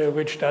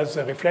 which does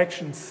the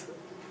reflections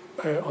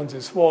on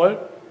this wall.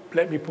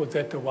 Let me put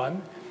that to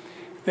 1.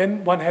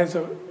 Then one has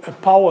a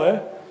power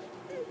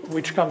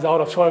which comes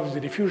out of solving the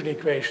diffusion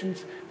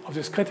equations of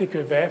this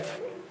critical VEF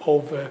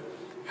over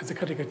the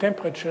critical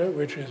temperature,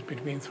 which is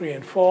between 3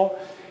 and 4.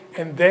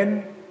 And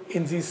then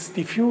in these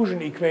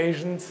diffusion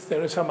equations,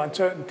 there is some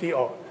uncertainty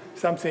or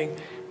something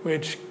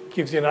which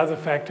gives you another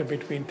factor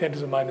between 10 to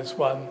the minus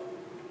 1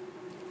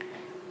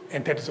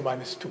 and 10 to the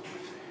minus 2.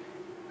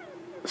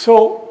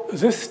 So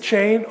this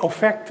chain of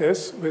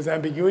factors with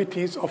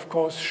ambiguities, of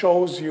course,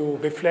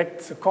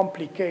 reflects the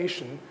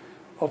complication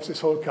of this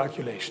whole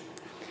calculation.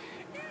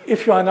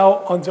 If you are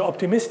now on the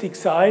optimistic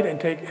side and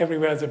take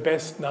everywhere the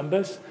best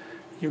numbers,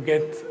 you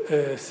get,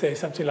 say,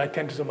 something like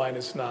 10 to the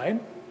minus 9.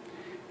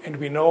 And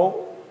we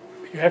know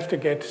you have to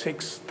get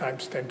 6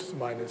 times 10 to the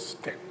minus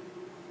 10.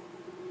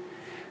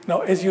 Now,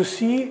 as you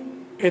see,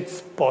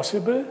 it's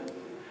possible,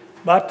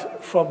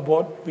 but from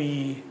what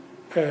we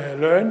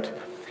learned,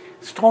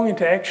 strong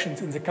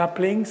interactions in the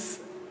couplings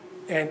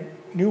and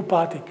new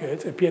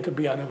particles appear to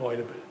be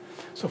unavoidable.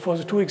 So for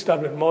the 2x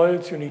doublet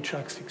models, you need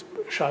charged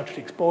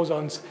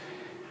exposons.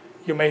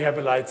 You may have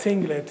a light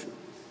singlet.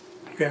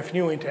 You have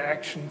new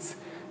interactions.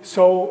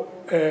 So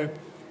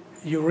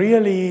you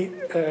really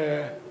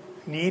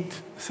need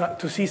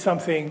to see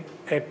something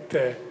at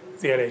the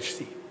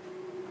LHC.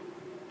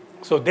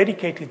 So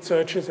dedicated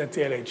searches at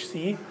the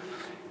LHC,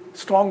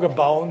 stronger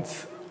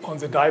bounds on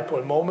the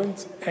dipole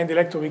moments, and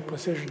electroweak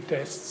precision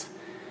tests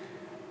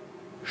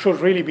should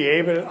really be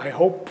able, I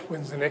hope,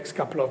 in the next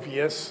couple of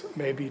years,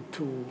 maybe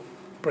to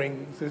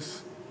bring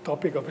this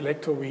topic of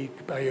electroweak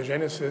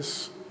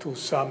baryogenesis to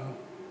some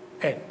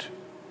end,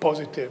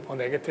 positive or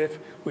negative,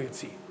 we'll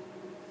see.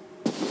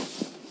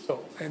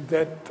 So, and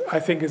that, I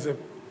think, is a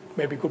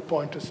maybe good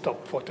point to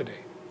stop for today.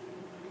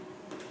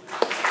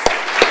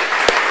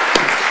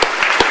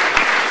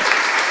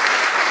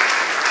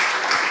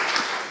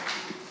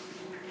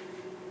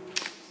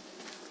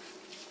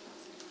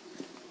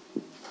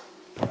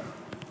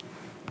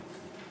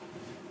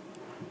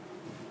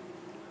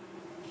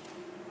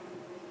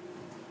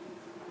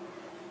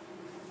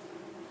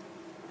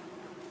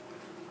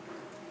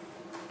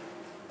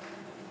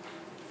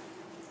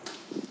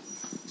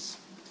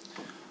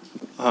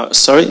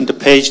 Sorry, in the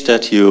page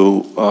that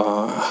you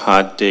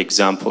had the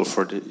example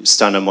for the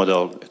standard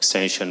model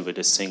extension with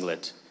a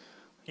singlet,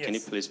 yes. Can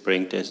you please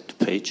bring this to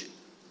page?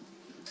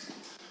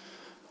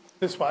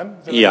 This one?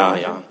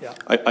 Yeah.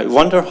 I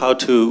wonder how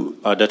to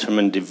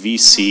determine the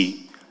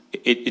VC.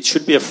 It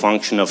should be a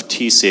function of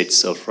TC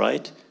itself,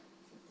 right?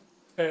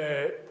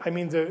 I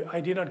mean,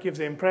 I did not give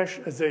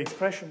the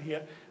expression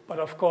here, but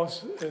of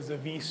course, the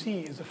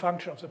VC is a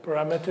function of the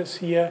parameters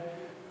here,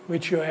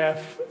 which you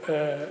have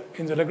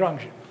in the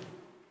Lagrangian.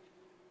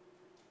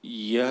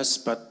 Yes,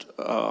 but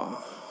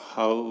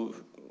how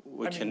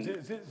we can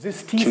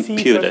this TC,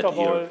 compute first of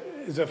all,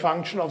 is a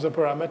function of the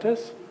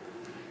parameters.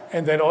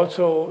 And then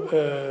also,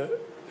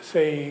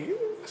 say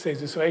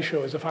this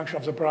ratio is a function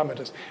of the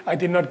parameters. I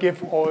did not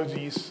give all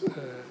these.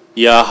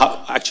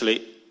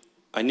 Actually,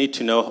 I need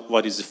to know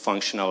what is the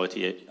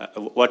functionality.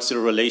 What's the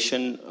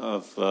relation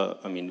of,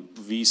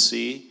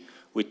 VC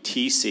with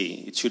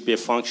TC? It should be a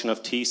function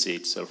of TC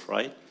itself,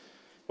 right?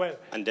 Well,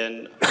 and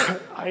then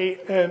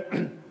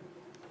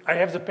I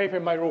have the paper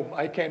in my room.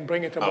 I can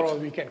bring it tomorrow.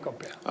 Okay. We can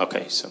compare.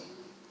 Okay, so.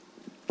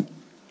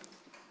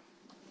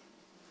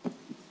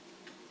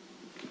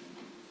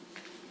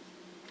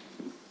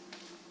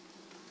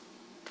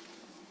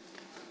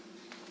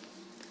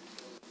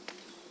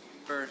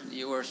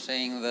 You were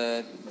saying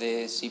that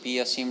the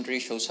CP asymmetry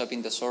shows up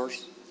in the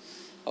source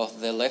of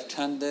the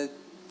left-handed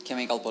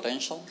chemical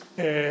potential?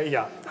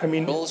 Yeah, I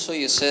mean... But also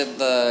you said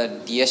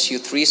that the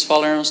SU3's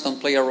tolerance don't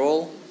play a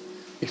role.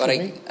 But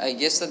I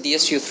guess that the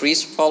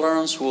SU3's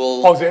tolerance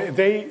will... Oh,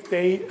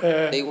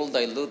 they will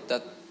dilute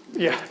that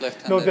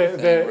left-handed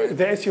thing,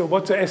 right?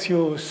 What the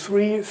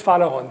SU3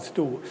 tolerance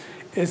do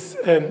is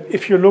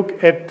if you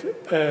look at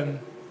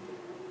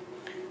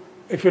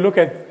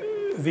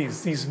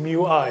these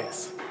mu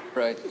i's,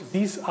 right.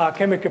 These are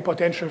chemical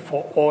potential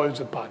for all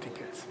the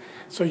particles.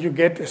 So you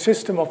get a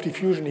system of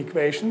diffusion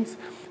equations,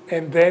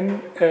 and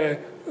then the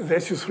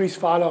SU3's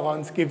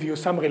tolerance give you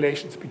some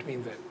relations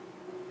between them.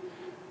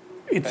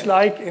 It's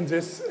like in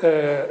this...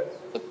 the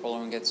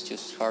problem gets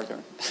just harder.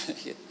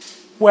 Yeah.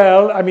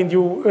 Well, I mean,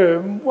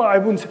 I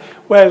wouldn't...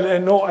 Well,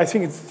 no, I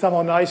think it's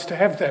somehow nice to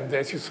have them, the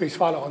SU3's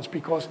tolerance,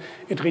 because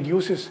it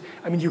reduces...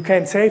 I mean, you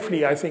can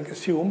safely, I think,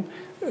 assume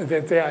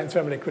that they are in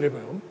thermal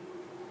equilibrium.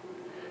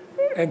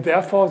 And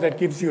therefore, that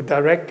gives you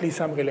directly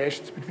some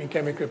relations between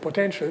chemical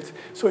potentials.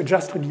 So it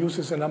just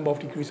reduces the number of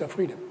degrees of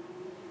freedom.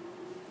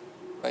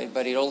 Right,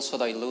 but it also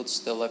dilutes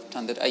the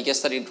left-handed. I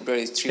guess that it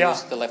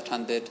reduces the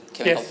left-handed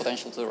chemical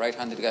potential to the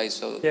right-handed guy.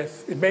 So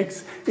yes,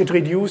 it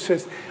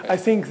reduces. Right. I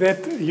think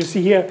that you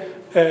see here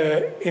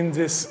in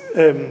this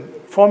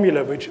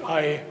formula, which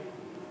I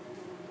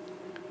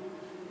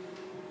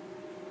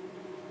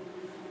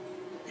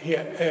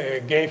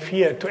gave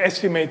here to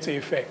estimate the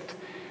effect.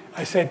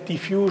 I said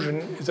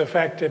diffusion is a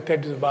factor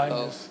 10 to the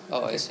minus.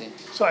 Oh, I see.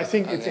 So I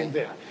think it's in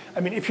there. I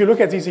mean, if you look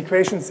at these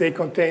equations, they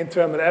contain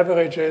thermal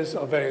averages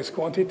of various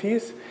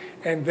quantities,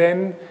 and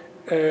then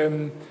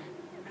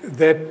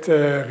that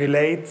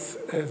relates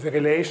the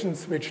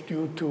relations which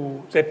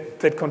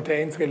that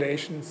contains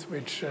relations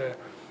which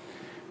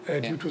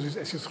due to this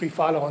SU3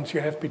 tolerance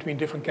you have between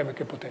different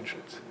chemical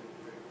potentials.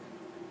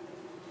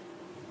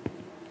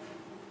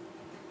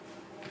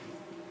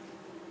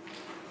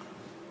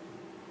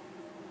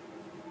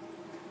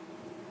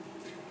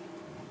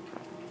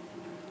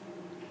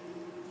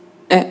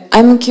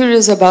 I'm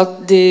curious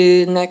about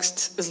the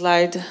next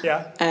slide.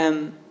 Yeah.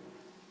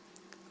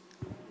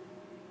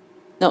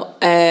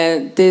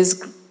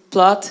 This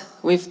plot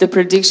with the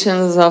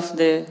predictions of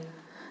the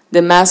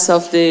mass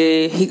of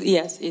the...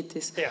 Yes, it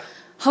is. Yeah.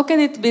 How can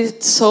it be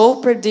so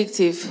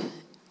predictive,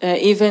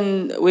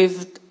 even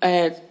with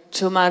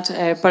too much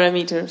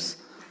parameters?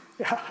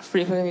 Yeah.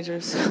 Free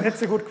parameters.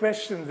 That's a good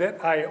question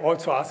that I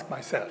also ask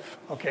myself.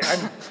 Okay,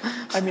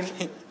 I mean,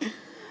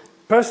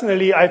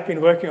 personally, I've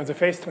been working on the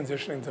phase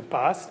transition in the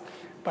past,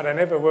 but I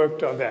never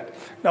worked on that.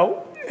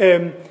 Now,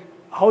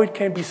 how it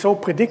can be so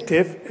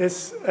predictive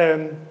is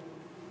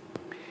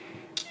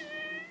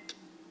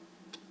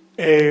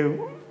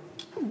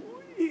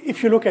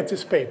if you look at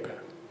this paper.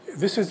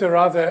 This is a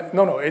rather,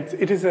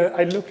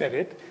 I looked at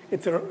it.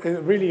 It's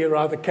really a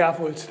rather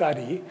careful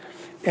study.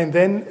 And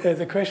then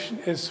the question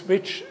is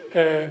which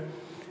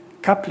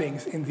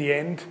couplings in the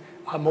end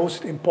are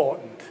most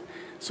important.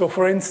 So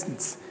for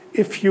instance,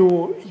 if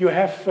you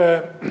have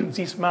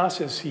these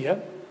masses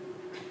here,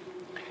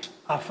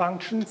 are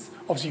functions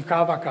of the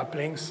Yukawa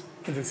couplings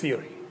in the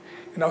theory.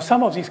 Now,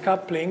 some of these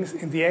couplings,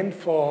 in the end,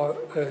 for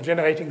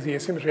generating the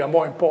asymmetry, are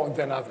more important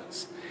than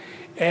others.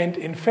 And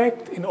in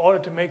fact, in order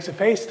to make the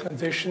phase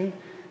transition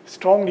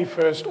strongly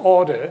first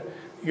order,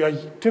 you are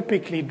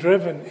typically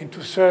driven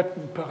into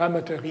certain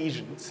parameter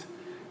regions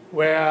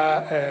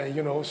where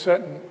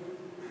certain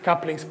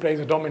couplings play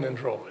the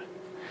dominant role.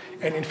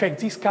 And in fact,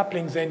 these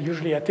couplings then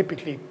usually are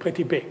typically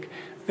pretty big.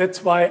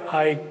 That's why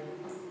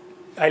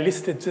I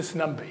listed this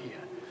number here,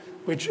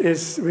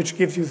 which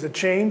gives you the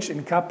change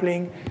in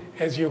coupling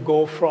as you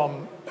go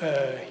from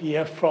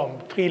here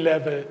from tree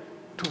level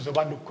to the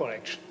one loop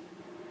correction.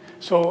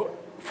 So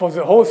for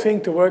the whole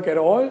thing to work at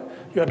all,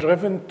 you are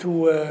driven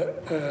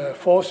to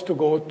forced to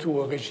go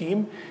to a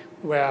regime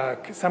where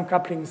some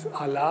couplings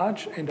are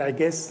large, and I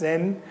guess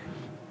then,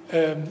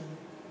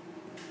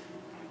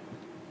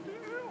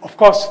 of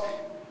course,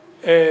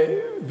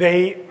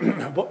 they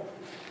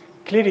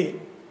clearly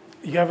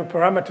you have a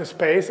parameter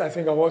space, I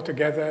think, of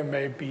altogether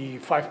maybe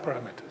 5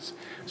 parameters.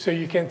 So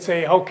you can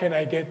say, how can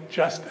I get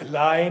just a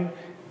line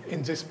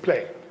in this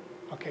plane?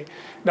 Okay.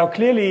 Now,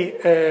 clearly,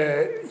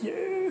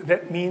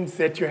 that means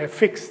that you have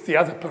fixed the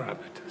other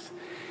parameters.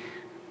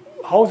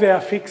 How they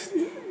are fixed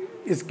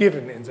is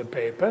given in the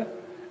paper,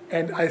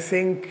 and I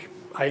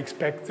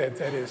expect that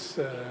that is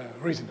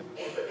reasonable,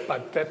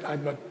 but that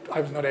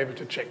I was not able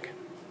to check.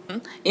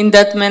 In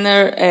that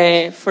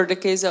manner, for the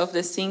case of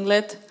the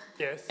singlet,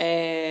 yes,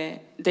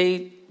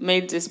 they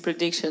made this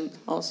prediction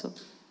also.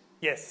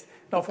 Yes.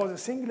 Now, for the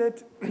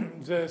singlet,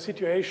 the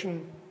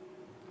situation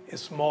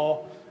is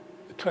more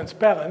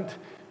transparent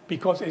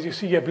because, as you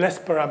see, you have less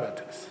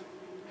parameters.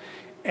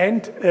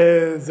 And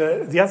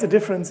the other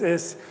difference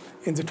is,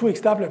 in the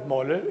 2x doublet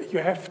model, you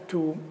have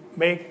to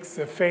make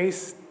the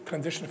phase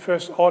transition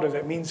first order.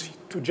 That means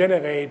to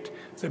generate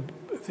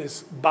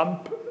this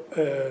bump,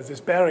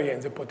 this barrier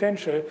in the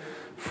potential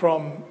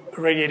from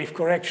radiative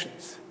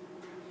corrections.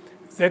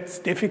 That's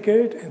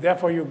difficult, and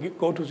therefore you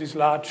go to these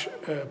large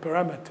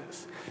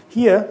parameters.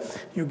 Here,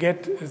 you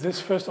get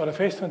this first order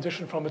phase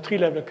transition from a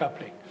tree-level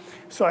coupling.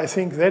 So I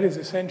think that is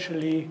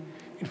essentially,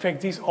 in fact,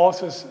 these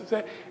authors,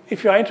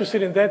 if you are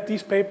interested in that,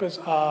 these papers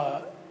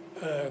are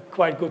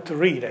quite good to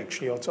read,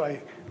 actually. Also,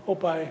 I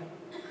hope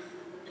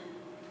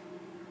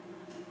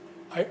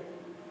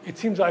it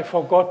seems I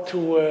forgot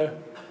to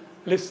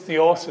list the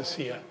authors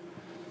here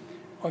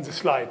on the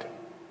slide.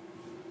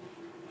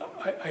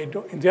 I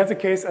don't, in the other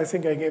case, I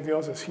think I gave the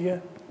authors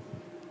here.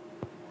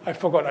 I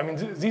forgot. I mean,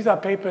 these are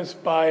papers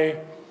by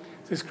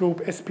this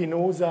group,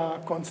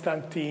 Espinosa,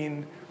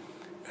 Constantine,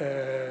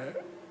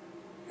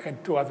 and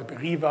 2 other,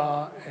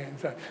 Riva, and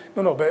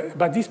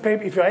but these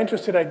papers, if you're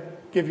interested, I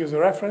give you the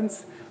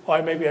reference, or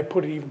maybe I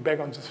put it even back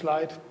on the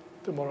slide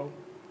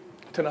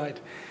tonight.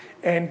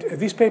 And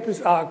these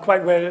papers are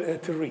quite well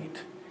to read.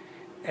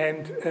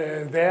 And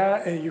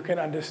there you can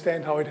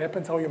understand how it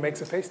happens, how you make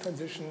the phase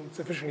transition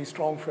sufficiently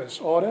strong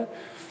first order.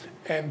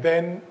 And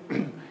then,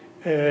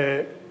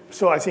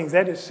 so I think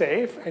that is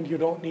safe, and you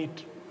don't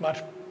need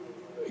much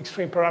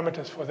extreme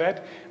parameters for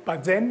that.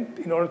 But then,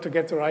 in order to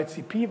get the right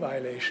CP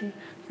violation,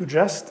 you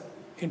just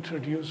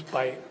introduce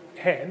by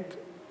hand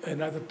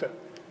another term.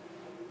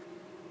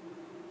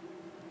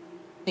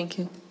 Thank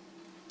you.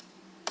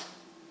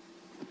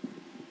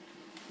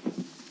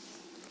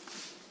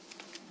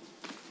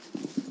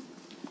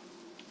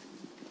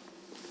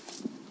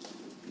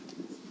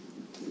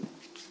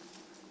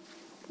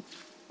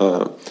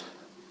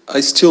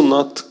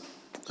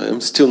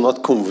 I'm still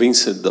not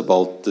convinced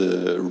about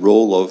the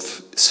role of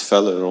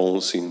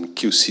sphalerons in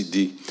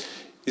QCD.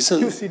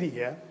 QCD,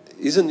 yeah.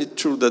 Isn't it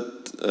true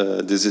that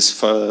this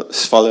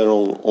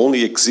sphaleron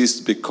only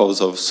exists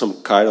because of some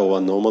chiral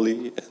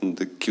anomaly, and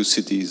the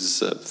QCD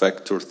is a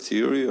vector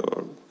theory,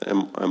 or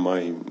am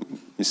I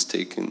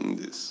mistaken in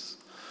this?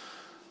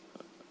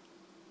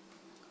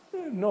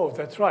 No,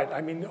 that's right.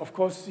 I mean, of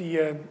course,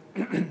 the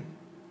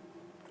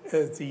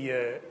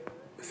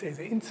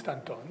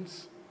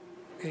instantons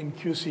in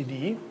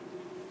QCD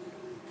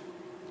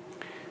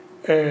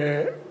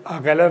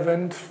are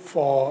relevant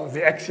for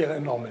the axial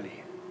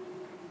anomaly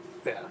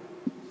there.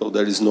 So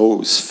there is no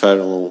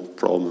sphalerone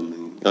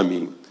problem. I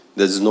mean,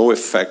 there's no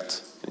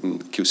effect in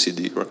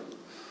QCD, right?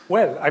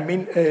 Well, I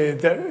mean,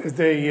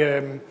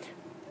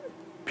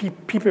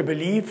 people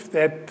believe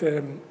that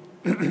the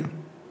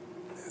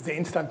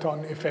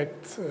instanton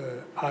effects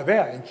are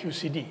there in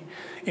QCD.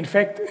 In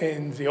fact,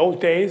 in the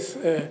old days,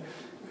 I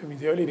mean,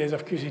 the early days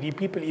of QCD,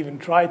 people even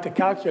tried to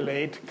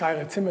calculate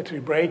chiral symmetry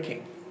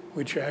breaking,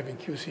 which you have in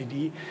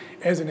QCD,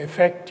 as an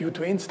effect due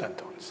to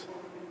instantons.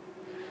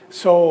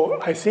 So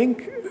I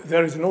think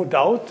there is no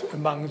doubt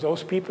among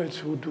those people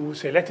who do,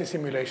 say, lattice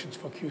simulations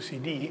for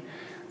QCD,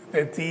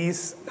 that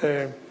these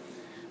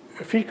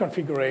field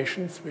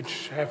configurations,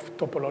 which have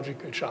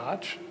topological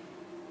charge,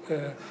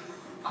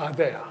 are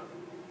there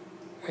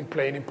and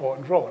play an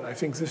important role. I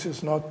think this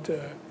is not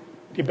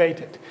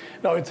debated.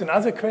 Now, it's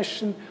another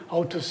question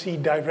how to see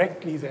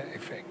directly their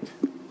effect.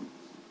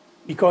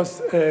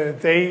 Because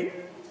the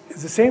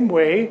same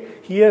way,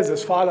 here the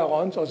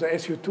sphalerons or the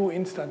SU2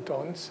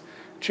 instantons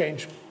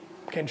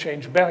can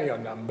change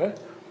baryon number.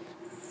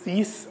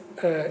 These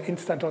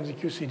instant on the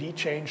QCD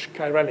change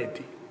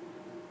chirality.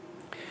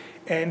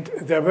 And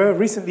there were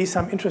recently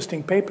some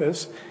interesting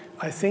papers,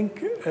 I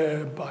think,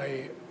 at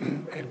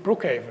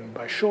Brookhaven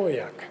by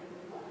Shoryak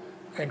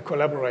and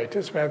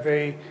collaborators, where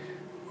they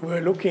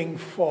were looking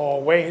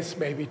for ways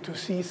maybe to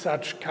see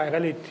such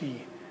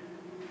chirality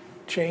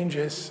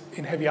changes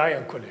in heavy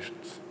ion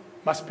collisions.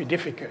 Must be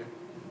difficult,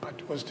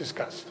 but was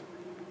discussed.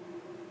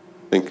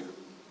 Thank you.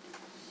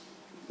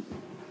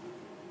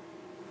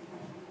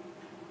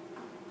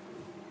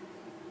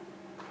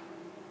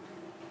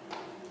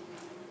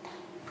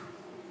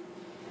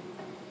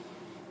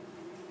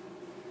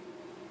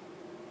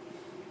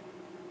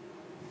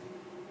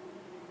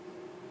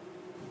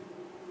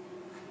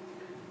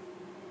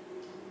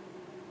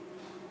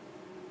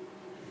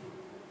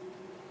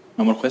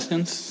 No more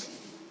questions?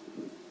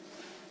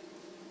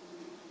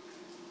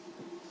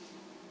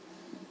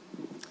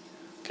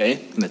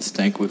 Okay, let's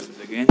thank with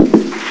it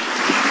again.